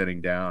ended up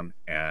sitting down,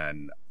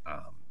 and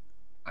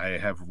I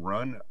have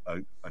run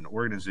an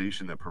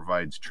organization that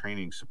provides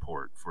training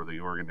support for the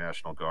Oregon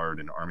National Guard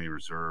and Army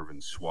Reserve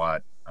and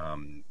SWAT.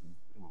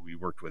 We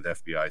worked with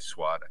FBI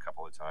SWAT a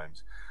couple of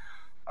times.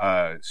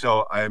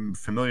 So I'm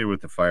familiar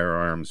with the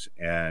firearms,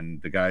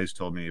 and the guys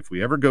told me if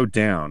we ever go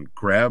down,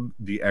 grab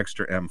the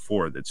extra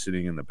M4 that's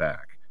sitting in the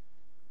back.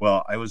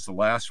 Well, I was the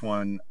last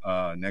one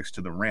next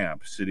to the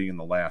ramp, sitting in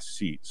the last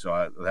seat.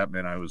 So that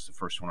meant I was the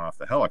first one off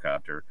the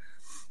helicopter,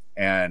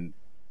 and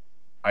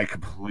I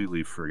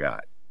completely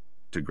forgot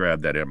to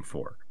grab that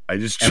M4. I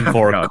just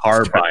M4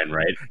 carbine,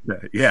 right?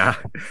 Yeah,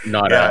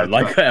 not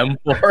like an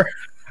M4.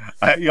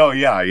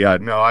 Yeah.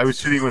 No, I was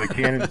sitting with a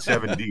Canon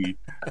 7D,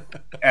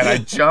 and I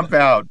jump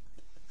out,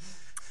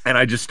 and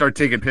I just start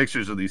taking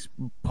pictures of these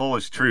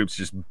Polish troops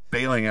just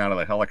bailing out of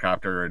the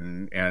helicopter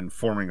and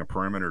forming a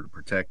perimeter to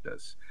protect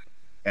us.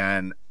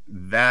 And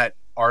that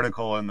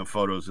article and the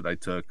photos that I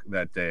took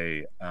that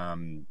day,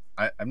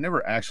 I've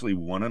never actually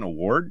won an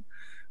award,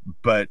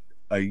 but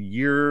a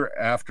year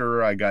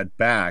after I got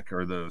back,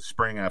 or the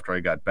spring after I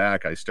got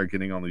back, I start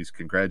getting all these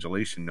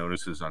congratulation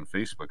notices on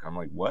Facebook. I'm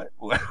like, what?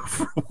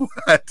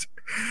 What?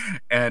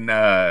 And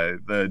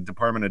the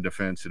Department of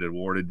Defense had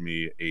awarded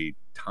me a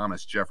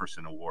Thomas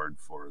Jefferson Award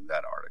for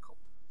that article.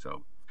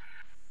 So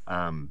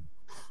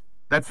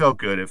that felt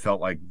good. It felt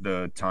like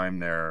the time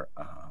there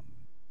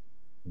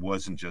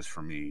wasn't just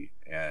for me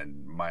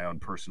and my own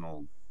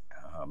personal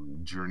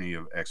journey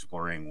of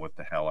exploring what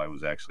the hell I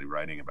was actually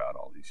writing about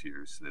all these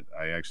years, that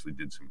I actually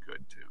did some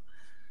good too.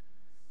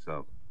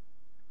 So,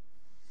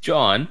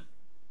 John,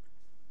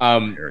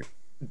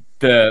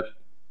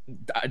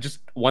 just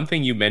one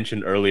thing you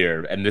mentioned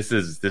earlier, and this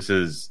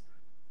is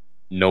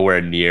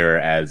nowhere near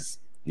as,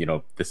 you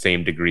know, the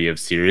same degree of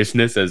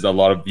seriousness as a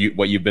lot of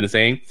what you've been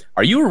saying.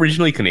 Are you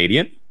originally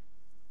Canadian?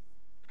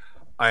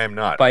 I am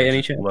not. By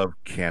any chance? I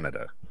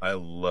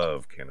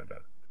love Canada.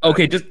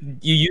 Okay, just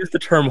you used the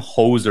term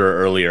hoser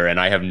earlier,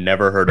 and I have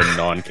never heard a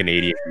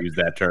non-Canadian use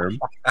that term.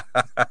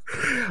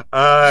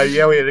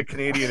 Yeah, we had a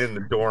Canadian in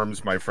the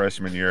dorms my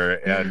freshman year,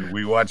 and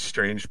we watched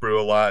Strange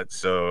Brew a lot,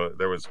 so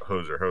there was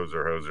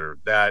hoser,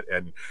 that,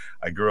 and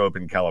I grew up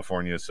in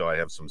California, so I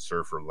have some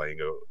surfer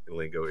lingo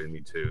in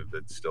me too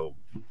that still,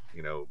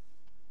 you know,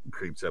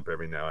 creeps up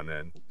every now and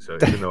then. So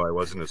even though I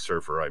wasn't a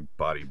surfer, I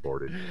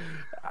bodyboarded.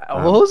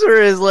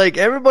 Hoser is like,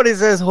 everybody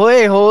says,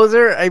 "Hey,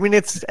 hoser." I mean,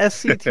 it's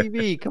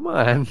SCTV. Come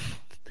on.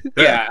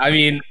 Yeah, I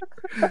mean,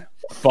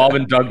 Bob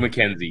and Doug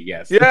McKenzie.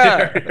 Yes.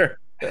 Yeah.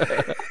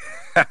 Yep.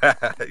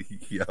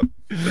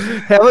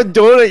 Have a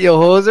donut, you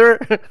hoser.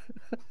 Oh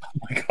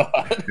my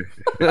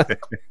god.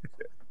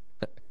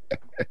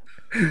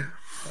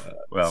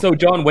 Well, so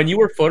John, when you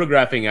were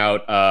photographing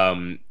out,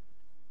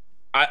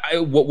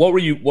 what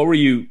were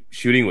you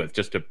shooting with,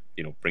 just to,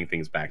 you know, bring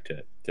things back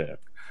to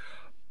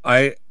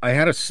I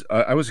was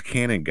a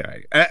Canon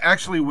guy.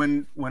 Actually,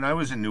 when I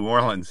was in New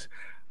Orleans,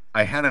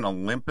 I had an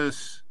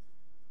Olympus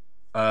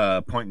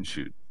point and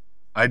shoot.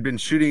 I'd been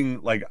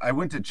shooting, like, I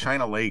went to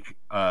China Lake,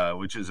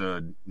 which is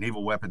a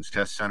naval weapons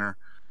test center.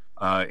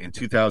 In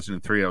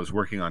 2003, I was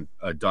working on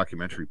a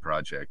documentary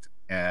project,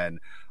 and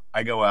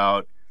I go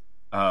out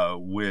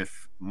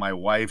with my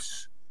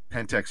wife's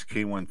Pentax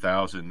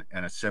K1000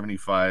 and a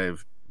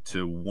 75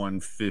 to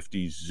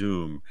 150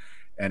 zoom,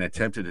 and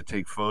attempted to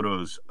take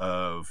photos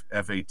of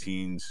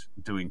F-18s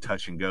doing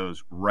touch and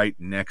goes right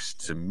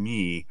next to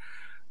me.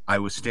 I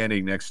was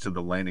standing next to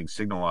the landing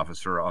signal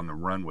officer on the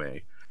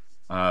runway.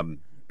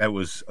 That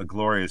was a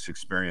glorious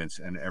experience,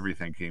 and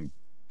everything came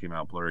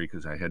out blurry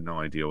because I had no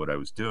idea what I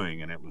was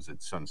doing, and it was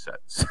at sunset.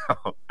 So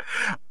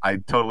I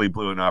totally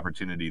blew an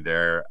opportunity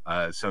there.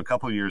 So a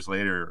couple of years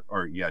later,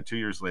 2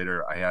 years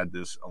later, I had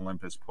this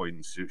Olympus point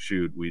and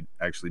shoot. We'd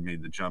actually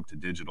made the jump to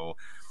digital,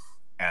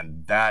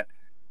 and that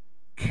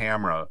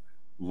camera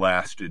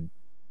lasted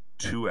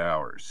 2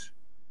 hours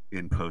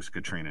in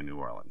post-Katrina New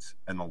Orleans.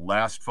 And the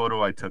last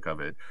photo I took of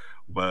it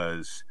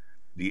was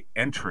the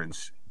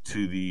entrance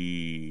to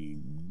the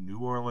New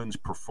Orleans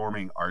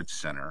Performing Arts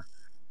Center,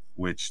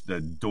 which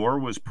the door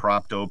was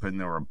propped open.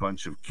 There were a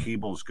bunch of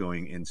cables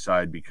going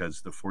inside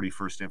because the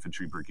 41st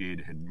Infantry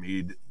Brigade had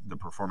made the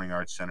Performing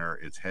Arts Center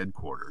its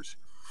headquarters.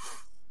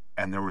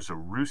 And there was a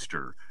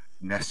rooster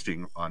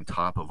nesting on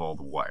top of all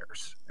the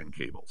wires and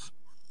cables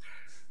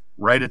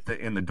right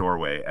in the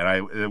doorway.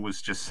 And it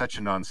was just such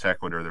a non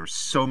sequitur. There were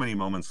so many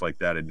moments like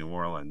that in New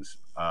Orleans,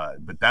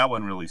 but that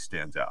one really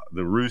stands out.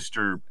 The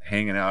rooster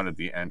hanging out at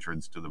the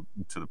entrance to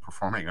the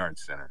Performing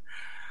Arts Center.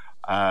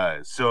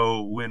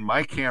 So when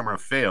my camera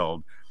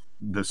failed,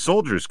 the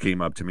soldiers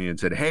came up to me and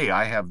said, "Hey,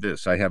 I have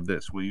this.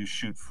 Will you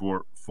shoot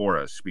for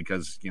us?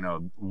 Because, you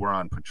know, we're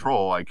on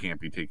patrol. I can't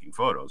be taking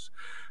photos."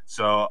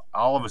 So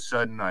all of a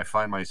sudden, I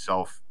find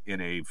myself in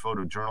a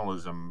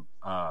photojournalism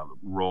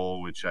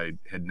role, which I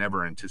had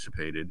never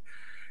anticipated.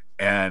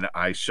 And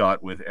I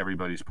shot with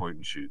everybody's point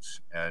and shoots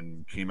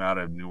and came out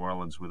of New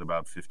Orleans with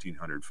about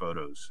 1,500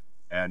 photos.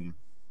 And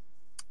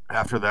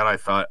after that, I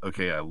thought,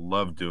 okay, I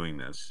love doing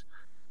this,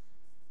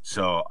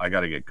 so I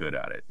got to get good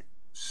at it.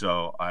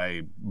 So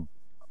I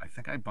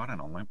think I bought an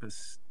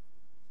Olympus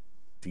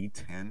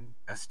D10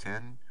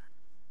 S10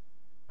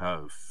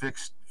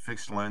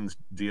 fixed lens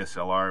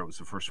DSLR. It was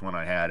the first one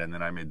I had, and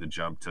then I made the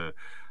jump to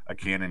a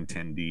Canon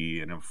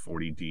 10D and a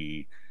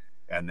 40D,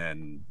 and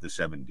then the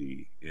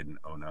 7D in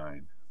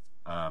 09.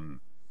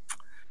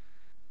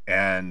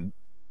 And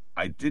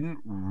I didn't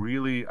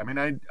really, I mean,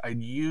 I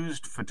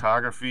used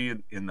photography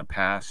in the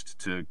past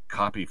to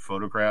copy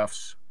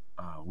photographs.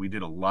 We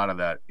did a lot of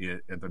that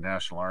at the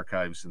National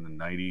Archives in the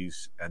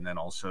 90s. And then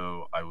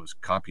also I was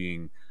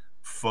copying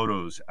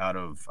photos out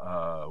of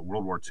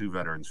World War II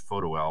veterans'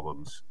 photo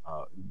albums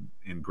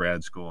in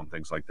grad school and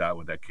things like that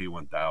with that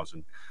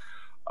K1000.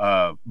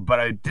 But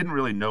I didn't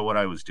really know what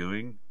I was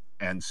doing.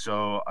 And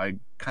so I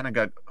kind of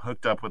got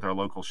hooked up with our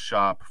local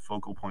shop,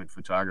 Focal Point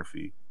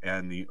Photography,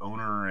 and the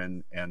owner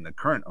and the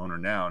current owner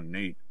now,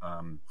 Nate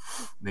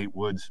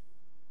Woods,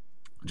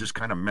 just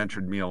kind of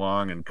mentored me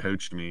along and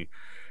coached me.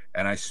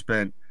 And I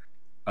spent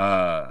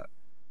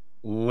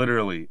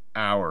literally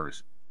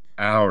hours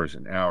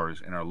and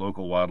hours in our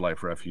local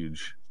wildlife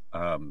refuge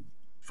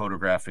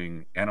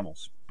photographing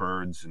animals,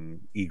 birds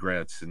and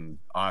egrets and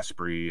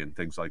osprey and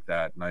things like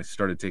that. And I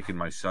started taking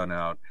my son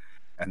out.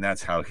 And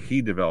that's how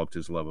he developed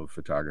his love of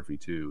photography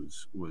too,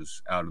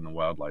 was out in the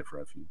wildlife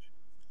refuge.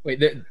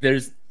 Wait,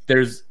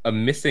 there's a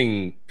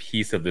missing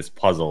piece of this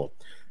puzzle.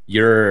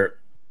 Your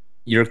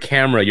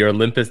camera, your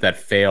Olympus that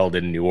failed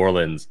in New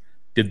Orleans,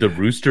 did the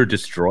rooster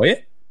destroy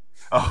it?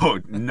 Oh,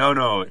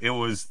 no. It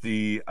was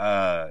the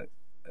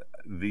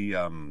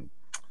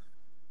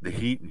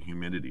heat and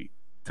humidity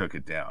took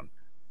it down.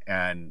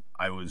 And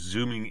I was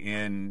zooming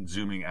in,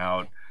 zooming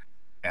out,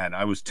 and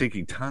I was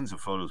taking tons of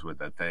photos with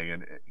that thing,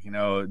 and you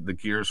know, the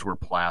gears were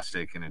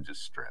plastic and it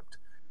just stripped,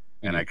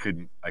 and I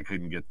couldn't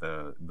get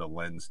the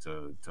lens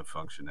to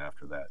function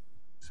after that.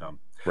 So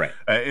right,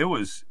 it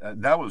was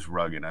that was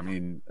rugged. I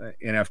mean,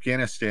 in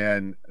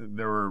Afghanistan,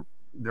 there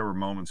were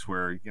moments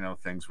where, you know,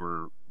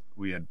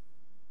 we had,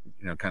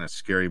 you know, kind of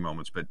scary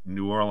moments, but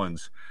New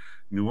Orleans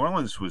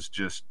was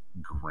just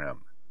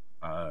grim.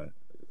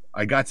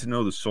 I got to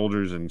know the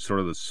soldiers and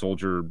sort of the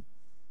soldier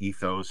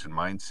ethos and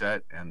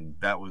mindset, and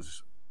that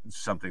was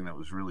something that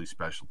was really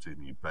special to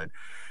me. But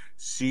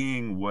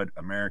seeing what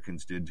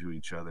Americans did to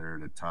each other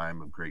at a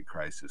time of great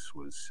crisis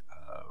was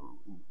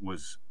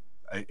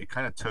it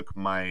kind of took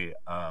my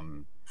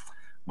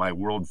my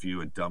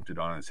worldview and dumped it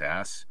on its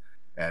ass.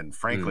 And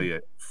frankly,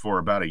 for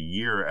about a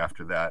year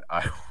after that,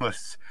 I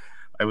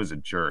was a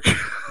jerk.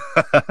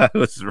 I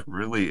was a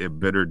really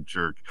embittered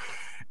jerk.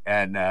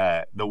 And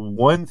the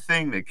one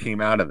thing that came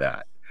out of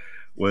that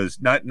was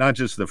not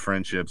just the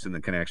friendships and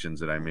the connections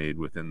that I made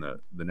within the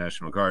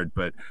National Guard,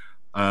 but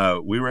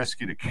we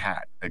rescued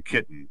a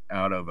kitten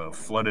out of a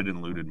flooded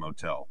and looted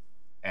motel.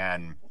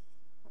 And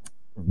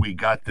we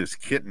got this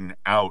kitten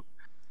out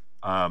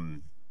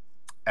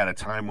at a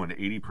time when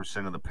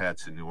 80% of the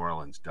pets in New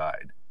Orleans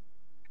died.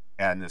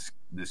 And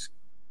this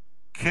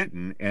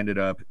kitten ended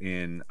up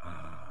in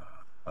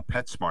a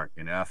PetSmart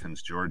in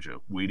Athens, Georgia,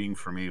 waiting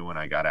for me when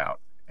I got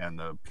out. And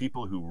the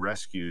people who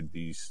rescued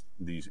these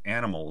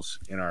animals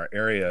in our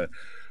area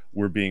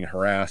were being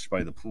harassed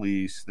by the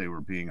police. They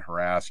were being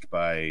harassed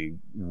by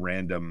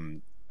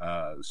random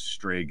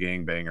stray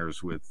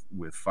gangbangers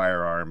with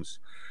firearms.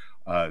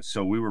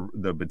 So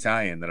the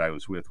battalion that I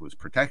was with was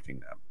protecting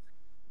them.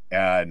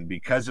 And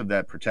because of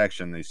that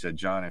protection, they said,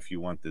 "John, if you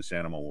want this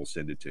animal, we'll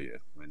send it to you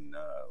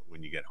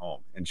when you get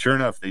home." And sure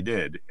enough, they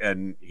did.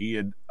 And he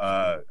had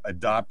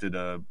adopted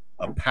a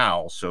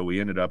pal, so we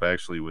ended up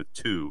actually with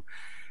two.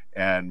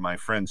 And my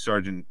friend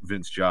Sergeant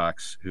Vince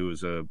Jocks, who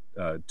was a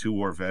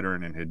two-war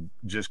veteran and had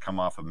just come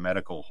off a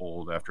medical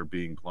hold after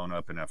being blown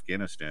up in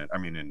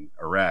in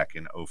Iraq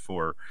in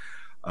 2004,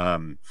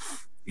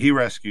 he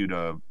rescued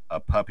a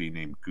puppy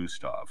named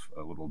Gustav,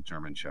 a little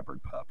German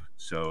Shepherd pup.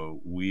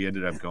 So we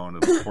ended up going to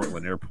the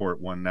Portland airport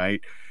one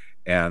night,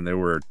 and there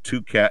were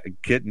two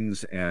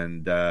kittens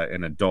and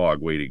a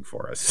dog waiting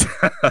for us.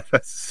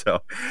 So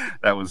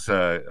that was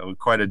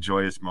quite a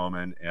joyous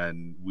moment.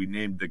 And we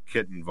named the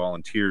kitten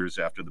Volunteers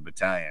after the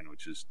battalion,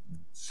 which is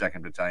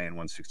 2nd Battalion,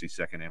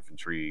 162nd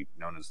Infantry,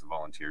 known as the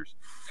Volunteers.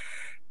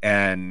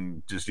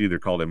 And just either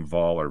called him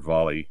Vol or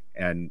Volley.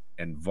 And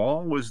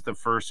Vol was the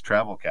first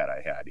travel cat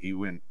I had. He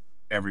went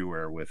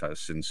everywhere with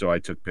us. And so I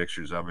took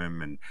pictures of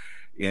him. And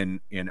in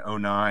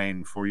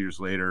 2009, 4 years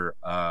later,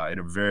 I had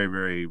a very,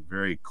 very,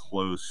 very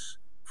close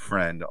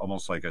friend,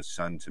 almost like a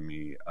son to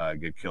me,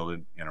 get killed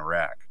in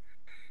Iraq.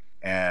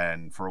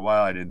 And for a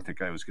while, I didn't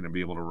think I was going to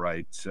be able to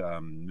write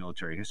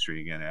military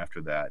history again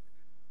after that.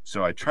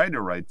 So I tried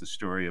to write the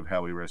story of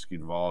how we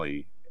rescued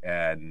Volley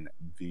and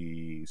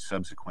the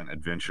subsequent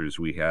adventures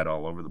we had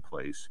all over the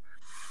place.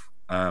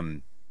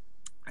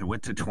 I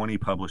went to 20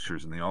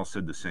 publishers and they all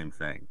said the same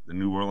thing. The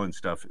New Orleans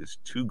stuff is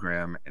too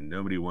grim and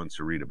nobody wants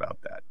to read about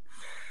that.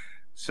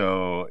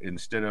 So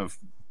instead of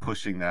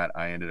pushing that,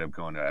 I ended up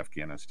going to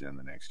Afghanistan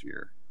the next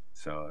year.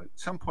 So at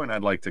some point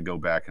I'd like to go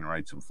back and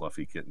write some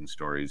fluffy kitten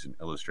stories and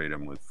illustrate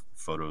them with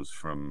photos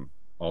from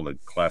all the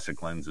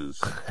classic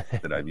lenses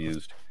that I've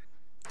used.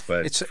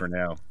 But for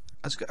now,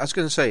 I was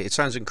going to say, it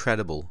sounds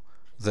incredible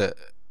that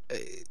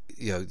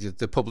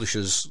the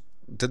publishers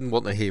didn't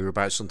want to hear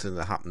about something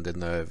that happened in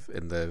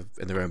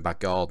their own back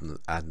garden,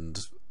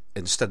 and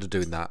instead of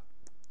doing that,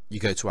 you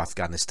go to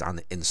Afghanistan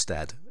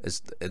instead.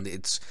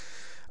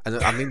 And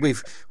I mean, we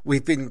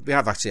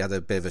have actually had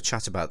a bit of a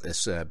chat about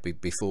this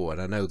before,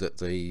 and I know that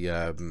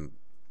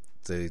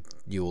the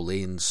New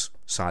Orleans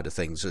side of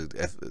things,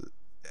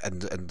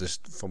 and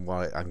just from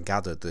what I'm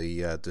gathered,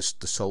 the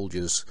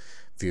soldiers'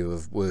 view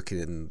of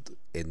working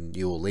in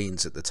New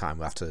Orleans at the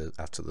time after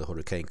the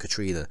Hurricane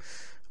Katrina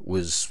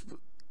was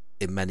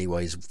in many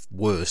ways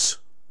worse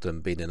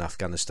than being in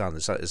Afghanistan.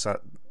 Is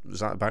that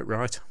about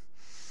right?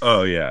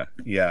 Oh yeah,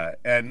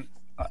 and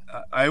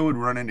I would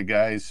run into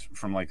guys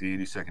from like the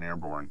 82nd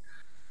Airborne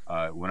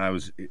when I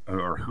was,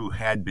 or who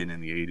had been in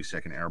the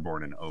 82nd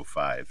Airborne in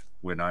 2005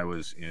 when I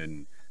was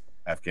in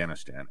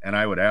Afghanistan, and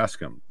I would ask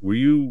them, "Were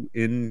you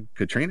in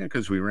Katrina?"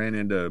 Because we ran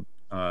into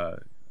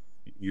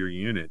your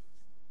unit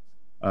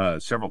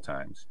several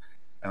times,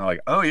 and they're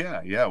like, "Oh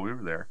yeah, we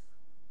were there.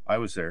 I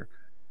was there."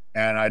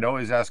 And I'd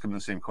always ask them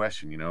the same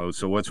question,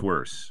 so what's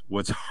worse?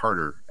 What's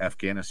harder,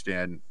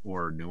 Afghanistan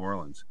or New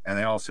Orleans? And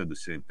they all said the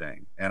same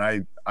thing.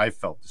 And I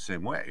felt the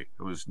same way.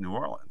 It was New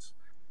Orleans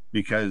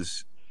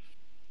because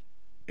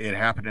it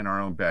happened in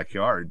our own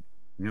backyard.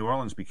 New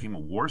Orleans became a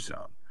war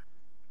zone.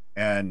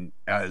 And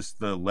as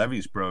the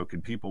levees broke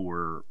and people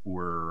were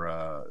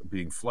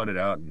being flooded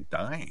out and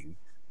dying,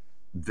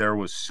 there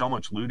was so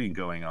much looting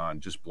going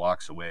on just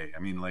blocks away. I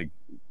mean, like,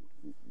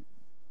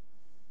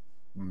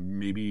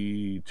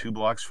 maybe 2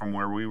 blocks from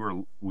where we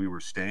were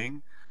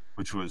staying,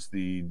 which was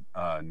the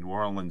New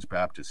Orleans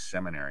Baptist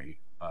Seminary.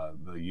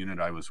 The unit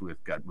I was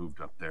with got moved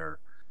up there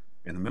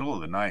in the middle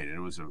of the night. It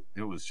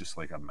was just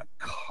like a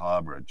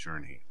macabre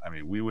journey. I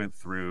mean, we went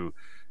through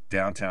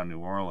downtown New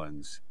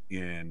Orleans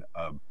in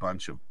a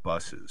bunch of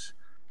buses,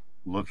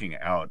 looking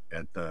out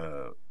at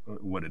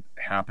what had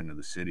happened to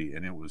the city,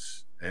 and it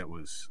was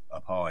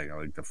appalling.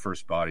 Like, the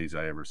first bodies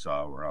I ever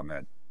saw were on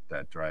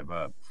that drive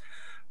up.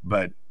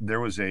 But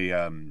there was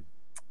a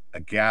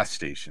gas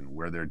station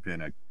where there'd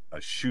been a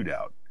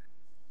shootout,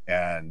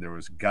 and there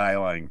was a guy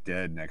lying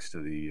dead next to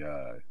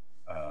the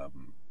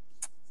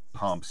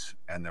pumps,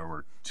 and there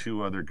were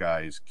 2 other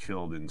guys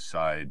killed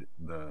inside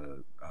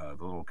the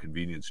little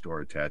convenience store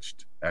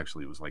attached.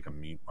 Actually, it was like a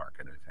meat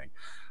market, I think,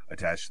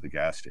 attached to the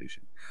gas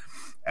station.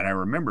 And I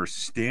remember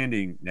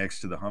standing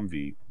next to the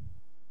Humvee,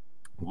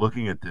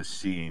 looking at this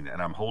scene,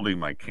 and I'm holding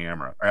my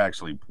camera, or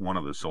actually one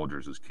of the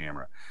soldiers'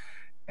 camera,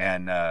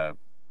 and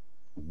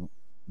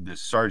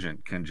this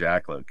Sergeant Ken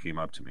Jacklow came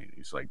up to me.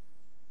 He's like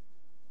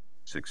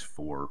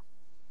 6'4",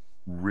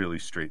 really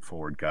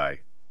straightforward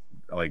guy,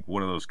 like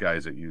one of those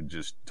guys that you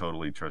just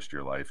totally trust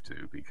your life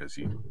to because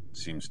he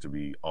seems to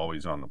be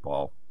always on the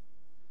ball.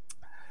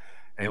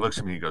 And he looks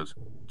at me, he goes,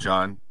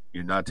 "John,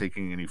 you're not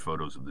taking any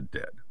photos of the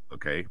dead,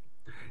 okay?"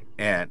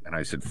 And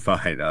I said,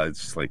 "Fine."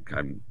 It's like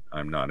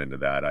I'm not into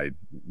that. I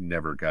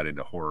never got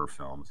into horror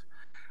films.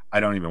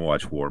 I don't even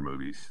watch war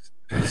movies.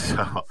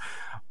 So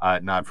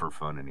not for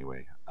fun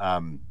anyway.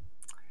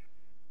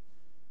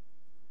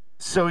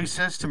 So he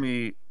says to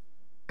me,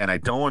 "And I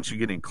don't want you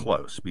getting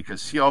close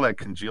because see all that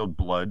congealed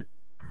blood?"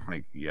 I'm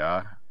like,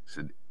 "Yeah." He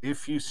said,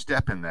 "If you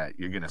step in that,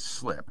 you're going to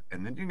slip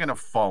and then you're going to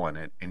fall in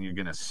it and you're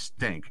going to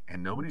stink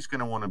and nobody's going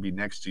to want to be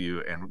next to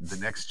you. And the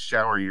next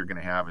shower you're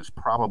going to have is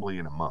probably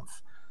in a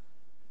month."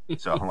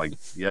 So I'm like,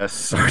 "Yes,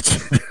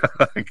 Sergeant."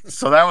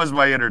 So that was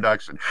my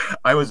introduction.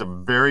 I was a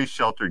very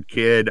sheltered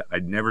kid.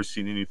 I'd never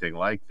seen anything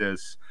like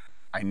this.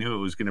 I knew it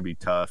was going to be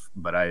tough,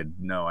 but I had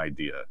no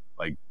idea.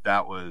 Like,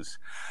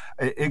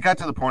 it got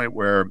to the point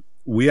where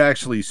we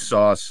actually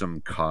saw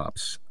some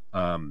cops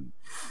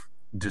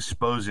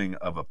disposing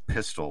of a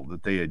pistol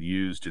that they had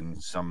used in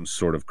some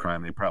sort of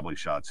crime. They probably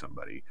shot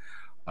somebody.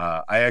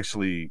 I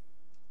actually,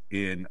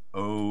 in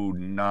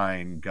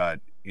 2009, got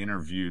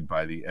interviewed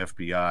by the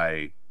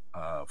FBI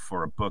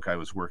for a book I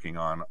was working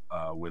on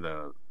with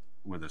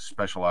a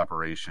special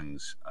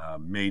operations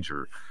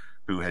major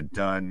who had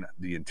done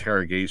the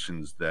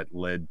interrogations that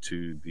led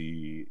to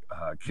the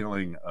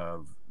killing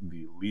of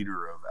the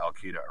leader of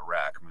Al-Qaeda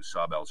Iraq,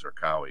 Musab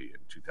al-Zarqawi, in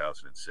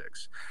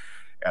 2006.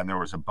 And there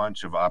was a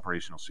bunch of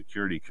operational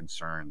security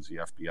concerns. The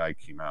FBI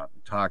came out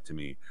and talked to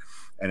me.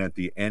 And at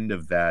the end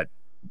of that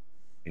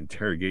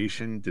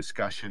interrogation,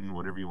 discussion,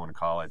 whatever you want to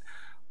call it,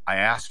 I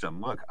asked them,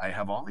 "Look, I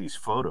have all these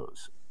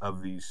photos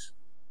of these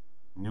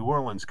New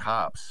Orleans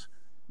cops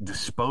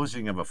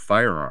disposing of a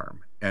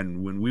firearm.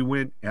 And when we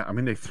went, I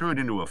mean, they threw it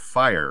into a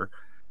fire,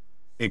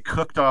 it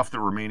cooked off the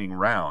remaining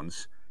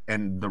rounds,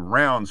 and the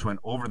rounds went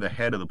over the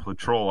head of the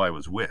patrol I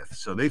was with.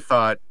 So they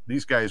thought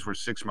these guys were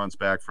 6 months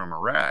back from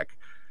Iraq.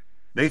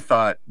 They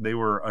thought they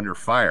were under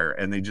fire,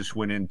 and they just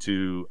went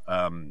into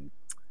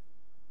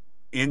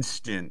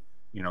instant,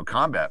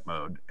 combat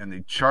mode, and they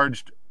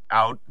charged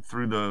out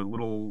through the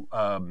little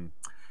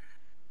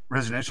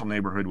residential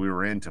neighborhood we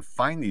were in to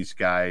find these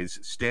guys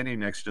standing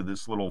next to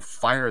this little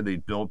fire they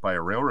built by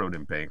a railroad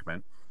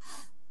embankment.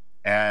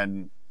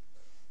 And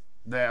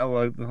they're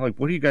like,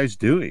 what are you guys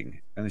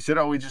doing? And they said,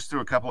 oh, we just threw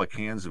a couple of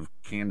cans of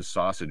canned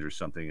sausage or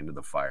something into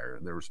the fire.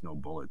 There was no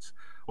bullets.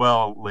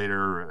 Well,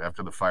 later,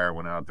 after the fire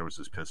went out, there was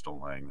this pistol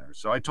lying there.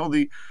 So I told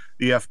the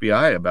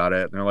FBI about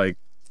it, and they're like,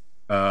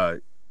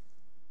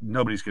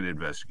 nobody's going to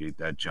investigate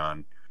that,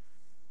 John.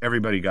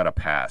 Everybody got a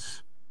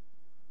pass.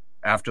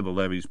 After the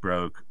levees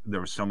broke,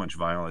 there was so much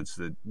violence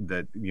that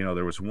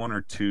there was 1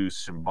 or 2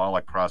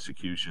 symbolic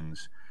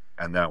prosecutions,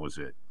 and that was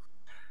it.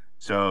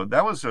 So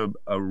that was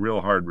a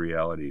real hard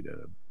reality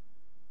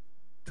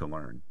to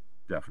learn,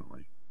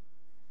 definitely.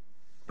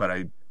 But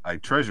I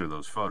treasure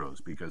those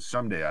photos because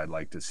someday I'd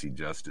like to see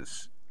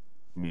justice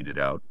meted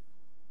out.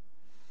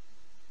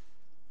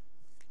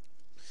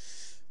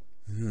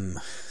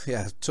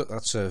 Yeah,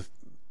 that's a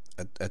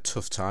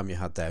tough time you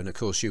had there, and of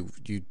course you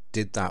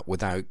did that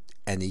without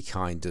any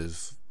kind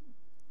of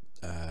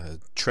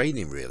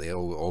training really,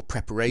 or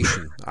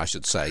preparation, I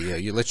should say.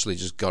 You literally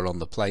just got on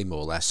the plane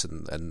more or less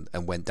and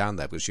went down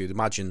there, because you'd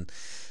imagine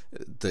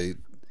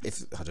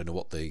if I don't know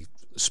what the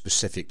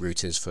specific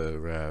route is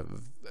for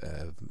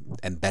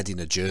embedding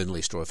a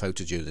journalist or a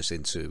photojournalist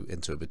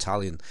into a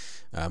battalion,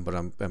 but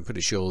I'm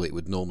pretty sure it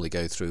would normally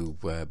go through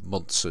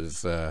months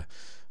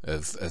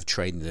of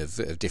training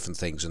of different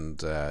things and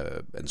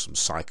some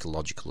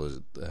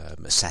psychological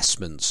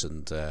assessments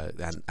and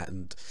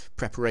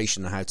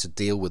preparation on how to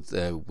deal with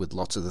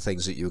lots of the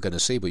things that you were going to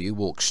see. But you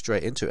walked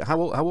straight into it. How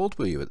old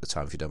were you at the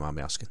time, if you don't mind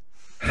me asking?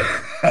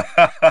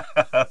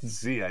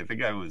 See, I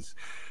think I was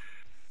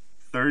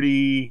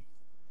 37.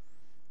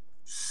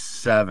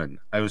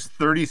 I was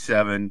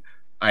 37.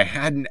 I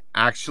hadn't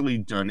actually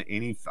done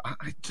any.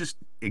 I just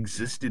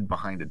existed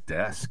behind a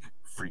desk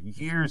for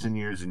years and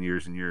years and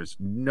years and years.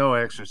 No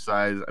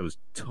exercise. I was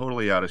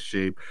totally out of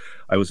shape.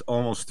 I was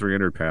almost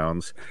 300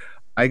 pounds.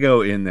 I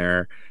go in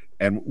there,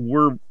 and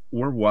we're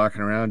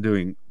walking around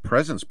doing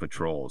presence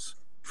patrols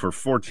for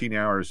 14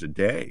 hours a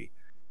day,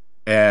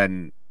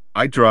 and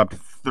I dropped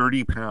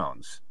 30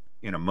 pounds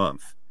in a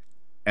month.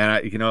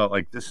 And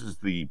this is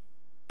the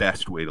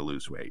best way to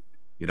lose weight.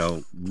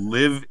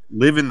 Live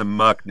in the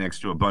muck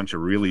next to a bunch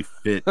of really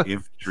fit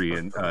infantry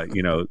and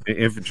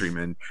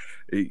infantrymen.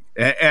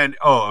 And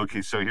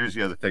okay. So here's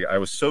the other thing. I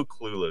was so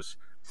clueless.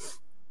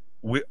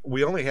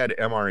 We only had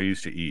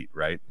MREs to eat,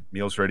 right?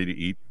 Meals ready to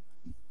eat.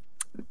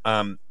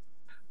 I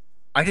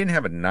didn't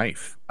have a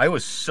knife. I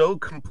was so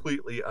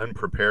completely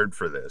unprepared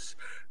for this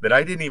that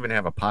I didn't even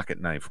have a pocket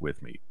knife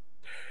with me,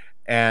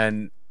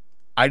 and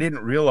I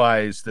didn't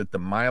realize that the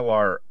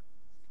Mylar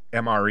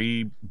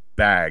MRE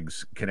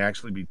bags can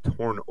actually be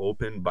torn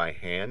open by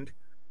hand.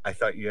 I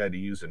thought you had to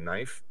use a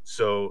knife.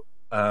 So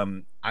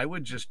I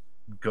would just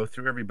go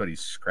through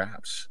everybody's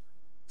scraps,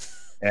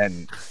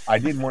 and I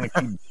didn't want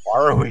to keep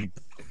borrowing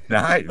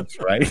knives,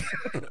 right?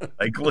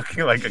 Like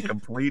looking like a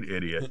complete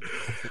idiot.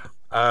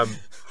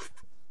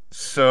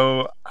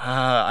 So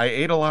I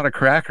ate a lot of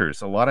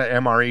crackers, a lot of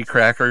MRE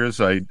crackers.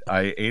 I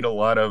ate a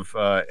lot of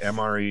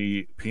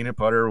MRE peanut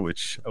butter,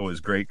 which was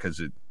great because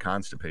it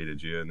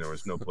constipated you, and there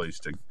was no place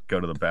to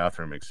go to the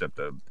bathroom except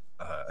an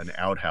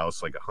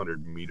outhouse like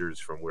 100 meters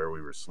from where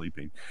we were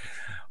sleeping.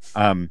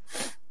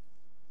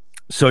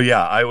 So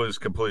yeah, I was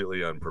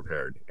completely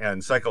unprepared,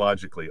 and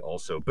psychologically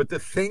also. But the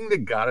thing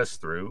that got us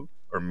through,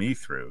 or me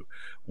through,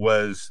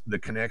 was the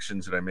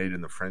connections that I made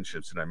and the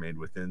friendships that I made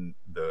within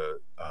the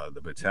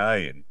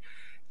battalion,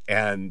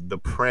 and the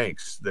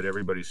pranks that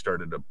everybody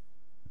started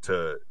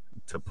to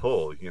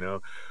pull.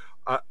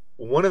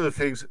 One of the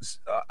things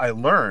I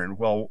learned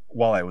while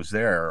I was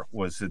there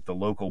was that the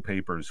local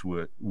papers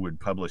would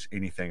publish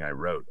anything I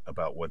wrote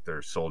about what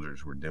their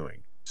soldiers were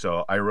doing.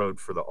 So I wrote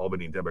for the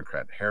Albany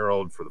Democrat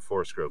Herald, for the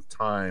Forest Grove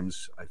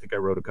Times. I think I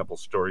wrote a couple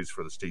stories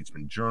for the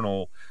Statesman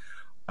Journal.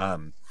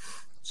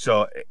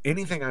 So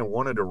anything I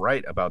wanted to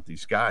write about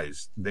these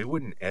guys, they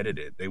wouldn't edit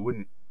it. They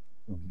wouldn't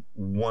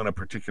want a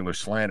particular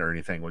slant or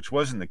anything, which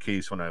wasn't the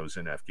case when I was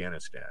in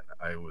Afghanistan.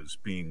 I was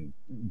being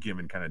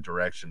given kind of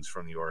directions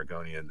from the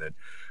Oregonian that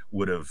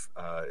would have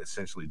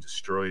essentially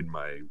destroyed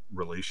my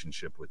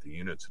relationship with the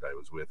units that I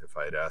was with if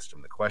I had asked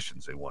them the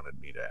questions they wanted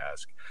me to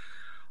ask.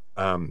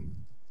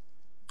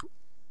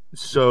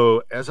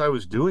 So as I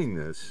was doing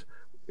this,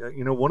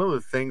 one of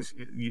the things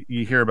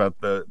you hear about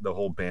the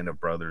whole Band of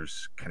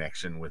Brothers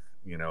connection with,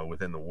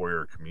 within the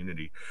warrior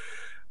community,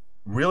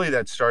 really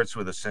that starts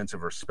with a sense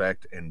of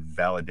respect and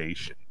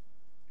validation.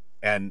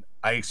 And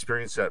I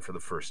experienced that for the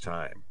first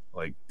time.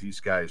 Like, these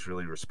guys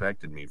really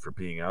respected me for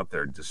being out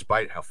there,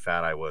 despite how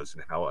fat I was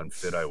and how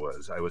unfit I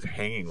was. I was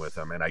hanging with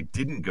them, and I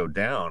didn't go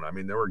down. I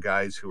mean, there were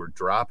guys who were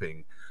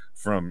dropping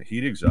from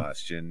heat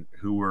exhaustion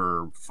who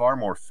were far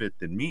more fit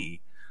than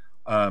me.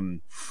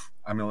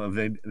 I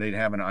mean, they'd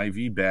have an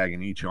IV bag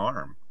in each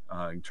arm,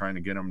 trying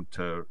to get them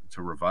to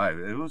revive.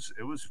 It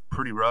was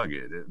pretty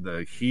rugged.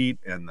 The heat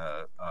and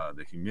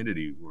the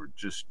humidity were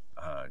just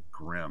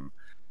grim.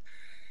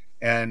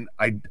 And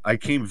I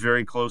came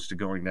very close to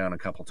going down a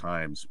couple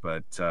times,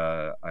 but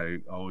I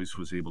always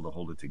was able to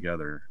hold it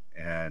together.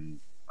 And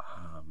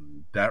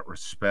that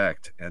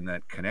respect and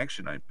that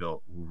connection I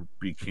built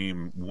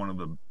became one of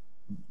the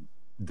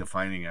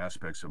defining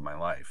aspects of my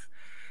life.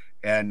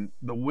 And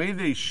the way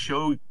they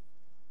show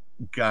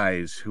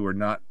guys who are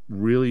not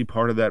really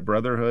part of that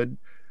brotherhood,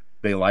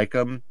 they like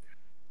them,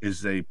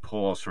 is they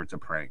pull all sorts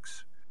of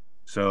pranks.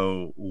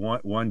 So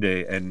one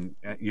day, and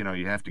you know,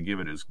 you have to give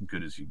it as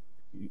good as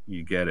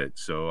you get it.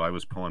 So I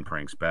was pulling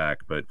pranks back,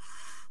 but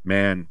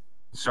man,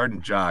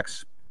 Sergeant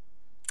Jocks,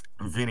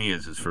 Vinny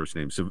is his first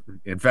name. So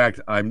in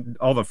fact,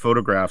 all the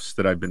photographs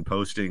that I've been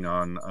posting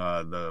on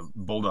the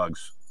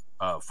Bulldogs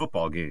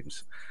football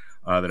games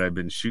that I've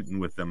been shooting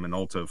with them,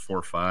 Minolta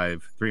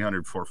 4.5,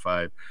 300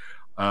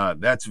 4.5.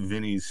 That's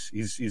Vinny's.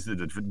 He's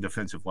the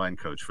defensive line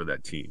coach for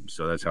that team.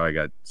 So that's how I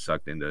got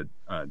sucked into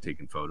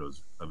taking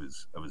photos of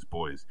his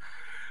boys.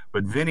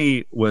 But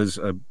Vinny was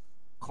a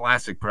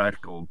classic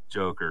practical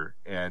joker,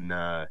 and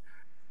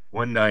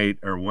one night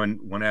or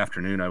one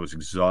afternoon, I was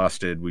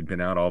exhausted. We'd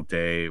been out all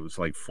day. It was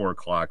like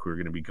 4:00. We were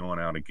going to be going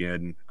out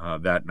again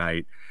that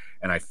night,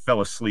 and I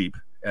fell asleep.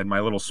 And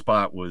my little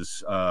spot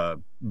was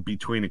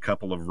between a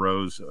couple of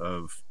rows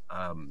of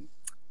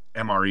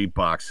MRE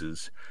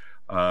boxes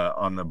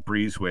on the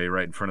breezeway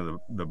right in front of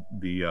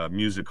the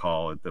music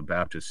hall at the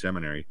Baptist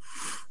Seminary.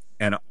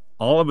 And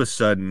all of a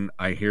sudden,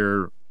 I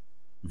hear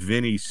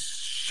Vinny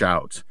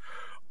shout,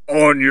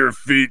 "On your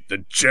feet, the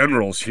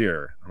general's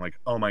here." I'm like,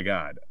 oh my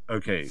God.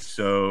 Okay,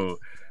 so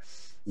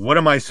what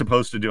am I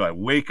supposed to do? I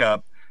wake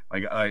up,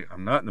 like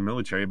I'm not in the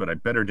military, but I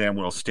better damn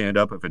well stand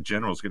up if a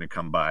general's going to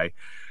come by.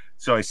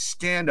 So I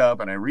stand up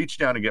and I reach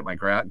down to get my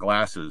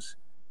glasses,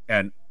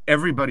 and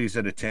everybody's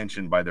at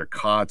attention by their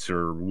cots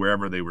or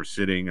wherever they were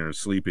sitting or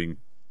sleeping.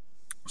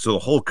 So the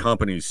whole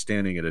company's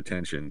standing at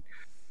attention.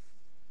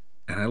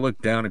 And I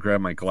look down to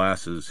grab my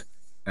glasses,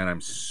 and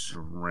I'm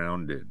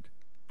surrounded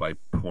by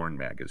porn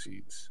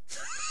magazines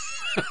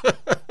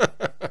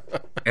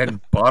and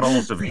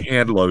bottles of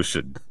hand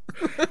lotion.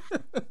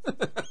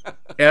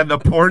 And the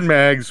porn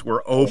mags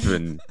were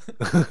open.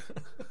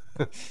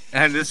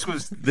 And this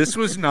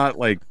was not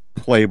like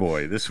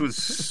Playboy. This was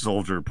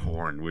soldier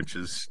porn, which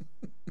is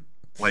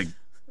like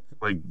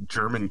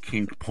German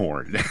kink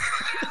porn.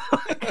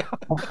 Like,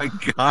 oh my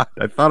God,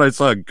 I thought I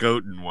saw a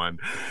goat in one.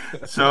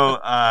 So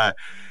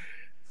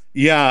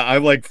yeah,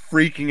 I'm like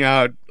freaking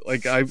out.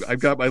 Like I've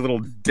got my little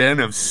den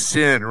of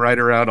sin right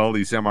around all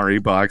these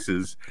MRE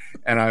boxes,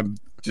 and I'm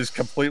just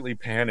completely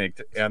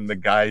panicked, and the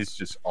guys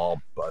just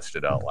all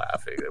busted out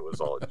laughing. It was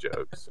all a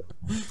joke. So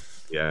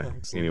yeah.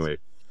 Anyway,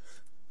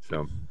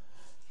 so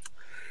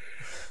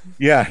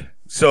yeah.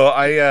 So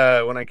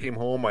I when I came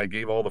home, I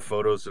gave all the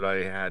photos that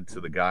I had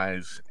to the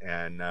guys,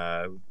 and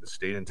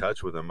stayed in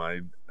touch with them.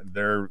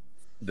 They're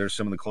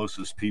some of the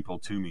closest people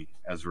to me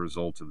as a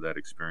result of that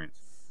experience.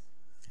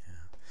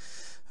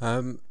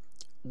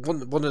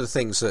 One of the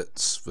things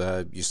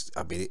that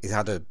I mean, it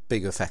had a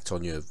big effect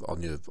on your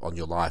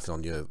life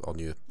and on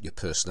your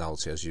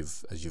personality, as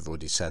you've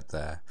already said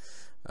there.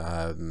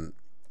 And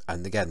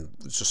again,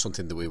 it's just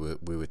something that we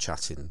were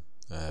chatting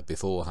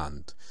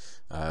beforehand.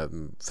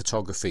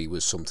 Photography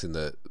was something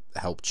that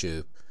helped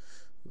you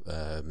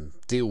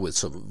deal with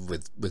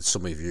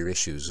some of your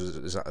issues.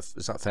 Is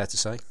that fair to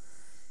say?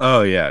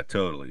 Oh yeah,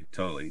 totally.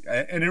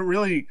 And it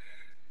really,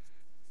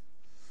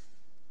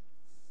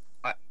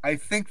 I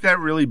think that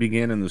really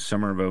began in the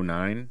summer of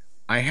 2009.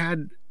 I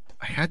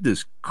had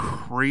this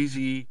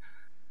crazy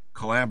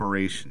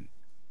collaboration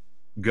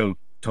go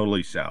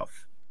totally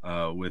south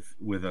with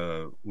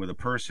a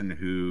person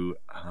who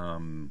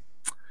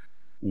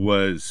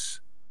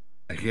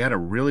he had a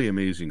really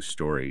amazing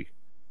story,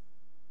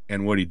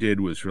 and what he did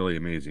was really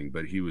amazing,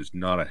 but he was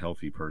not a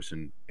healthy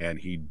person, and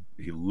he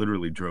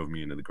literally drove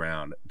me into the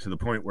ground to the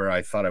point where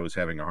I thought I was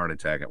having a heart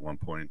attack at one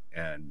point,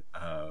 and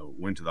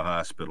went to the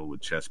hospital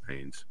with chest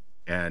pains.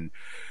 And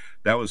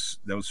that was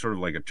sort of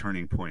like a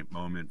turning point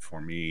moment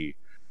for me.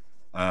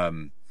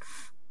 I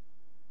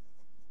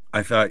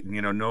thought,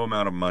 no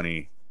amount of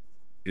money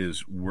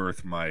is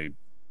worth my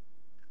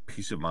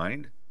peace of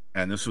mind,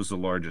 and this was the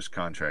largest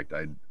contract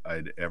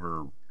I'd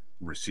ever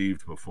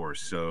received before.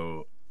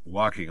 So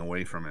walking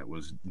away from it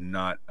was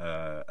not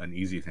an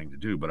easy thing to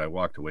do, but I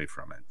walked away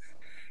from it.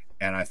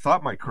 And I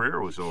thought my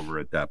career was over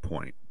at that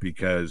point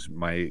because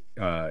my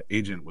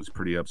agent was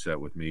pretty upset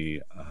with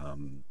me.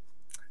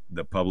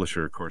 The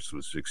publisher, of course,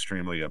 was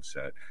extremely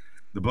upset.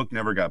 The book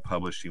never got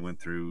published. He went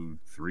through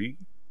 3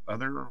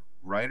 other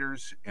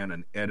writers and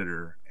an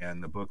editor,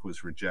 and the book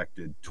was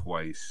rejected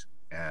twice.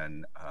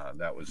 And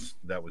that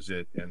was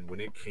it. And when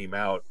it came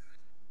out,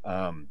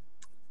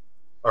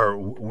 or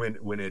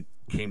when it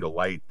came to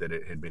light that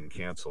it had been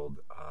canceled,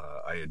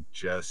 I had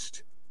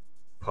just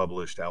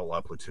published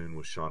Outlaw Platoon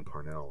with Sean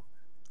Parnell,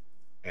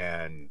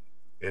 and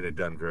it had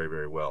done very,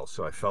 very well.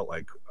 So I felt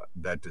like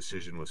that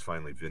decision was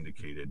finally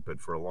vindicated.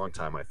 But for a long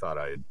time, I thought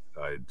I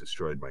had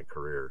destroyed my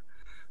career.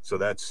 So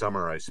that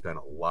summer, I spent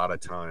a lot of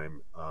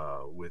time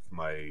with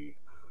my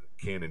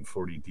Canon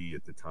 40D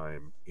at the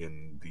time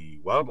in the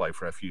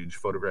wildlife refuge,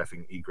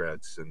 photographing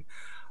egrets. And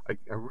I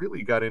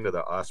really got into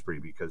the osprey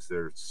because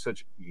they're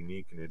such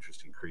unique and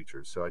interesting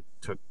creatures. So I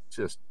took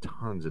just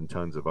tons and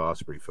tons of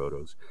osprey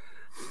photos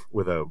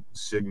with a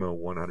Sigma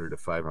 100 to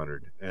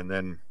 500. And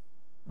then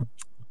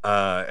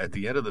at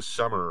the end of the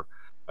summer,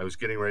 I was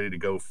getting ready to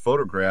go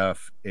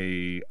photograph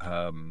a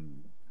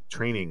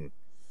training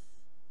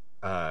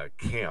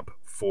camp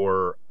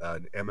for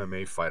an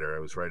MMA fighter I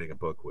was writing a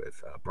book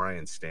with,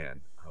 Brian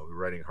Stan. We were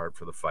writing Heart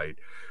for the Fight.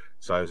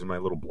 So I was in my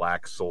little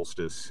black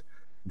Solstice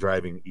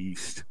driving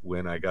east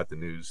when I got the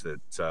news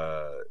that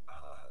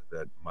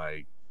that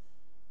my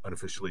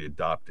unofficially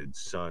adopted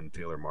son,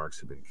 Taylor Marks,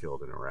 had been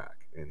killed in Iraq.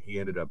 And he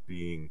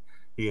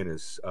and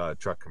his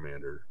truck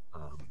commander,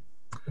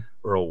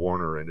 Earl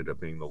Warner, ended up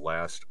being the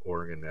last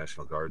Oregon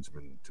National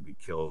Guardsman to be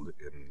killed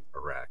in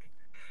Iraq.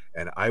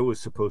 And I was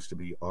supposed to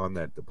be on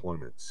that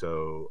deployment.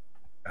 So,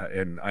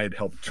 and I had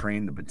helped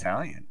train the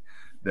battalion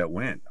that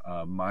went.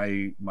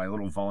 My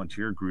little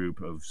volunteer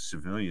group of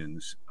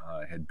civilians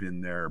had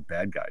been their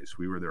bad guys.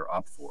 We were their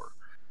OPFOR.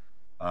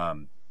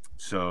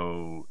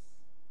 So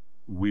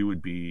we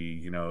would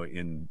be,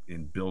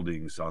 in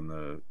buildings on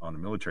the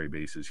military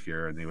bases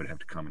here, and they would have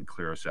to come and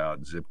clear us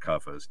out, zip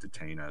cuff us,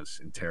 detain us,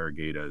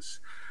 interrogate us,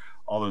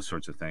 all those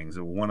sorts of things.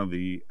 At one of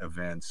the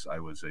events, I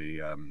was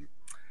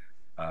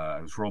I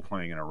was role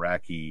playing an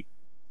Iraqi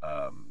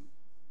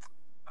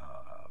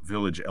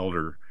village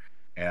elder,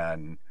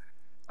 and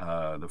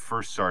the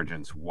first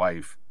sergeant's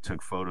wife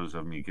took photos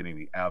of me getting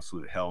the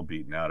absolute hell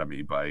beaten out of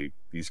me by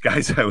these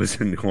guys I was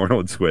in New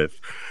Orleans with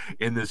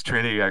in this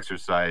training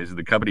exercise.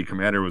 The company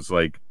commander was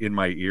like in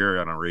my ear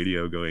on a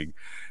radio going,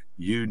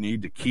 "You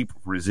need to keep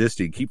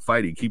resisting, keep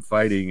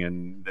fighting."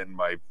 And then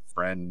my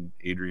friend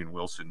Adrian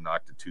Wilson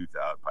knocked a tooth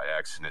out by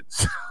accident.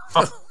 So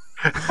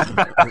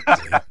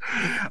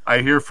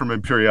I hear from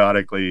him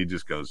periodically. He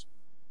just goes,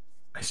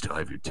 "I still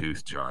have your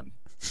tooth, John."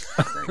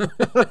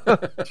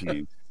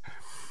 Jeez.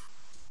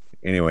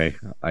 Anyway,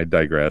 I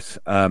digress.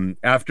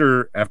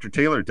 After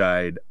Taylor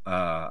died,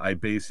 I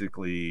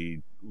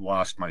basically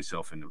lost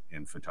myself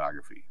in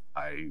photography.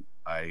 I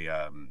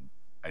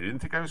didn't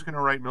think I was going to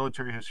write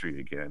military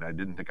history again. I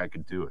didn't think I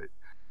could do it.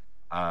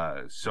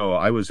 So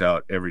I was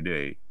out every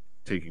day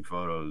taking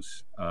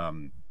photos.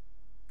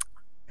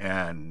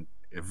 And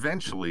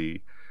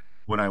eventually,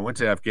 when I went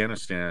to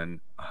Afghanistan,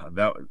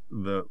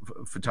 the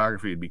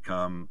photography had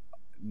become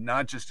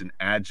not just an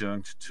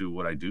adjunct to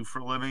what I do for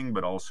a living,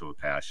 but also a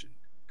passion.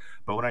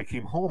 But when I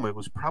came home, it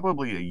was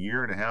probably a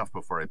year and a half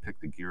before I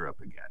picked the gear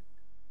up again.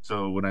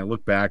 So when I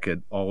look back at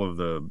all of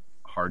the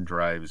hard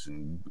drives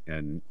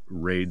and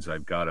raids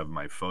I've got of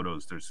my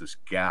photos, there's this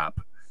gap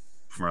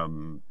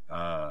from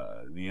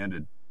the end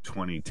of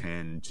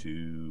 2010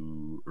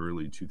 to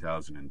early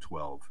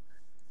 2012.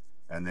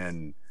 And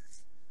then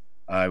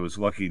I was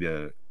lucky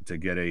to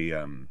get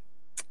an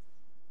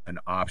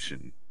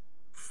option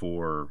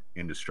for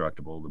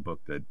Indestructible, the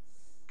book that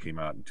came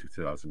out in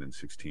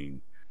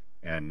 2016.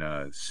 And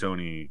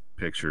Sony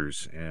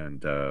Pictures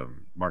and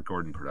Mark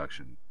Gordon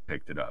Production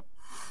picked it up,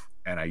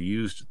 and I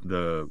used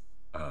the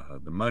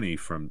money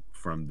from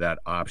that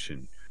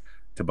option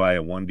to buy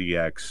a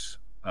 1DX,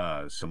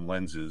 some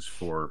lenses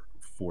for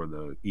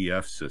the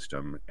EF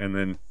system, and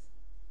then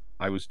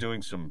I was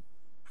doing some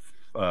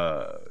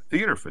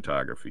theater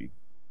photography,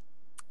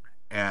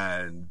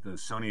 and the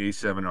Sony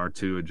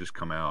A7R II had just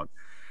come out.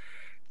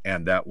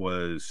 And that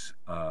was,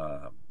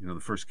 the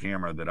first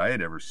camera that I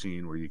had ever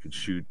seen where you could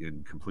shoot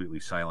in completely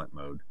silent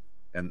mode.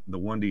 And the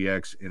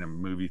 1DX in a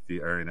movie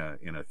theater,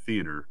 in a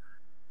theater,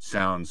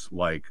 sounds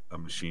like a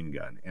machine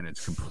gun, and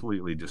it's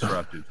completely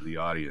disruptive to the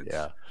audience.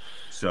 Yeah.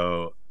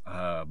 So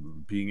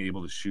being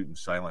able to shoot in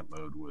silent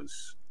mode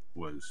was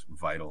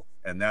vital,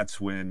 and that's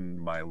when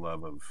my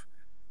love of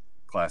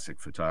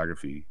classic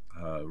photography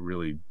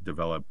really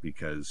developed,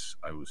 because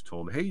I was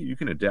told, "Hey, you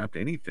can adapt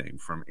anything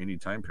from any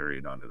time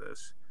period onto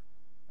this."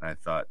 I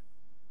thought,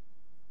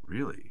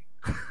 really?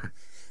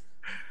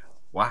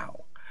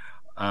 Wow.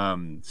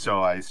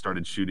 So I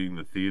started shooting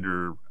the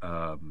theater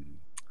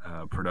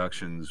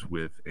productions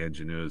with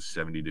Angenieux's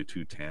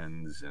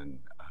 70-210s and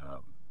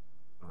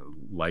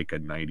Leica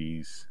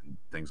 90s and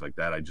things like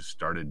that. I just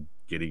started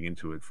getting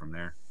into it from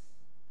there.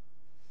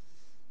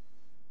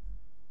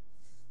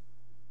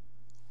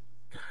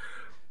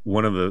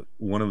 One of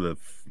the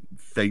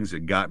things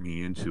that got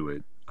me into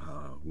it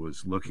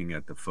was looking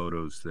at the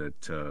photos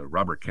that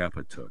Robert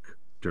Capa took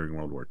during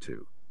World War II.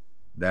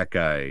 That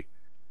guy,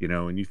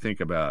 when you think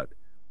about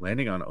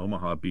landing on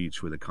Omaha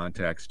Beach with a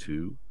Contax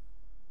 2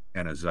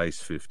 and a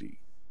Zeiss 50,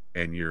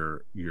 and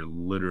you're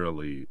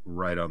literally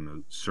right on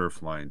the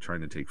surf line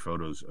trying to take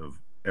photos of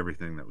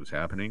everything that was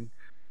happening.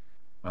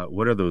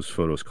 What are those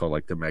photos called?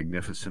 Like the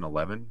Magnificent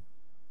 11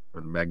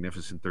 or the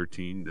Magnificent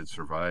 13 that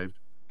survived?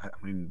 I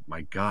mean,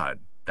 my God,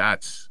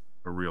 that's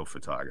a real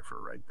photographer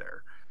right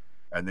there.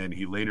 And then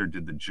he later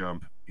did the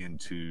jump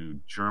into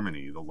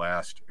Germany, the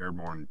last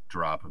airborne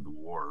drop of the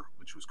war,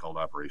 which was called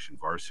Operation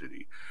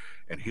Varsity.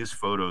 And his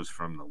photos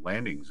from the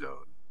landing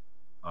zone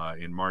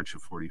in March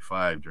of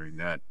 45 during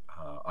that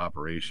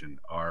operation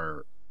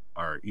are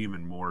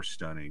even more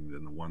stunning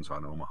than the ones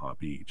on Omaha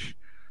Beach.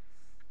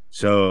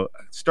 So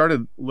I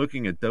started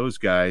looking at those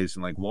guys,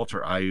 and like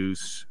Walter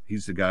Ayus,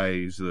 he's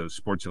the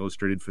Sports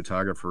Illustrated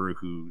photographer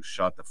who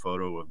shot the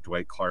photo of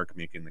Dwight Clark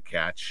making the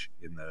catch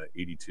in the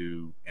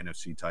 82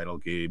 NFC title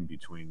game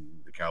between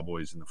the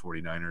Cowboys and the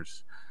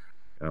 49ers.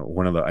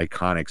 One of the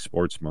iconic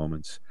sports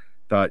moments.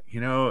 Thought,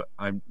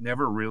 I'm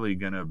never really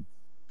going to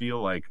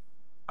feel like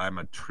I'm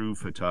a true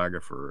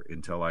photographer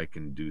until I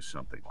can do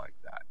something like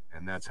that.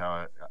 And that's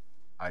how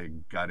I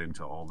got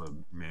into all the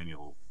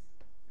manual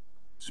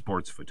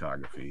sports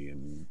photography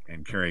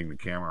and carrying the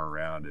camera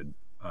around and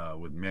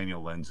with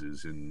manual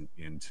lenses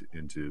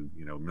into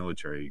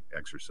military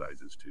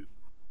exercises too.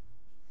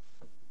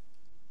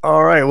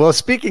 All right. Well,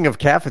 speaking of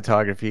cat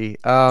photography,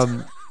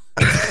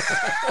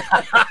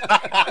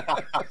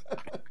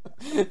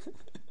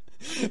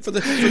 For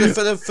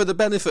the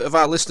benefit of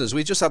our listeners,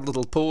 we just had a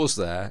little pause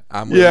there,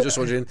 and we were just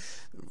wondering,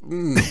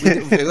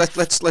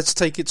 let's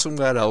take it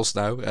somewhere else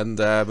now.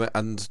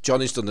 And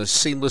Johnny's done a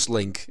seamless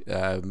link,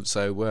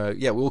 so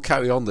we'll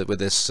carry on with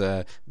this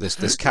cat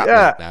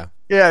link now.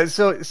 Yeah,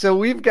 so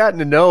we've gotten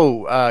to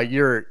know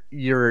your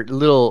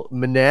little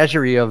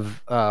menagerie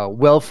of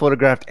well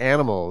photographed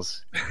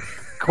animals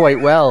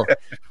quite well.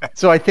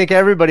 So I think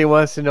everybody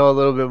wants to know a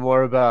little bit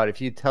more about. If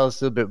you tell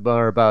us a little bit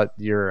more about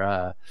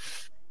your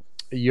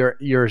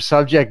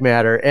subject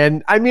matter.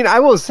 And I mean, I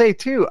will say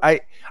too,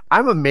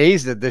 I'm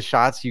amazed at the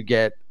shots you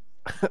get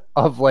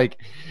of like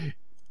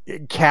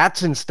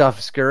cats and stuff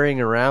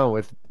scurrying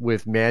around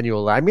with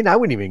manual. I mean, I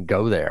wouldn't even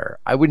go there.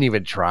 I wouldn't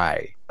even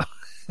try.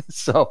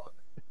 So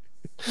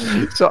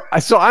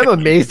I'm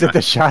amazed at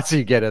the shots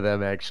you get of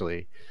them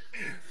actually.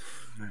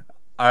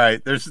 All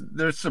right.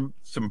 There's some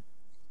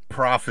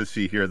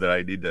prophecy here that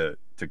I need to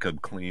come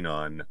clean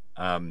on.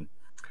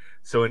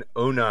 So in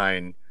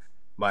 2009,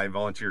 my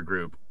volunteer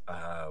group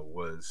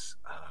was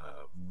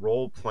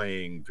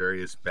role-playing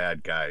various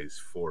bad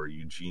guys for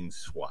Eugene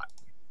SWAT.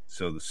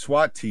 So the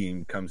SWAT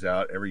team comes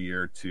out every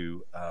year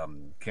to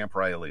Camp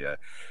Railia,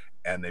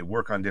 and they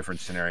work on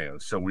different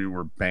scenarios. So we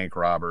were bank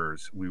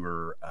robbers. We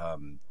were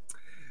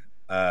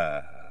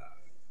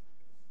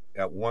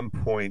at one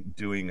point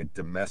doing a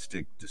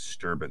domestic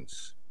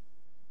disturbance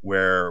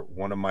where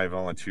one of my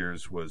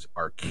volunteers was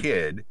our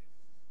kid,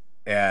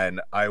 and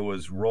I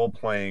was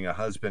role-playing a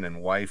husband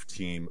and wife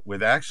team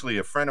with actually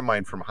a friend of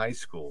mine from high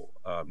school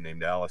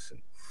named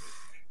Allison.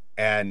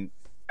 And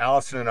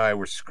Allison and I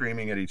were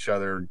screaming at each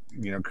other,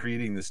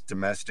 creating this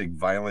domestic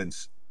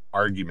violence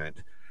argument.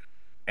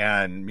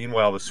 And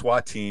meanwhile, the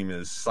SWAT team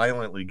is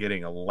silently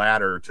getting a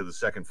ladder to the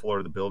second floor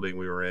of the building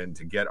we were in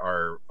to get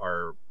our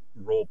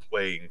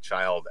role-playing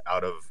child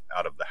out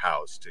of the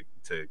house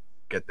to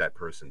get that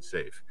person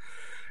safe.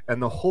 And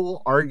the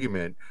whole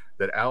argument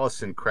that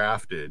Allison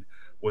crafted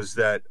was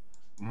that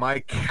my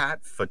cat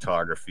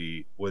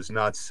photography was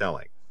not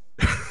selling,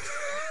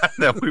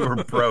 that we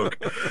were broke.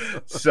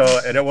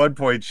 And at one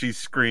point she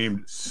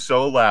screamed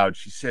so loud,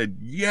 she said,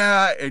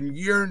 "Yeah, and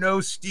you're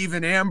no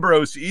Stephen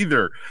Ambrose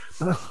either."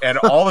 And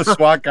all the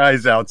SWAT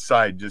guys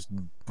outside just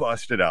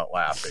busted out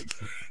laughing.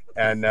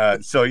 And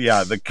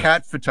the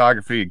cat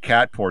photography and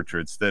cat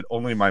portraits that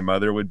only my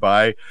mother would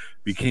buy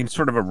became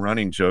sort of a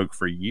running joke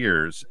for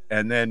years.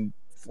 And then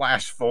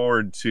flash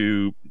forward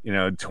to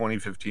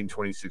 2015,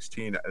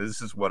 2016,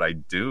 this is what I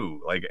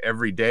do. Like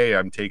every day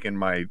I'm taking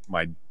my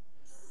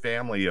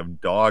family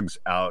of dogs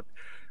out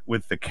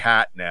with the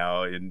cat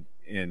now in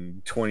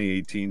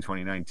 2018,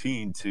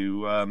 2019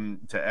 to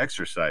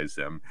exercise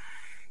them,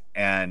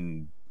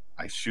 and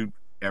I shoot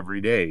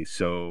every day.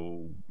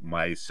 So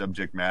my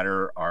subject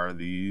matter are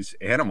these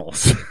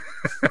animals.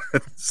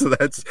 So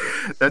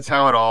that's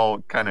how it all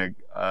kind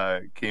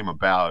of came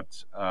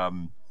about.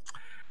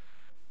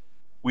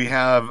 We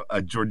have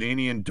a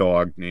Jordanian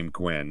dog named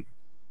Gwen.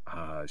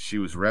 She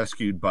was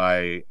rescued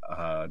by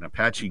an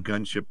Apache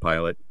gunship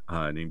pilot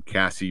named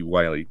Cassie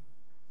Wiley,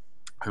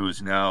 who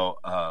is now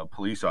a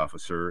police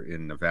officer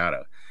in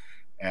Nevada.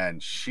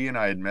 And she and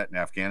I had met in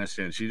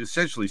Afghanistan. She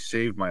essentially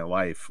saved my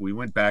life. We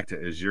went back to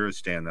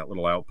Azuristan, that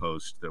little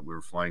outpost that we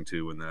were flying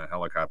to when the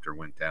helicopter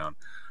went down,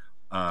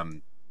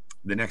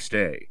 the next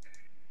day.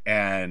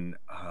 And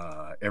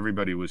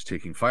everybody was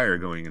taking fire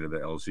going into the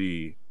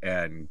LZ,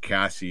 and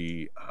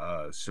Cassie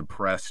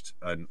suppressed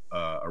a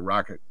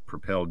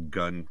rocket-propelled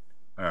grenade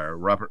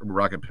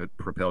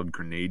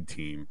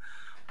team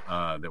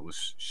that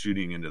was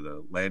shooting into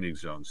the landing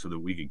zone so that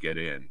we could get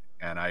in.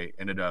 And I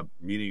ended up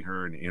meeting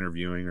her and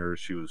interviewing her.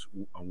 She was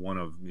one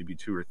of maybe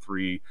 2 or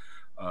 3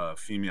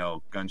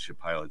 female gunship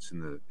pilots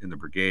in the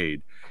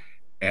brigade,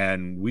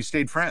 and we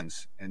stayed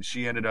friends. And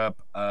she ended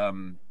up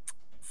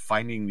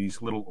finding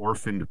these little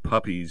orphaned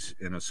puppies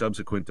in a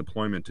subsequent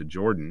deployment to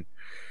Jordan,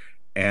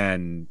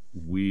 and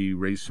we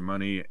raised some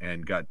money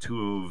and got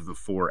 2 of the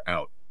 4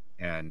 out.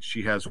 and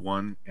she has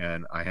one,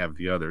 and I have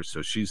the other.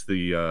 So she's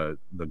the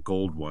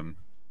gold one.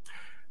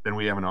 Then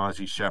we have an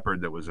Aussie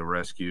Shepherd that was a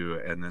rescue,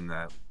 and then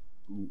that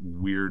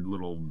weird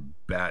little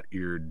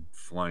bat-eared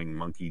flying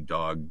monkey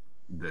dog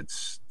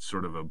that's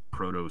sort of a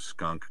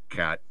proto-skunk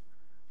cat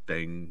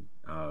thing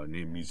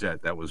named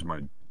Musette. That was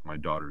my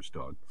daughter's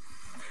dog.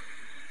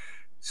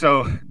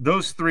 So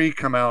those three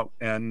come out,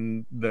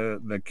 and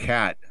the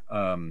cat,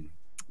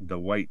 the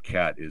white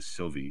cat, is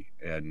Sylvie.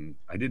 And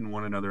I didn't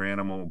want another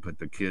animal, but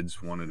the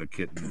kids wanted a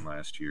kitten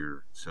last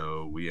year,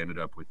 so we ended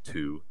up with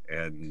two.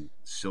 And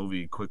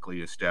Sylvie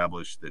quickly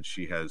established that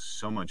she has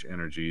so much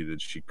energy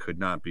that she could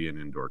not be an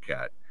indoor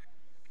cat.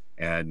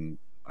 And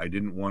I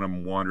didn't want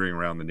them wandering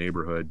around the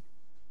neighborhood,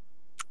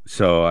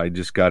 so I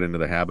just got into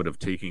the habit of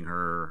taking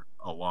her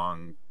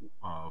along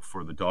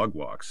for the dog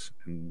walks,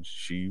 and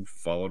she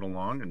followed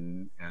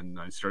along, and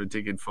I started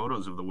taking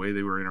photos of the way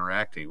they were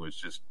interacting, which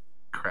just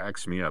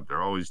cracks me up.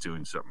 They're always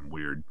doing something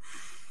weird.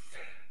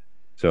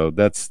 So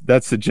that's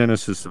the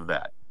genesis of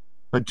that.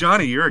 But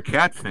Johnny, you're a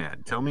cat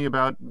fan. Tell me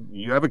about,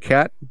 you have a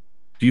cat?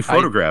 Do you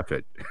photograph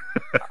it?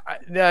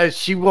 No,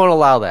 she won't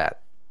allow that.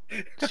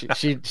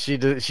 She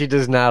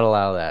does not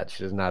allow that.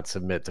 She does not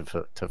submit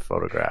to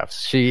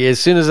photographs. She, as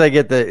soon as I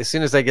get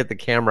the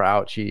camera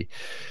out, she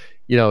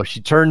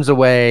turns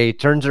away,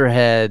 turns her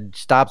head,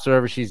 stops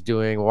whatever she's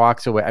doing,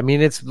 walks away. I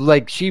mean, it's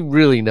like she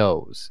really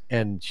knows,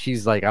 and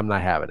she's like, I'm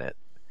not having it.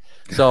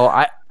 So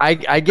I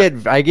get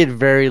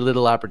very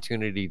little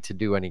opportunity to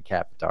do any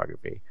cat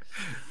photography.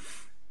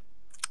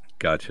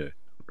 Gotcha,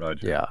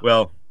 Roger. Yeah.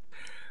 Well,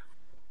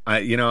 I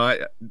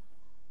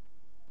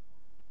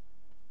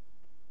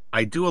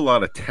do a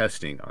lot of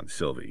testing on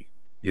Sylvie.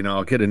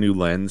 I'll get a new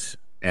lens,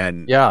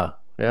 and yeah.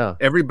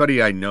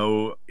 Everybody I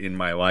know in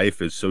my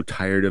life is so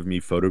tired of me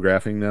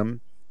photographing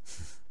them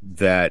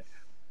that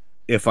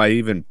if I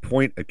even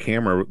point a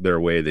camera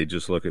their way, they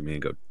just look at me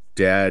and go,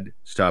 "Dad,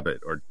 stop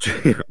it," or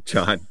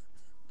 "John,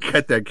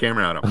 get that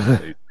camera out of my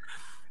face."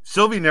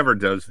 Sylvie never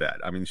does that.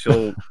 I mean,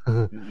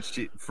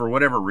 she for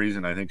whatever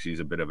reason, I think she's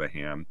a bit of a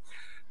ham.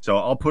 So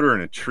I'll put her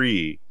in a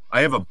tree.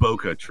 I have a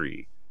bokeh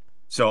tree.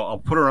 So I'll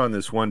put her on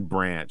this one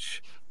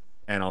branch,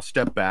 and I'll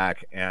step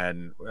back,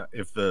 and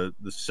if the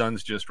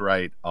sun's just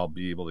right, I'll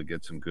be able to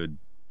get some good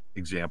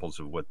examples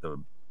of what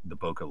the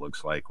bokeh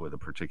looks like with a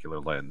particular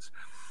lens.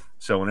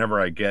 So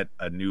whenever I get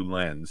a new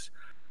lens,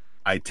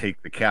 I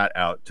take the cat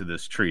out to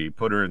this tree,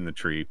 put her in the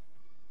tree,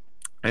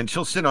 and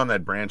she'll sit on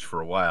that branch for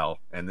a while,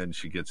 and then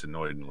she gets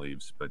annoyed and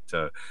leaves.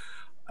 But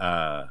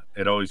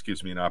it always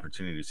gives me an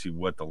opportunity to see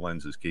what the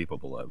lens is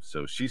capable of.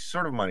 So she's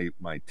sort of my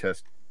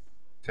test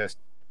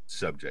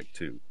subject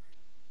too.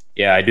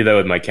 Yeah, I do that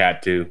with my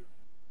cat too.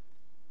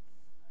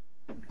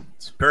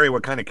 Perry,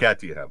 what kind of cat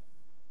do you have?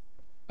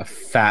 A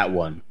fat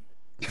one.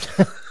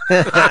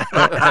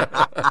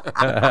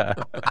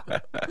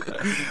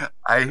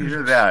 I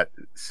hear that.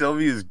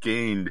 Sylvia's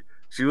gained.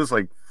 She was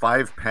like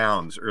 5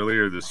 pounds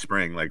earlier this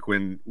spring. Like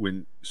when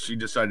she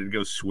decided to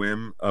go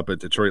swim up at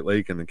Detroit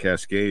Lake in the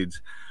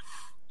Cascades,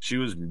 she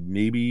was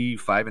maybe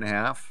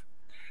 5.5.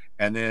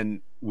 And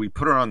then we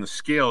put her on the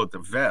scale at the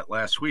vet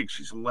last week.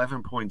 She's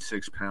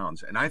 11.6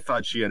 pounds. And I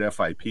thought she had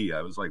FIP.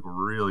 I was like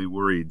really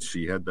worried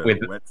she had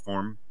the wet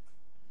form.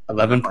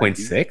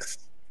 11.6?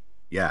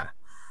 Yeah.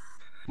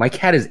 My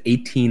cat is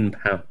 18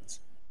 pounds.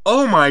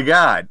 Oh my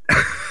God.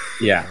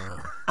 Yeah.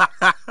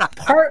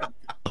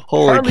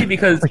 Partly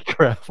because,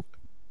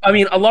 I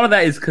mean, a lot of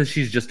that is because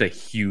she's just a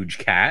huge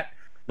cat.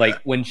 Like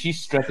when she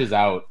stretches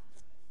out,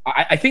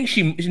 I think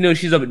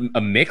she's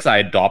a mix. I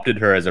adopted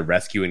her as a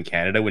rescue in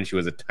Canada when she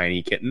was a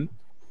tiny kitten.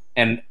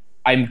 And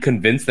I'm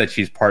convinced that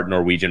she's part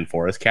Norwegian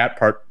forest cat,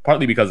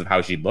 partly because of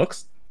how she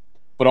looks.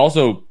 But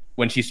also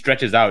when she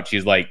stretches out,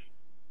 she's like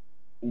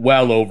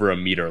well over a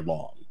meter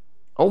long.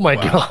 Oh my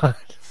God.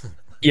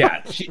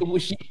 Yeah, she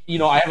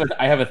I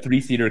have a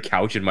 3-seater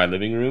couch in my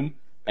living room,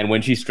 and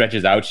when she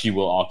stretches out, she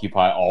will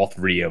occupy all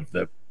 3 of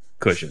the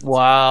cushions.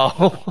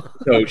 Wow.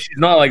 So she's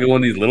not like one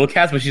of these little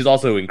cats, but she's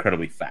also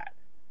incredibly fat.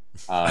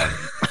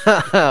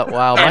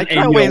 Wow, my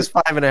cat weighs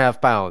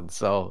 5.5 pounds.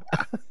 So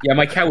yeah,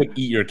 my cat would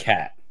eat your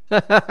cat.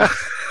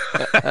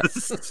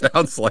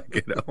 Sounds like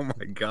it. Oh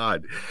my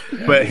God.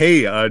 But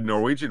hey,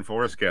 Norwegian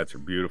forest cats are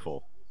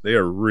beautiful. They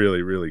are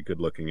really, really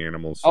good-looking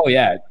animals. Oh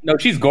yeah, no,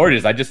 she's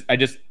gorgeous. I just,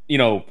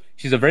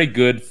 she's a very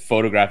good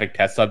photographic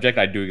test subject.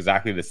 I do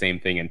exactly the same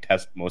thing and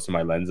test most of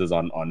my lenses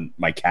on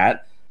my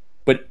cat.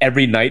 But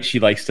every night she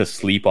likes to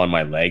sleep on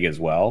my leg as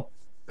well,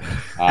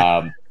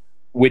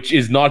 which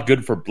is not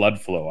good for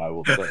blood flow, I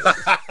will say.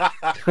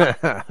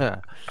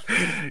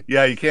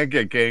 Yeah, you can't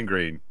get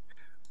gangrene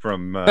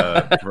from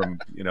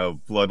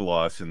blood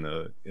loss in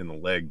the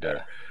leg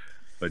there.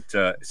 But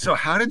so,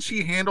 how did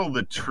she handle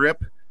the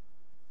trip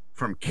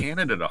from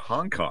Canada to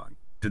Hong Kong?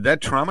 Did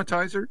that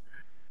traumatize her?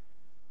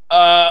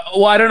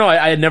 Well, I don't know.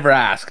 I had never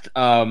asked.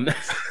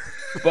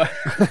 But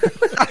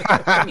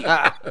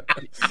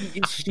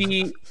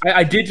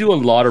I did do a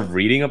lot of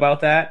reading about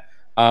that.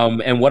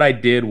 And what I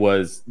did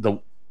was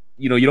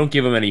you don't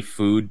give them any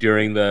food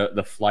during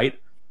the flight.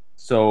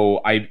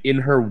 So in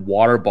her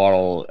water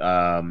bottle,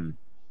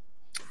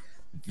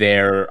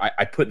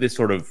 I put this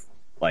sort of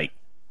like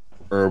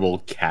herbal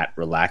cat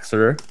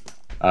relaxer,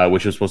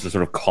 which was supposed to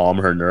sort of calm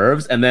her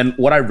nerves. And then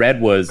what I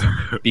read was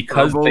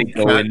because Herbal they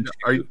go cat-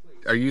 into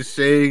Are you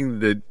saying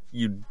that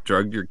you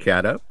drugged your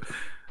cat up?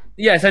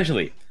 yeah,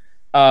 essentially.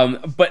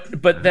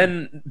 But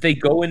then they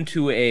go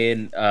into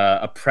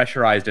a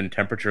pressurized and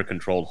temperature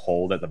controlled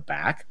hold at the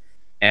back.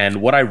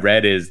 And what I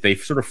read is they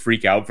sort of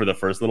freak out for the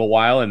first little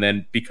while, and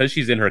then because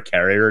she's in her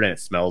carrier and it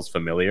smells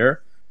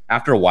familiar,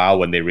 after a while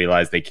when they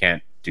realize they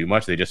can't do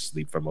much, they just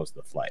sleep for most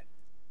of the flight.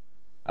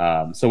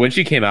 So when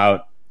she came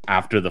out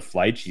after the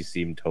flight, she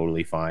seemed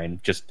totally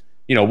fine. Just,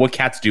 you know, what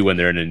cats do when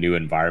they're in a new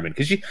environment.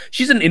 Because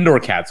she's an indoor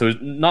cat, so it's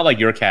not like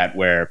your cat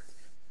where,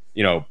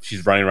 you know,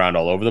 she's running around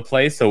all over the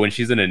place. So when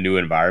she's in a new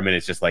environment,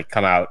 it's just like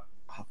come out,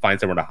 find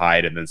somewhere to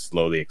hide, and then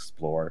slowly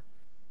explore.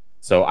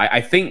 So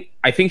I think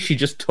she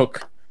just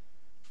took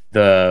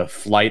the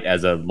flight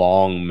as a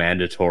long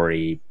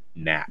mandatory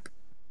nap.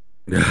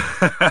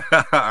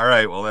 All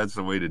right, well, that's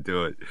the way to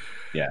do it.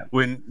 Yeah.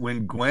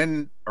 When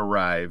Gwen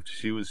arrived,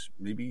 she was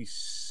maybe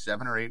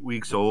 7 or 8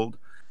 weeks old,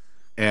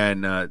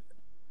 and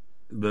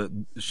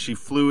she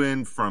flew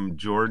in from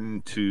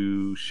Jordan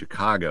to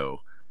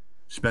Chicago,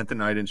 spent the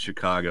night in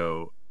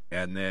Chicago,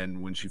 and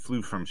then when she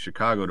flew from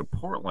Chicago to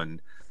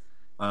Portland,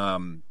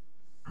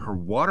 her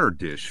water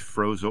dish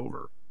froze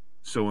over.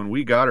 So when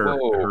we got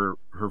her,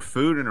 her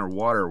food and her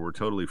water were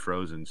totally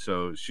frozen.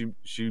 So she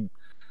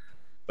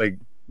like,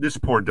 this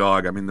poor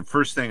dog. I mean, the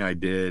first thing I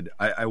did,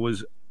 I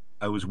was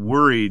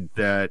worried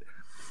that,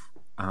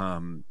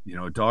 you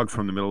know, a dog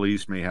from the Middle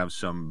East may have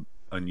some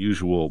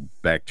unusual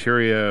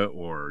bacteria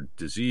or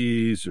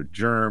disease or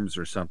germs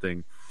or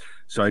something.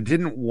 So I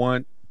didn't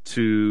want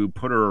to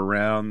put her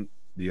around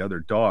the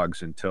other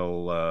dogs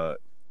until I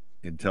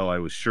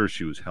was sure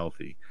she was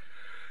healthy.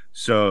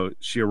 So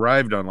she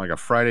arrived on like a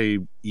Friday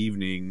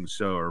evening,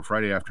 or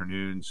Friday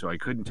afternoon. So I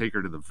couldn't take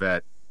her to the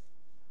vet.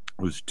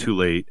 It was too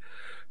late.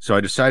 So I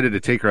decided to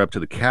take her up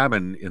to the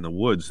cabin in the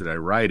woods that I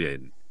ride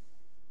in.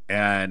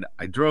 And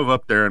I drove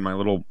up there in my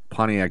little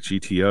Pontiac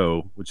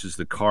GTO, which is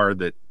the car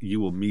that you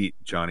will meet,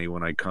 Johnny,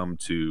 when I come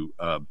to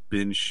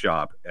Binge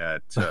Shop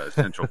at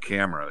Central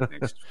Camera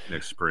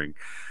next spring.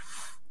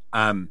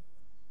 And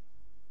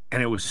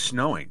it was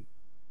snowing.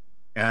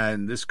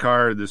 And this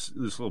car, this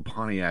little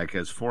Pontiac,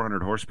 has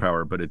 400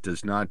 horsepower, but it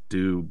does not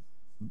do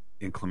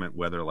inclement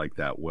weather like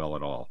that well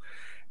at all.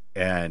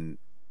 And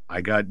I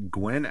got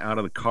Gwen out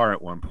of the car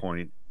at one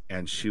point,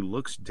 and she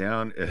looks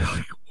down at,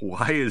 like,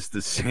 why is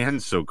the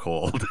sand so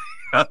cold?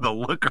 The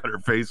look on her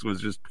face was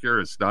just pure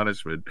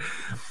astonishment.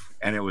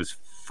 And it was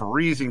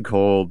freezing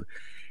cold.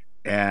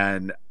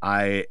 And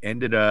I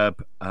ended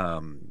up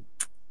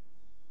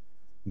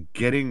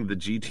getting the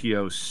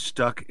GTO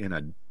stuck in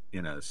a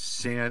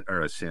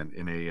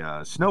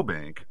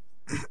snowbank,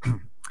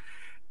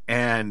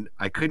 and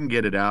I couldn't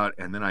get it out.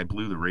 And then I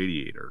blew the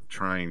radiator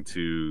trying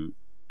to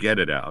get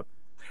it out.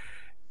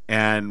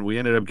 And we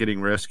ended up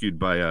getting rescued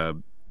by a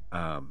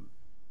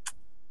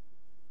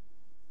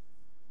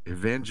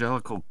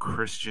evangelical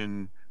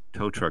Christian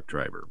tow truck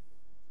driver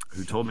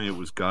who told me it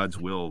was God's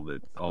will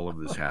that all of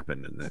this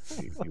happened and that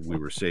we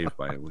were saved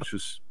by it, which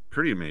was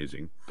pretty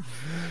amazing.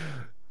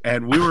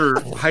 And we were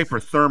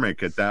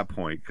hyperthermic at that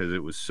point because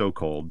it was so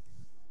cold.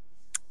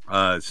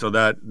 So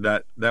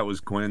that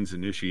was Gwen's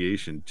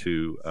initiation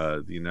to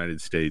the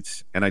United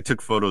States. And I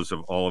took photos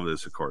of all of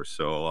this, of course.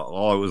 So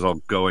all it was all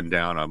going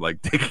down, I'm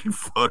like taking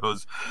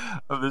photos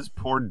of this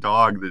poor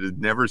dog that had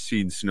never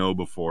seen snow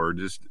before,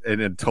 just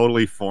in a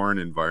totally foreign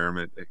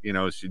environment. You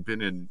know, she'd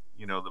been in,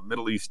 you know, the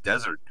Middle East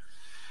desert.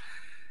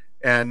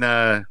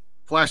 And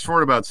flash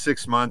forward about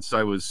 6 months,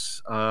 I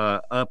was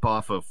up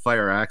off a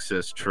fire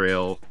access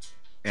trail.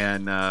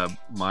 And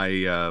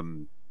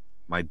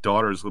my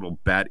daughter's little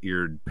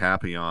bat-eared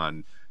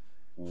Papillon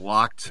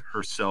locked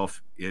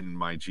herself in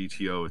my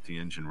GTO with the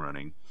engine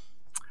running.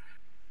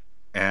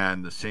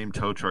 And the same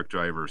tow truck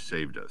driver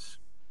saved us.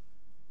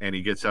 And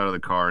he gets out of the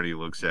car and he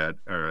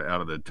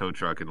out of the tow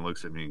truck and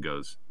looks at me and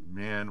goes,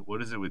 "Man,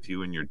 what is it with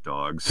you and your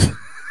dogs?"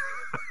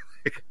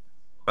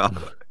 Well,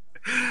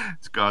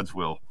 it's God's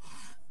will.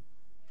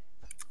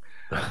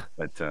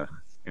 But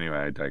anyway,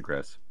 I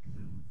digress.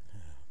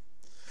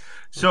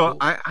 So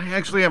I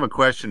actually have a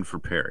question for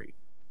Perry.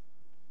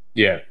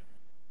 Yeah.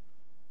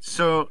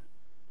 So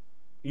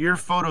your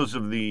photos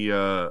of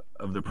the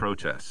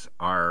protests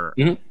are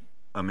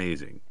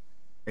amazing,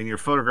 and your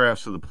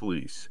photographs of the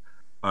police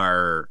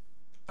are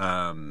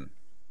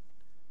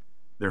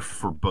they're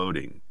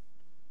foreboding.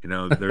 You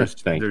know, there's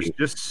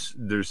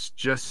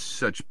just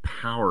such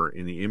power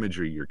in the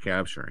imagery you're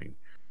capturing.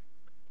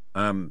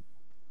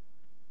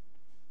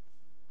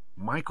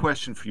 My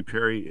question for you,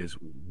 Perry, is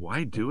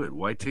why do it?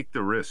 Why take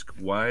the risk?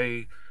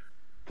 Why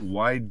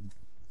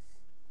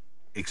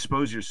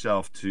expose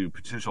yourself to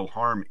potential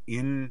harm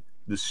in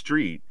the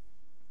street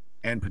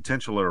and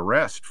potential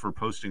arrest for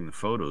posting the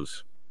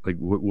photos? Like,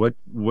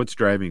 what's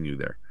driving you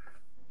there?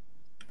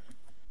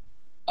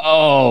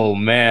 Oh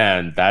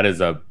man, that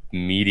is a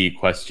meaty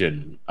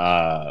question.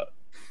 I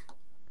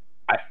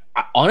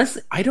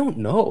honestly, I don't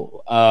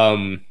know.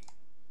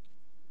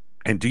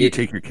 And do you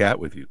take your cat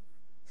with you?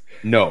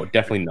 No,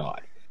 definitely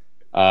not.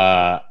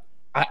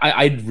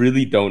 I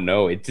really don't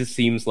know. It just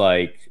seems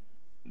like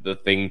the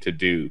thing to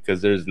do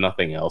because there's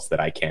nothing else that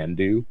I can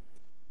do.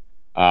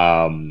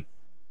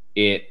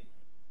 It,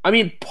 I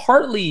mean,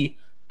 partly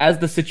as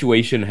the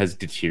situation has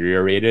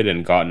deteriorated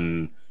and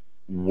gotten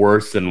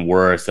worse and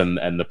worse,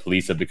 and the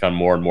police have become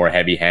more and more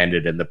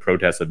heavy-handed, and the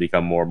protests have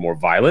become more and more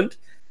violent.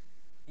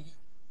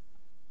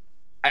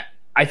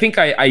 I think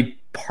I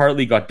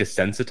partly got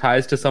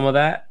desensitized to some of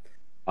that.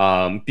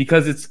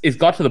 Because it's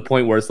got to the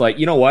point where it's like,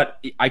 you know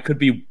what? I could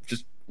be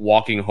just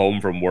walking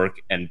home from work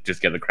and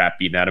just get the crap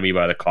beaten out of me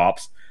by the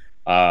cops.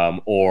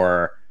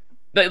 Or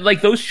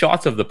like those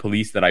shots of the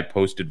police that I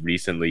posted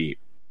recently,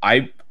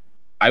 I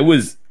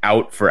was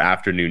out for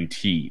afternoon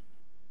tea.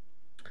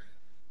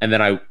 And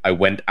then I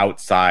went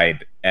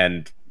outside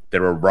and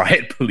there were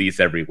riot police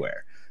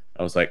everywhere.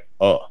 I was like,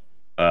 oh,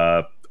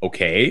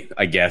 okay,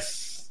 I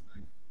guess,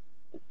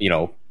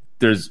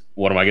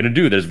 what am I going to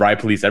do? There's riot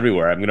police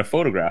everywhere. I'm going to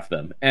photograph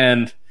them.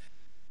 And,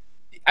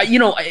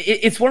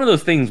 it's one of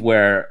those things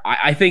where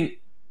I think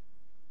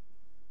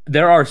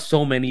there are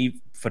so many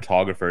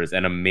photographers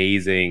and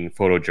amazing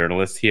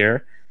photojournalists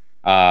here.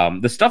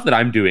 The stuff that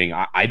I'm doing,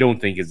 I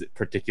don't think is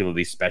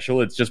particularly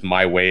special. It's just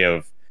my way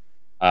of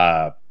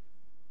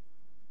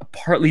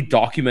partly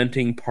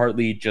documenting,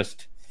 partly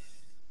just,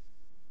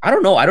 I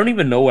don't know. I don't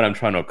even know what I'm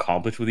trying to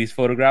accomplish with these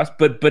photographs.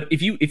 But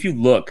if you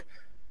look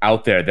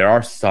out there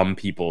are some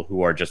people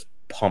who are just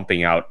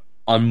pumping out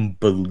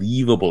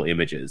unbelievable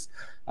images,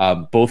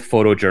 both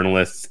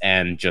photojournalists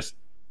and just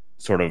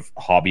sort of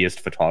hobbyist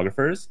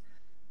photographers.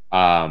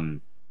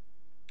 Actually,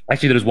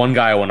 there's one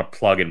guy I want to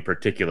plug in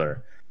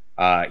particular.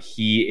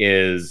 He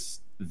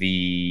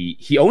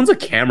owns a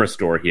camera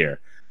store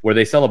here where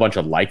they sell a bunch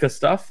of Leica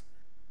stuff,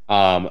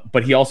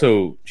 but he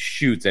also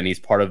shoots, and he's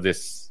part of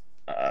this,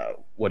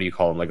 what do you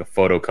call him, like a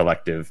photo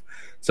collective.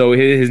 So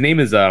his name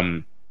is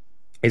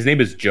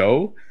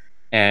Joe,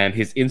 and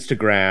his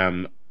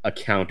Instagram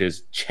account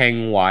is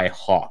Chengwai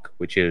Hawk,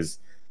 which is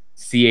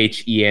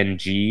CHENGWAIHOK.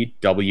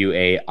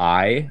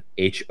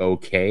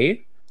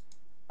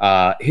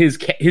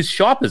 His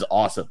shop is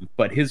awesome,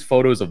 but his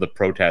photos of the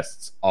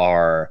protests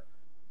are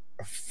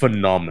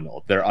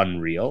phenomenal. They're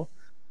unreal.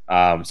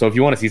 So if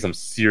you want to see some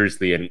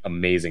seriously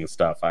amazing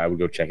stuff, I would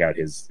go check out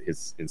his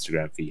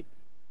Instagram feed.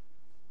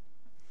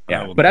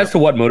 Yeah, but as to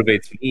what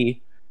motivates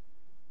me,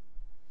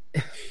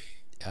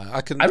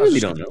 I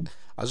really don't know.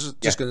 I was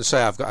just going to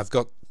say I've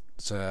got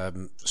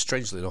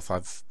strangely enough,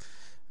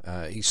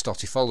 he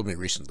started following me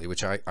recently,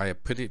 which I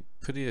pretty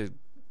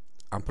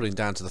I'm putting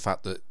down to the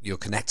fact that you're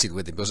connected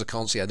with him, because I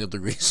can't see any other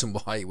reason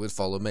why he would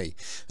follow me.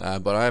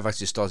 But I have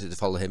actually started to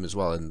follow him as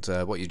well, and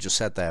what you just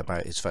said there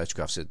about his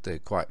photographs, they're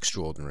quite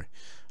extraordinary.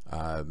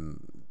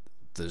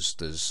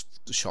 There's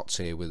shots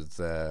here with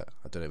I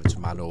don't know if it's a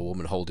man or a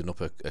woman holding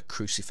up a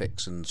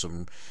crucifix and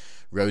some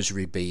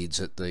rosary beads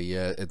at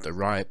the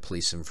riot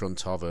police in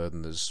front of her,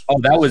 and there's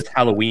that was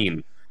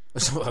Halloween.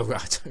 Oh,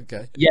 right,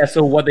 okay. Yeah,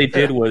 so what they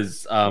did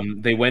was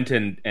they went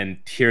and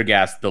tear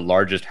gassed the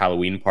largest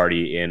Halloween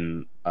party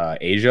in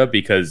Asia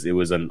because it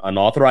was an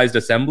unauthorized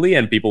assembly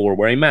and people were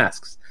wearing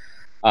masks.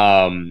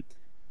 And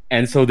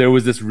so there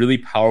was this really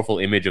powerful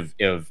image of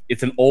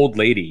it's an old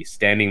lady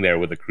standing there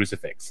with a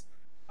crucifix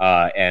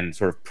and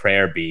sort of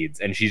prayer beads,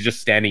 and she's just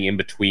standing in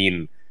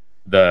between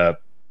the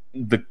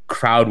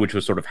crowd, which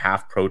was sort of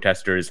half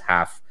protesters,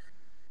 half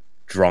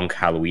drunk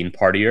Halloween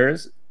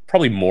partiers.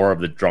 Probably more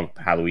of the drunk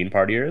Halloween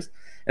partiers.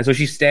 And so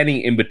she's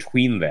standing in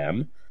between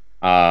them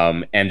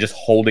and just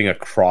holding a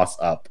cross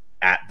up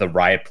at the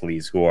riot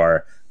police who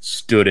are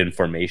stood in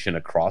formation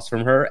across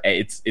from her.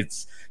 It's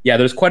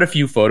there's quite a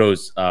few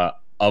photos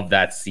of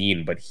that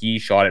scene, but he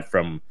shot it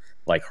from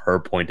like her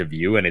point of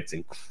view, and it's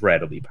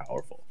incredibly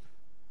powerful.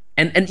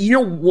 And you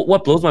know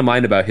what blows my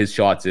mind about his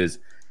shots is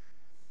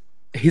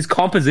his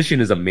composition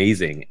is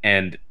amazing,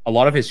 and a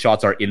lot of his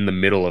shots are in the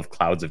middle of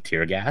clouds of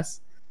tear gas.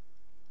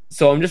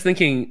 So I'm just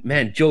thinking,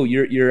 man, Joe,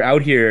 you're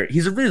out here.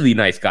 He's a really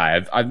nice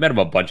guy. I've met him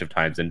a bunch of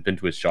times and been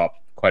to his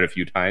shop quite a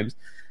few times.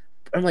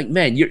 But I'm like,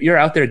 man, you're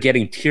out there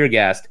getting tear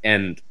gassed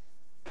and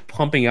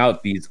pumping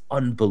out these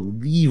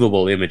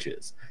unbelievable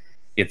images.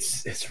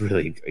 It's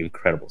really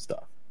incredible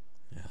stuff.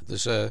 Yeah,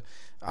 there's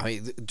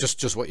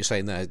just what you're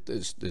saying there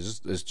is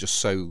just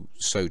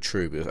so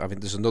true. I mean,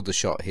 there's another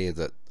shot here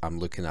that I'm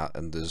looking at,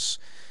 and there's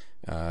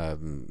I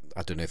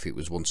don't know if it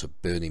was once a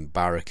burning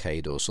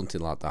barricade or something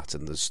like that,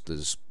 and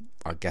there's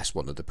I guess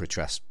one of the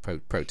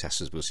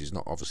protesters, because he's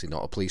obviously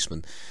not a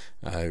policeman,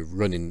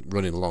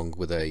 running along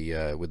with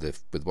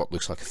with what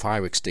looks like a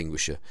fire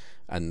extinguisher,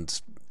 and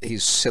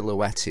he's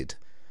silhouetted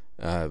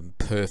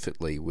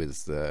perfectly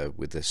with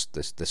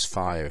this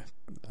fire,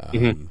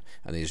 and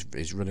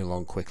he's running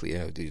along quickly.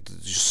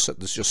 There's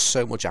just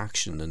so much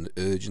action and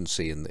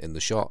urgency in the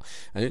shot,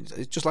 and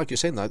it's just like you're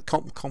saying that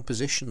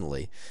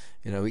compositionally,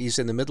 he's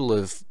in the middle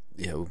of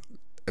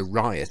a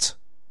riot.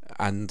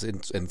 And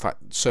in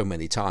fact, so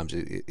many times,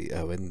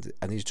 and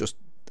he's just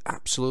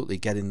absolutely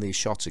getting these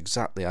shots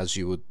exactly as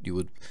you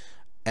would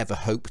ever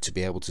hope to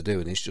be able to do,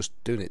 and he's just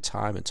doing it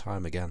time and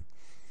time again.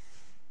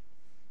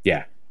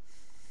 Yeah.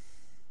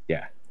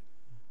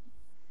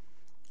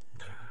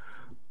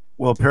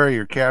 Well, Perry,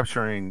 you're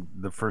capturing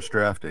the first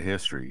draft of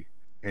history,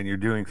 and you're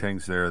doing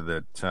things there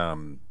that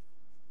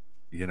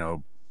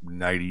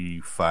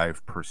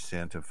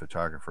 95% of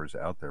photographers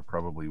out there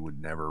probably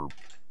would never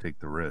take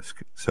the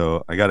risk.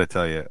 So I got to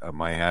tell you,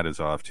 my hat is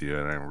off to you,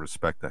 and I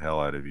respect the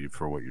hell out of you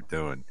for what you're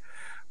doing.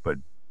 But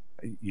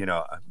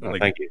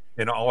thank you.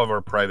 In all of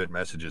our private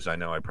messages, I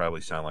know I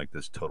probably sound like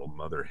this total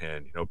mother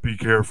hen. Be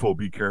careful,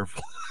 be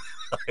careful.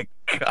 My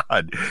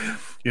God,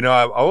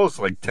 I'm almost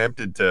like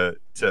tempted to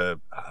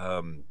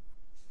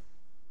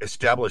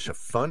establish a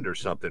fund or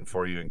something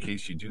for you in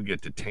case you do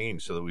get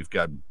detained, so that we've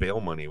got bail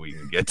money we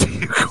can get to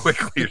you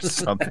quickly or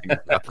something.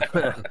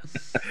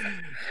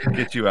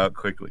 Get you out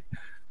quickly.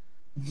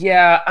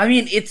 Yeah, I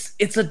mean,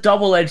 it's a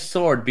double-edged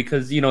sword,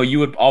 because you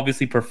would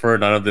obviously prefer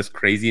none of this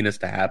craziness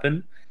to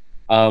happen,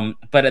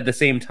 but at the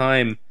same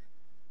time,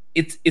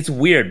 it's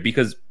weird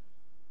because,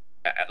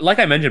 like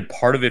I mentioned,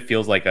 part of it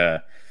feels like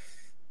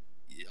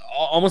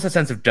almost a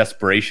sense of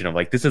desperation of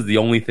like, this is the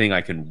only thing I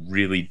can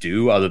really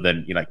do other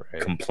than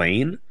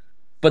complain.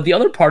 But the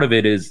other part of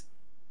it is,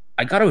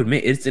 I got to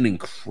admit, it's an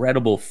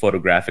incredible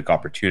photographic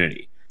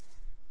opportunity,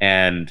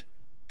 and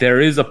there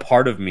is a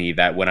part of me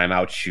that when I'm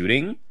out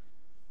shooting,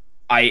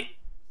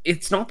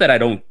 it's not that I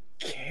don't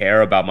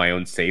care about my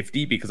own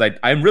safety, because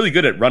I'm really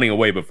good at running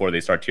away before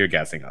they start tear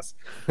gassing us.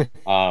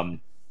 I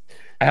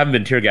haven't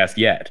been tear gassed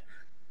yet,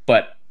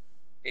 but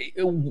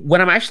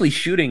when I'm actually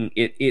shooting,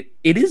 it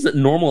is a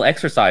normal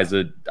exercise.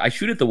 I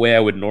shoot it the way I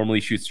would normally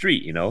shoot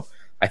street.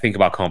 I think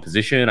about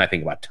composition, I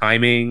think about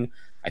timing,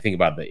 I think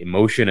about the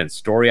emotion and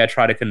story I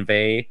try to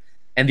convey.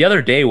 And the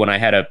other day, when I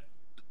had a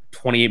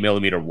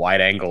 28mm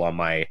wide angle on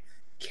my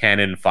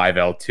Canon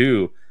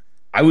 5L2,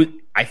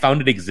 I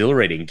found it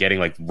exhilarating getting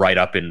like right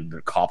up in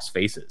the cops'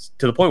 faces,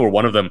 to the point where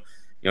one of them,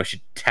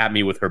 she tapped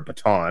me with her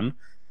baton,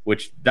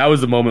 which that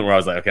was the moment where I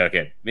was like,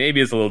 okay, maybe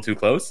it's a little too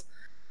close.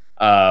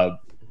 But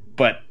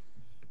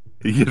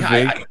you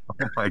think?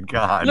 Oh my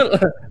God,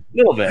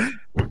 little bit.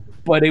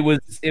 But it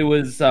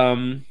was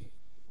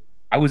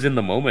I was in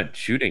the moment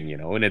shooting,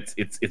 and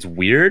it's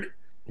weird.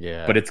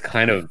 Yeah. But it's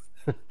kind of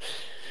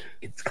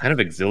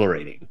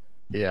exhilarating.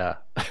 Yeah.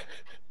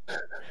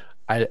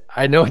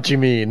 I know what you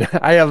mean.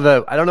 I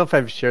don't know if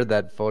I've shared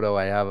that photo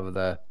I have of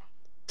the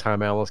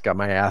time I almost got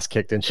my ass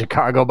kicked in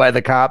Chicago by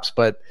the cops,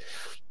 but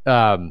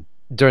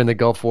during the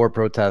Gulf War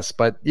protests.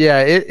 But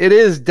yeah, it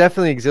is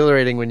definitely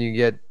exhilarating when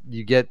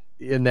you get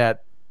in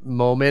that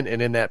moment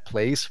and in that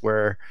place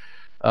where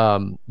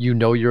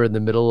you're in the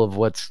middle of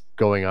what's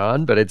going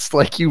on, but it's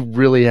like you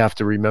really have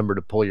to remember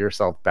to pull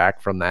yourself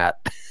back from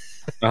that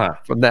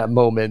from that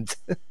moment.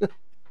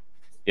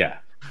 Yeah.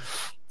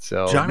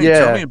 So Johnny,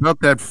 tell me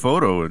about that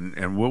photo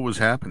and what was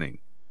happening.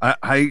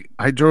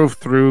 I drove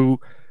through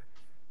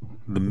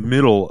the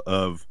middle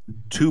of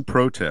two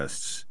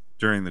protests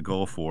during the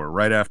Gulf War,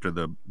 right after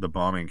the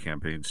bombing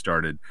campaign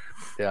started.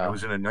 Yeah. I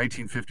was in a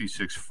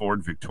 1956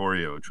 Ford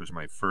Victoria, which was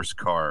my first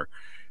car,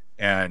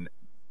 and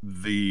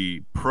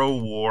the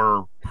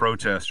pro-war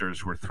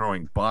protesters were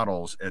throwing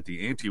bottles at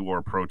the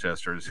anti-war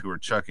protesters who were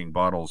chucking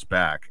bottles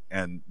back,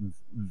 and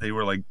they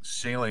were like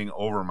sailing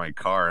over my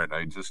car, and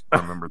I just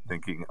remember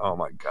thinking, oh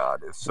my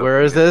God.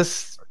 Where is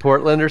this?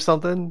 Portland or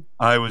something?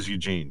 I was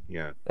Eugene,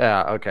 yeah.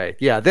 Yeah, okay.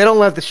 Yeah, they don't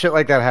let the shit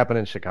like that happen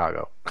in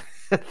Chicago.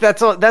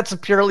 That's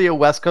purely a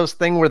West Coast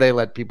thing where they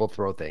let people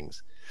throw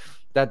things.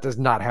 That does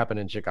not happen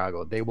in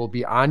Chicago. They will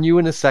be on you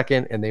in a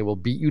second, and they will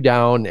beat you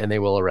down, and they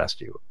will arrest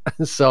you.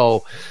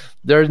 So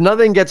there's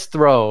nothing gets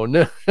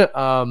thrown.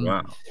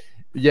 Wow.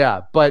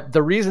 Yeah, but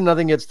the reason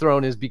nothing gets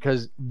thrown is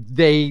because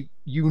they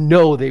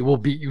will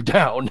beat you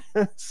down.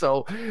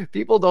 So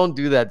people don't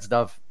do that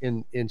stuff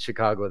in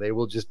Chicago. They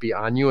will just be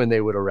on you, and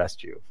they would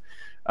arrest you.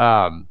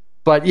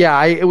 But yeah,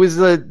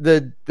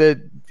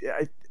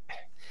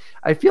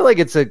 I feel like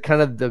it's a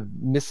kind of the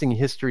missing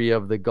history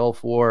of the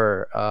Gulf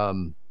War.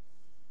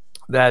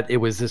 That it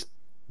was this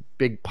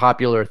big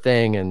popular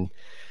thing, and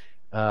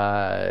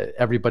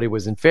everybody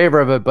was in favor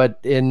of it.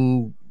 But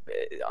in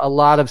a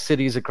lot of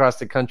cities across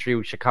the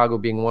country, Chicago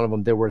being one of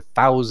them, there were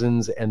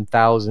thousands and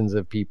thousands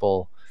of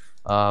people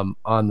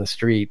on the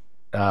street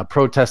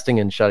protesting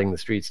and shutting the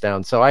streets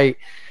down. So I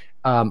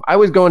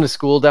was going to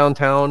school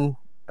downtown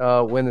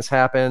when this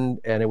happened,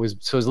 and it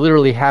was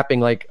literally happening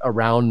like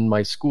around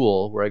my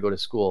school where I go to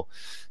school.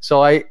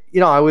 So I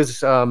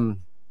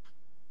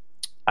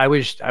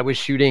was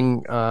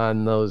shooting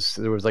on those.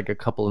 There was like a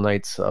couple of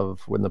nights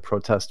of when the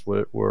protests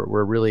were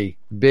really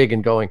big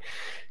and going.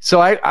 So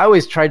I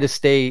always tried to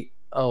stay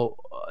away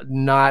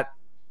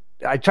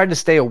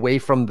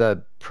from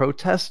the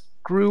protest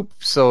group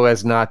so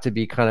as not to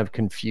be kind of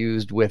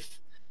confused with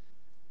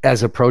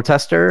as a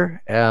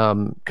protester,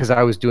 because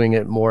I was doing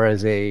it more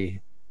as a,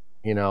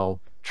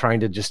 trying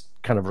to just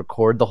kind of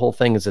record the whole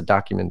thing as a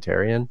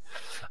documentarian.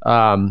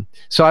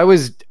 So I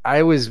was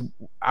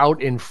out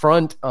in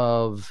front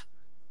of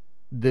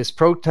this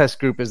protest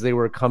group as they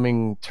were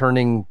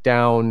turning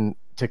down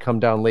to come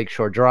down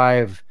Lakeshore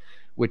Drive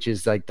which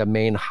is like the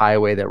main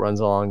highway that runs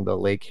along the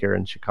lake here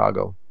in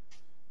Chicago.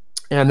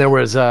 And there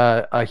was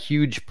a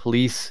huge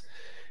police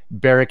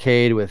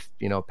barricade with,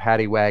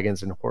 paddy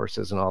wagons and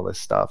horses and all this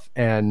stuff.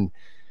 And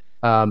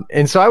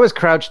so I was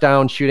crouched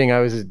down shooting. I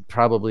was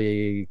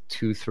probably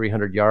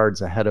 200-300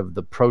 yards ahead of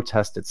the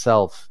protest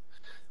itself.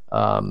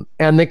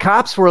 And the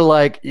cops were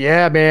like,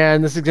 yeah,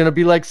 man, this is going to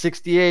be like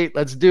 68.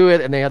 Let's do it.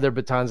 And they had their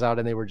batons out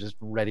and they were just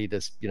ready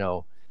to,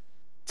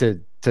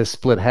 to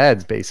split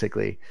heads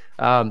basically.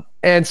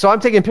 And so I'm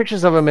taking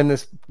pictures of him, and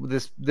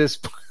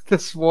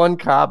this one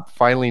cop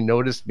finally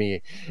noticed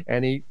me,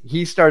 and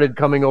he started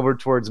coming over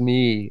towards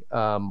me,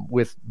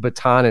 with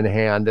baton in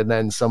hand. And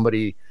then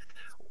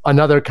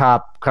another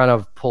cop kind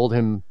of called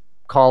him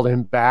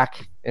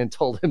back and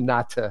told him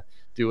not to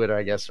do it,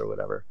 I guess, or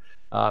whatever.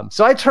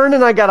 So I turned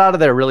and I got out of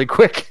there really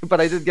quick,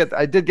 but I did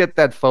get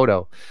that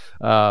photo.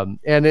 And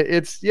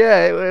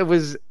it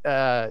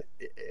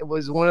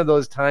was one of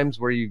those times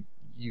where you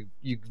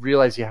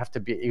realize you have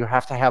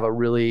to have a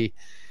really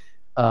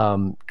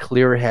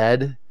clear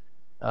head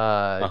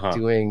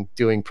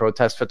doing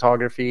protest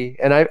photography.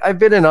 And I've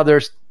been in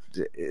other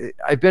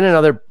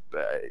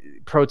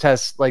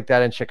protests like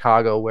that in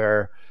Chicago,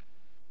 where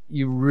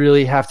you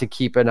really have to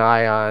keep an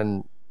eye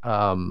on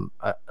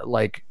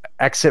like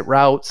exit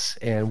routes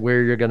and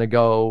where you're going to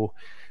go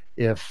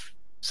if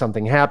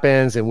something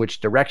happens and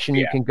which direction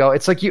you can go.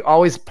 It's like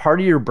part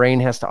of your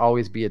brain has to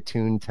always be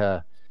attuned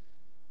to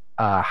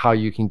how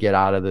you can get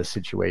out of the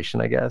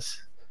situation, I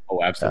guess.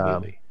 Oh,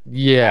 absolutely.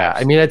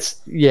 I mean,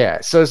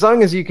 so as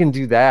long as you can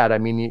do that, I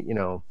mean,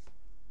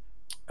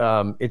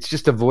 it's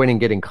just avoiding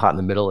getting caught in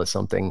the middle of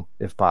something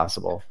if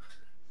possible.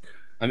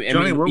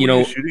 Johnny, what were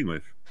you shooting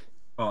with?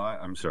 Oh,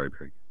 I'm sorry,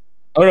 Craig.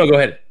 Oh no, go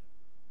ahead.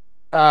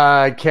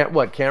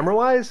 Camera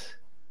wise?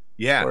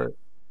 Yeah.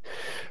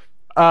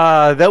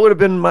 That would have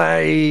been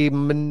my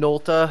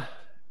Minolta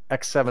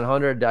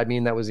X700. I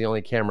mean, that was the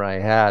only camera I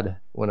had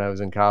when I was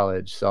in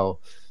college. So,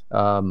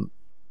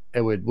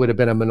 it would have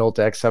been a Minolta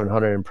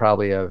X700 and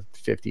probably a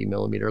 50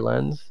 millimeter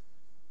lens.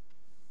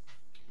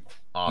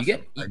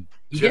 Awesome.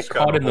 You get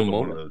caught in the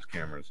moment of those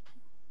cameras.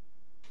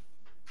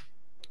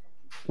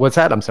 What's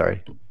that? I'm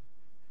sorry.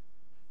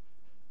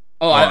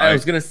 Oh, I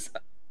was gonna.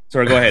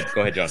 Sorry, go ahead,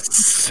 John.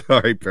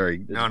 Sorry,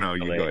 Perry. No,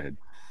 you go ahead.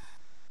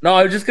 No,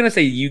 I was just gonna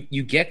say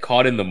you get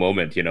caught in the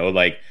moment.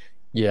 Like,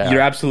 you're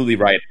absolutely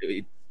right.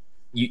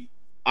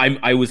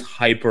 I was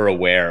hyper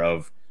aware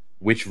of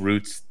which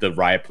routes the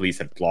riot police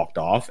had blocked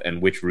off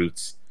and which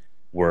routes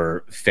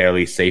were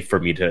fairly safe for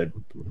me to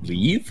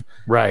leave.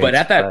 Right. But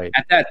at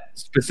that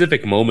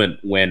specific moment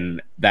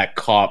when that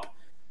cop,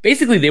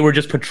 basically they were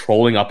just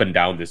patrolling up and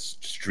down this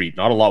street.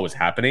 Not a lot was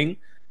happening.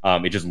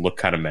 It just looked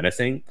kind of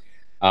menacing.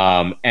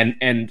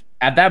 And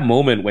at that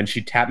moment when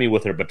she tapped me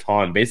with her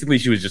baton, basically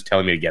she was just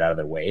telling me to get out of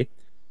their way.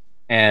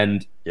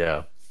 And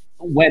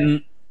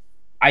when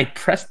I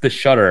pressed the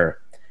shutter,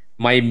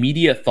 my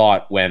immediate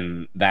thought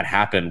when that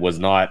happened was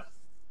not,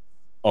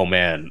 oh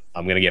man,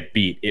 I'm going to get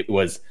beat. It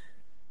was,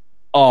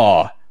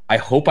 oh, I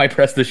hope I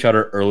pressed the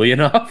shutter early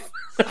enough.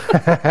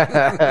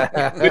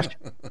 Which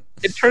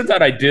it turns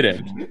out I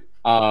didn't.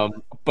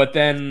 But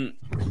then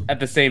at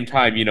the same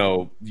time,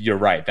 you're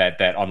right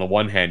that on the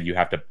one hand, you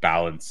have to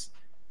balance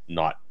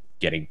not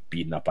getting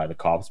beaten up by the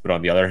cops, but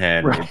on the other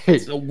hand,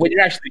 so when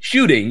you're actually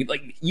shooting,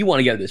 like, you want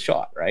to get this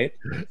shot, right?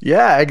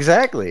 Yeah,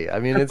 exactly. I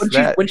mean,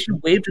 when she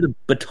waved the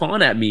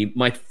baton at me,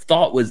 my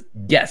thought was,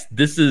 yes,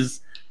 this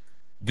is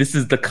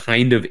the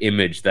kind of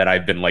image that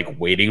I've been like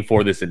waiting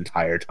for this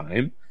entire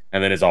time,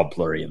 and then it's all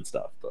blurry and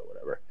stuff, but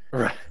whatever.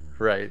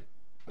 Right.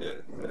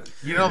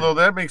 Though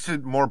that makes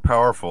it more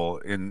powerful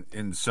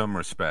in some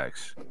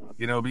respects,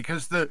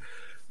 because the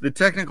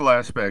technical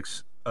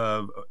aspects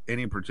of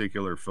any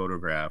particular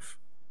photograph,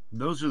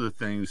 those are the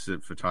things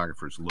that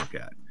photographers look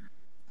at.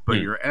 But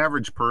your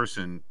average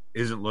person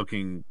isn't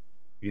looking,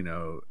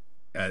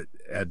 at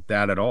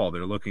that at all.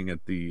 They're looking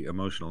at the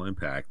emotional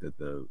impact that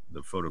the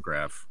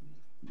photograph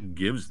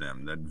gives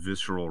them, that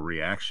visceral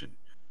reaction.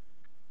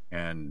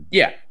 And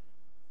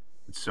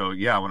so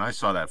when I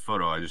saw that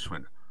photo, I just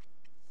went,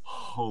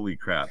 holy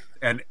crap.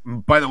 And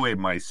by the way,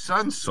 my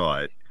son saw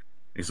it.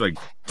 He's like,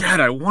 Dad,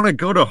 I want to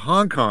go to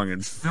Hong Kong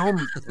and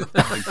film.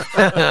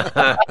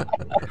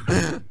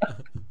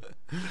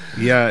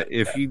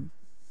 If he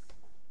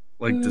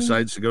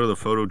decides to go to the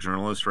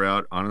photojournalist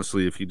route,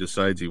 honestly, if he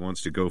decides he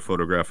wants to go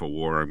photograph a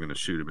war, I'm going to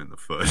shoot him in the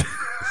foot.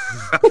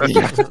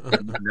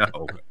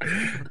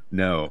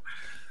 No.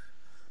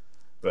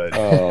 But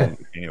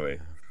anyway.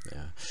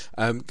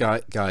 Yeah.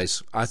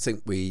 Guys, I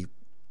think we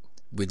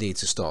need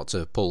to start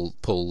to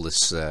pull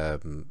this.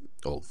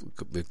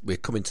 We're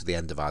coming to the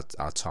end of our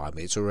time.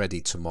 It's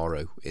already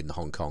tomorrow in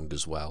Hong Kong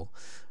as well.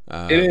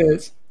 It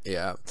is.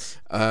 Yeah.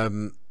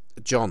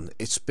 John,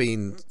 it's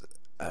been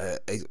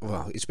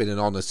an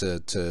honor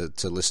to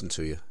listen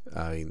to you.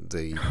 I mean,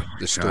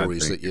 the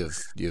stories that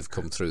you've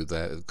come through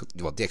there,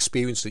 the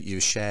experience that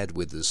you've shared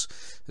with us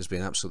has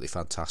been absolutely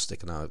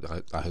fantastic, and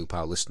I hope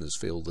our listeners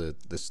feel the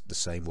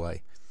same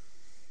way.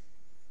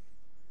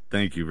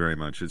 Thank you very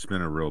much. It's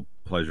been a real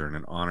pleasure and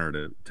an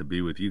honor to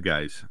be with you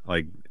guys.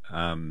 Like,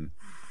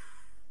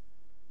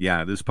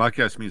 yeah, this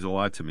podcast means a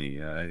lot to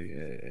me.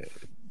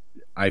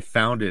 I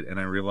found it and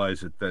I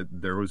realized that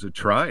there was a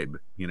tribe.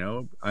 You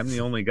know, I'm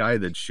the only guy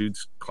that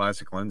shoots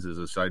classic lenses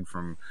aside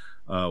from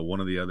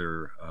one of the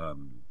other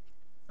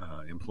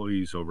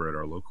employees over at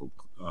our local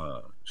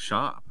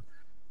shop.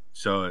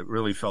 So it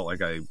really felt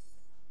like I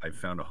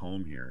found a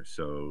home here.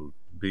 So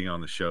being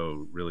on the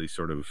show really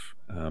sort of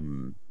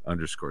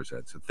underscores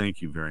that. So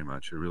thank you very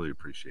much. I really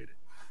appreciate it.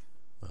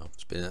 Well,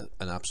 it's been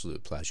an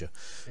absolute pleasure.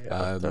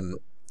 Yeah,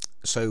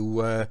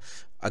 So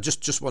I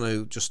just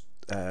want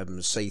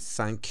to say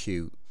thank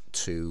you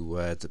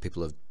to the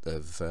people who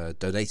have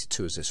donated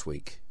to us this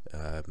week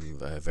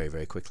very,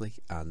 very quickly,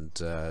 and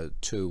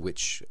two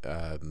which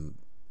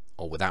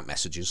or without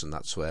messages, and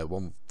that's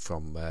one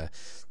from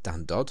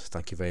Dan Dodd,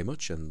 thank you very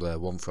much, and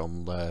one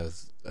from a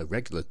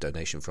regular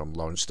donation from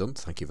Lawrence Dunn,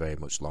 thank you very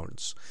much,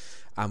 Lawrence.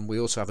 And we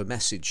also have a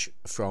message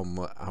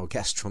from our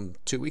guest from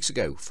 2 weeks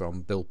ago,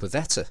 from Bill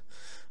Pavetta,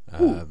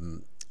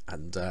 and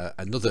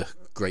another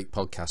great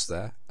podcast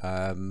there.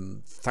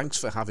 Thanks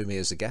for having me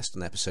as a guest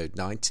on episode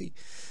 90.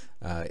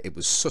 It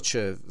was such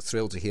a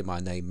thrill to hear my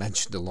name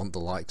mentioned along the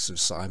likes of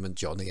Simon,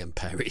 Johnny and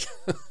Perry.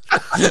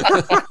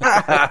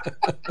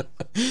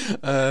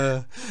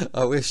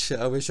 I wish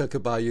I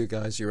could buy you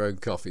guys your own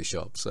coffee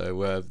shop.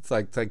 So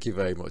thank you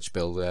very much,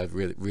 Bill.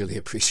 Really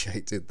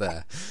appreciated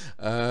there.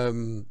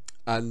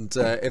 And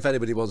if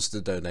anybody wants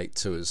to donate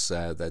to us,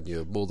 then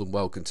you're more than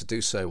welcome to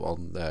do so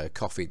on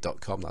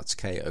ko-fi.com. That's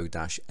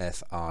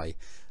ko-fi.com,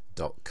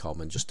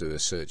 and just do a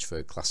search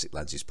for Classic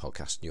Lenses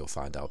Podcast and you'll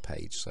find our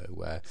page.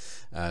 So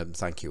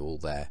thank you all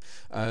there.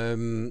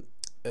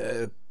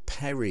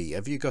 Perry,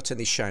 have you got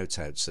any shout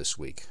outs this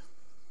week?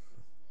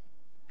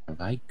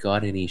 Have I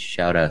got any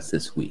shout outs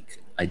this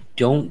week? I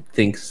don't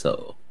think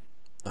so.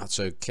 That's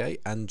okay.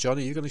 And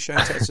Johnny, are you going to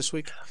shout outs this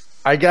week?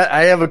 I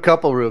have a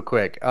couple real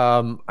quick.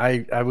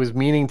 I was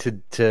meaning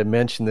to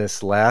mention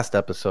this last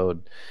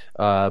episode,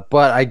 but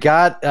I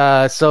got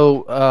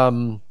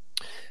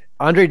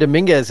Andre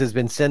Dominguez has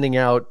been sending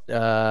out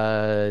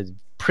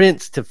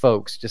prints to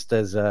folks just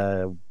as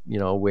a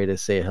way to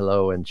say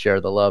hello and share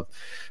the love.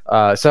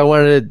 So I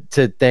wanted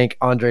to thank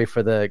Andre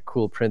for the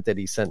cool print that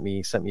he sent me.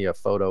 He sent me a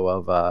photo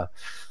of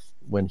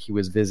when he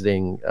was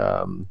visiting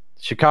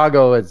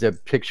Chicago. It's a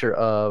picture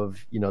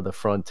of the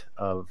front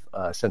of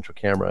Central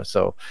Camera.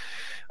 So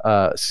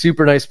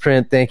super nice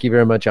print. Thank you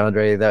very much,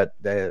 Andre. That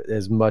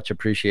is much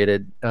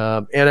appreciated.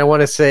 And I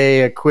want to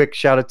say a quick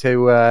shout out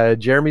to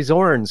Jeremy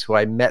Zorns, who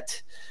I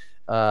met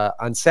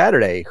on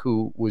Saturday,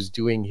 who was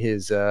doing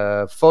his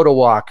photo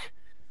walk,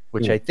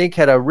 which I think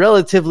had a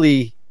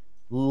relatively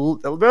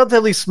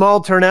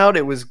small turnout.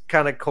 It was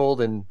kind of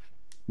cold and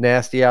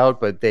nasty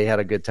out, but they had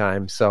a good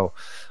time. So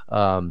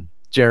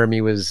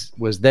Jeremy was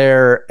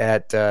there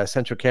at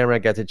Central Camera. I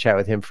got to chat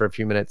with him for a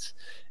few minutes,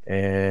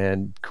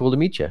 and cool to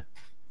meet you.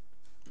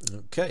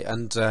 Okay,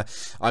 and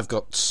I've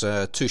got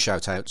two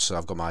shout-outs.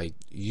 I've got my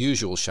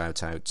usual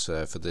shout-out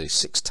for the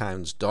Six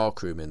Towns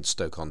Darkroom in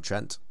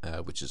Stoke-on-Trent,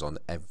 which is on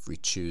every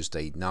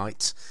Tuesday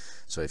night.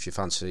 So if you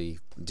fancy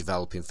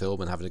developing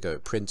film and having a go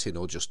at printing,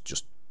 or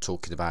just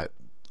talking about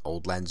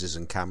old lenses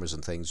and cameras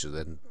and things,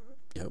 then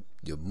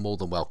you're more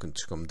than welcome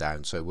to come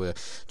down. So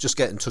just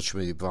get in touch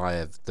with me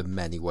via the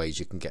many ways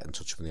you can get in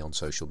touch with me on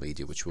social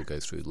media, which we'll go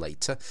through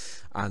later.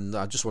 And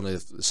I just want to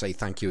say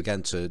thank you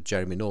again to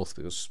Jeremy North,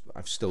 because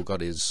I've still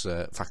got his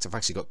in fact I've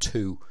actually got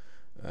two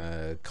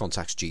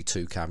Contax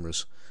G2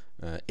 cameras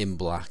in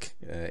black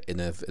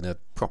in a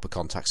proper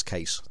Contax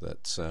case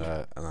that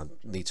and I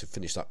need to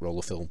finish that roll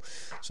of film.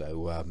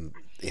 So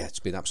yeah, it's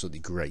been absolutely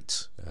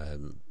great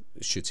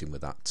shooting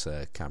with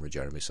that camera,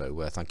 Jeremy,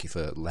 so thank you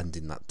for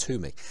lending that to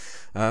me.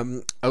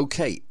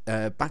 Okay,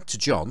 back to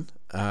John.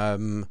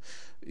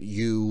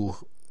 You,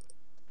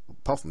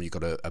 apart from you've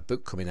got a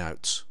book coming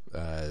out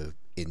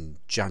in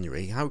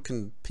January, how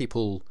can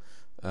people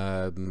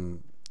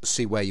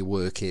see where your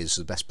work is,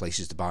 the best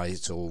places to buy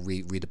it, or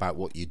read about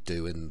what you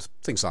do and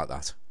things like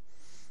that?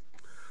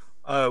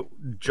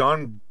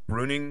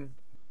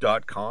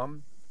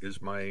 JohnBruning.com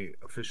is my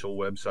official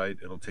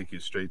website. It'll take you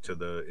straight to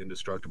the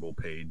Indestructible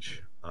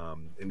page.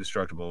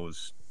 Indestructible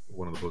is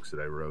one of the books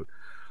that I wrote.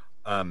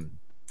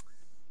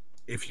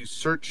 If you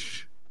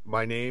search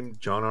my name,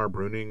 John R.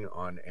 Bruning,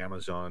 on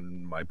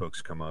Amazon, my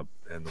books come up,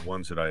 and the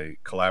ones that I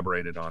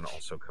collaborated on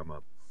also come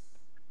up.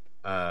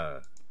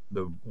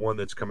 The one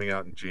that's coming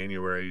out in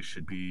January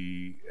should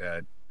be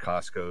at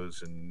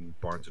Costco's and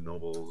Barnes &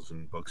 Nobles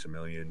and Books A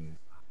Million.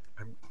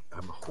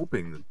 I'm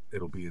hoping that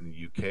it'll be in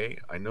the UK.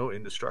 I know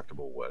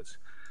Indestructible was.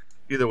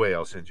 Either way,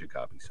 I'll send you a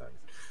copy, Simon.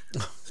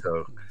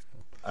 So,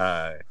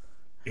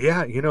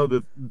 yeah,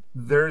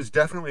 there's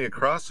definitely a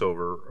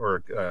crossover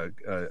or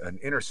an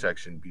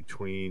intersection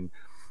between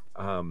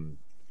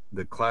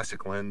the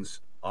classic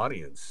lens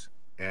audience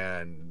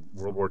and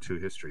World War II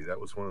history. That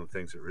was one of the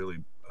things that really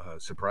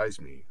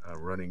surprised me,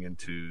 running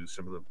into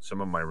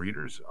some of my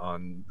readers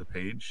on the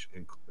page,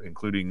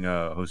 including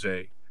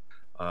Jose.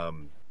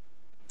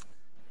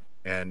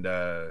 And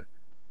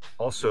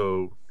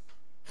Also,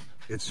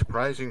 it's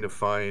surprising to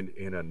find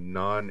in a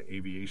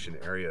non-aviation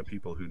area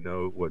people who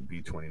know what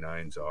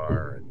B-29s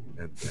are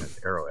and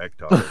Aero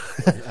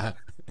Ectars.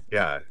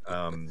 Yeah,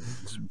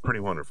 it's pretty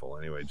wonderful.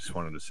 Anyway, just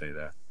wanted to say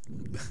that.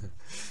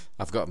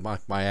 I've got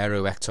my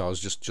Aero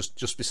Ectars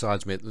just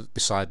beside me at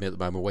the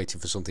moment, waiting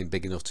for something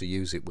big enough to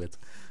use it with.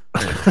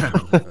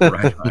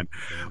 Right on.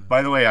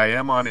 By the way, I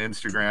am on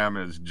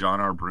Instagram as John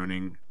R.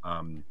 Bruning,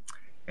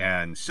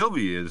 and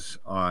Sylvie is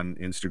on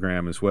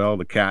Instagram as well,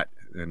 the cat,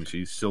 and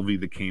she's Sylvie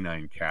the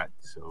Canine Cat.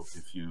 So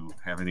if you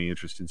have any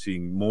interest in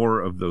seeing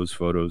more of those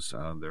photos,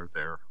 they're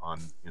there on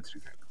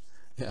Instagram.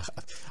 Yeah,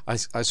 I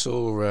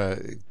saw.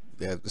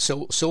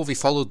 Sylvie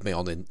followed me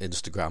on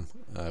Instagram,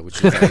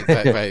 which is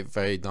very,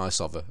 very nice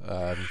of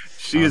her.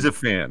 She is a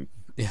fan.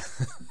 Yeah,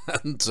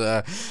 and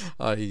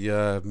I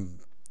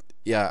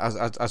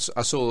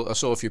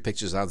saw a few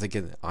pictures and I'm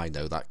thinking, I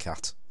know that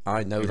cat.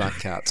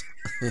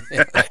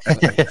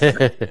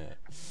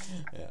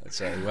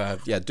 So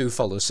do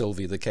follow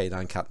Sylvie the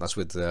Canine Cat. That's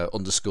with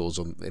underscores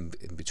in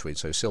between.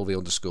 So Sylvie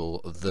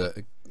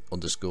 _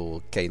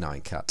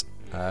 Canine Cat.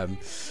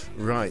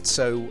 Right.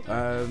 So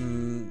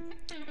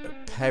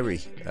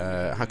Perry,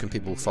 how can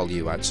people follow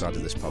you outside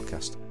of this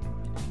podcast?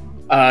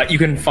 You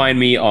can find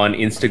me on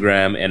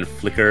Instagram and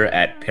Flickr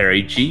at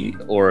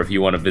PerryG, or if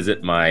you want to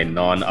visit my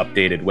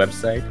non-updated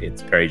website,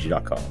 it's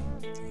perryg.com.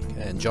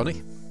 And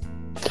Johnny?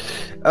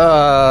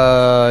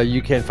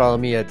 You can follow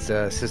me at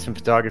System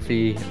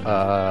Photography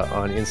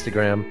on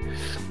Instagram.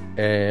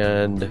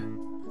 And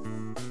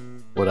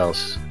what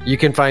else? You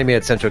can find me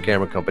at Central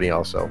Camera Company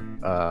also,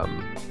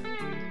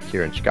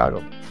 here in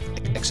Chicago.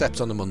 Except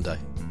on a Monday.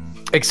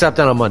 Except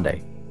on a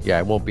Monday. Yeah,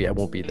 I won't be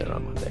there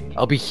on Monday.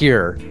 I'll be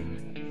here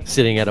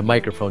sitting at a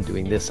microphone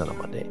doing this on a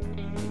Monday.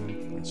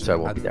 So I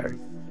won't be there.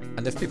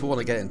 And if people want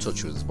to get in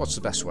touch with us, what's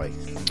the best way?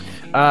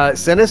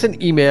 Send us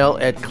an email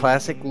at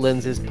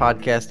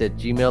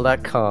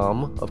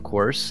classiclensespodcast@gmail.com, of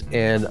course.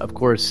 And, of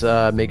course,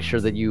 make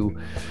sure that you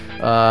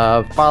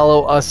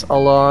follow us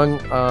along.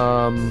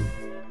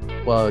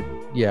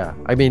 Yeah.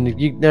 I mean,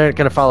 you're not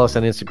going to follow us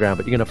on Instagram,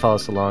 but you're going to follow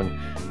us along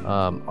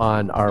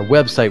on our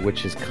website,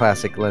 which is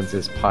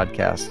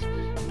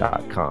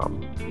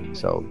classiclensespodcast.com.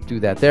 So do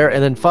that there.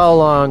 And then follow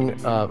along.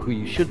 Who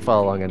you should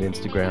follow along on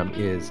Instagram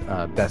is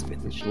Best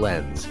Vintage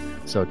Lens.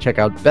 So check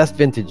out Best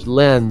Vintage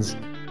Lens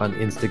on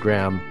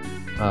Instagram.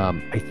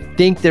 I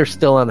think they're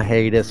still on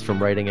hiatus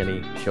from writing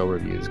any show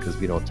reviews because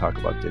we don't talk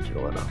about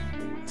digital enough.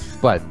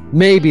 But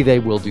maybe they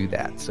will do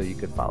that, so you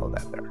could follow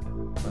that there.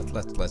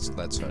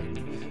 Let's hope.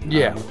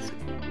 Yeah.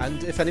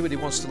 And if anybody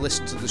wants to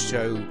listen to the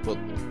show, but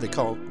they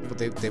can't, but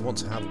they want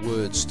to have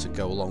words to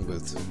go along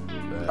with.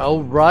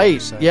 Oh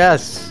right,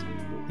 yes,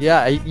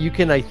 yeah. You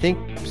can, I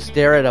think,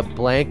 stare at a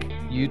blank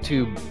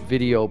YouTube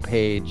video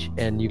page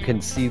and you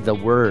can see the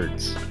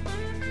words.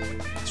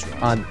 That's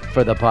right.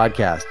 For the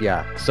podcast.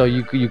 Yeah, so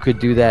you could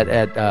do that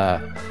at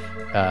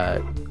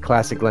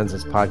Classic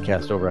Lenses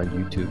Podcast over on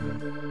YouTube.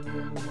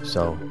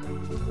 So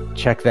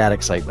check that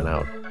excitement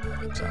out.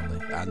 Exactly.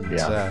 And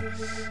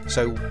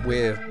so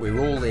we're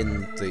all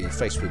in the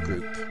Facebook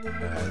group,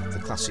 the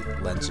Classic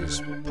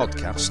Lenses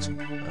Podcast,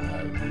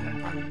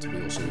 and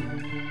we also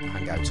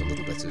hang out a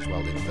little bit as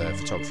well in the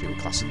photography with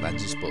classic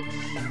lenses. But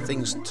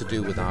things to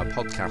do with our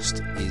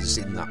podcast is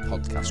in that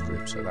podcast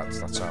group. So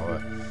that's our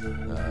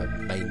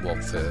main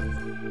one for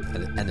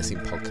anything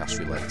podcast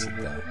related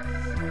there.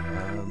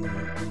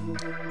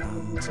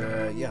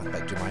 I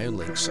do my own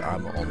links.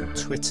 I'm on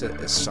Twitter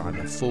as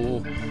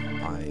Simon4.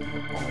 I'm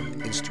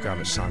on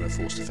Instagram as Simon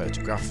Forster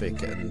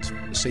Photographic, and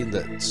seeing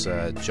that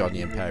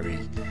Johnny and Perry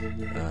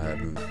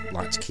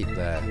like to keep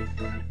their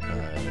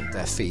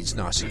feeds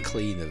nice and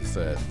clean of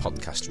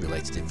podcast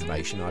related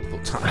information, I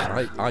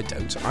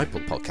don't. I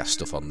put podcast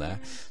stuff on there,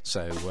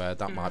 so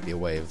that might be a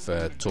way of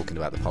talking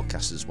about the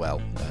podcast as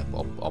well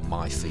on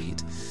my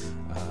feed.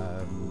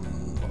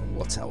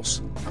 What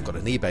else? I've got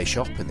an eBay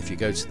shop, and if you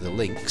go to the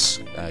links,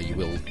 you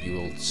will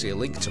see a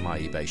link to my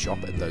eBay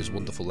shop and those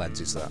wonderful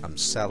lenses that I'm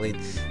selling.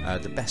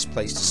 The best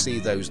place to see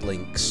those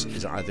links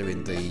is either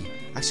in the...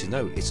 Actually,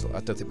 no, I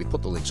don't think we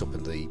put the links up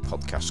in the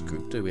podcast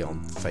group, do we,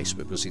 on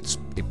Facebook? Because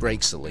it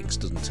breaks the links,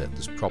 doesn't it?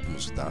 There's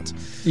problems with that.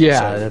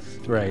 Yeah,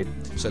 that's right.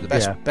 So the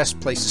best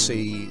place to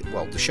see,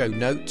 the show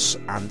notes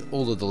and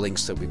all of the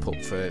links that we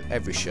put for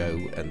every show,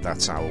 and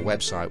that's our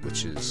website,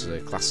 which is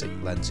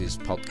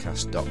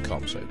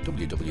classiclensespodcast.com. So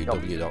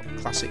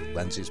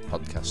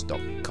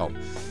www.classiclensespodcast.com.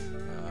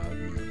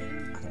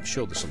 And I'm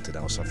sure there's something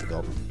else I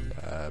forgot.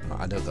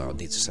 I know that I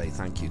need to say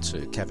thank you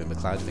to Kevin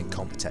McLeod of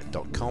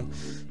Incompetech.com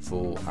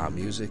for our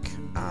music,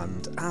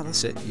 and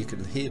that's it. You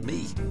can hear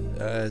me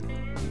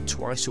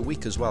twice a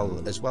week as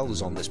well as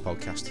on this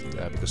podcast,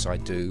 because I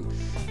do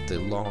the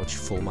large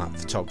format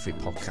photography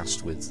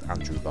podcast with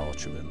Andrew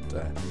Bartram, and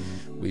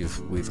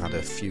we've had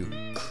a few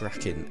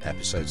cracking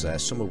episodes there,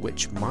 some of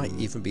which might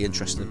even be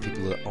interesting to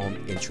people that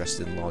aren't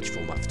interested in large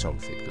format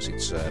photography, because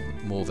it's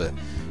more of a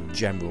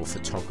general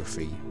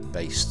photography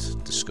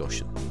based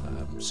discussion.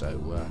 So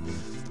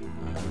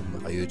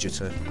I urge you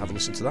to have a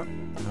listen to that.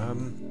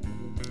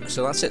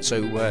 So that's it.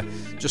 So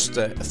just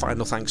a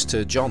final thanks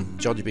to John.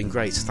 John, you've been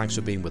great. Thanks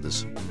for being with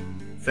us.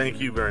 Thank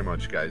you very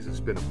much, guys. It's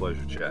been a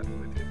pleasure chatting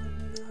with you.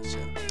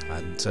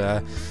 And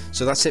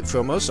so that's it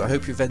from us. I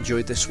hope you've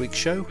enjoyed this week's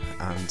show,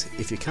 and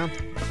if you can,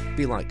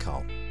 be like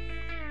Carl.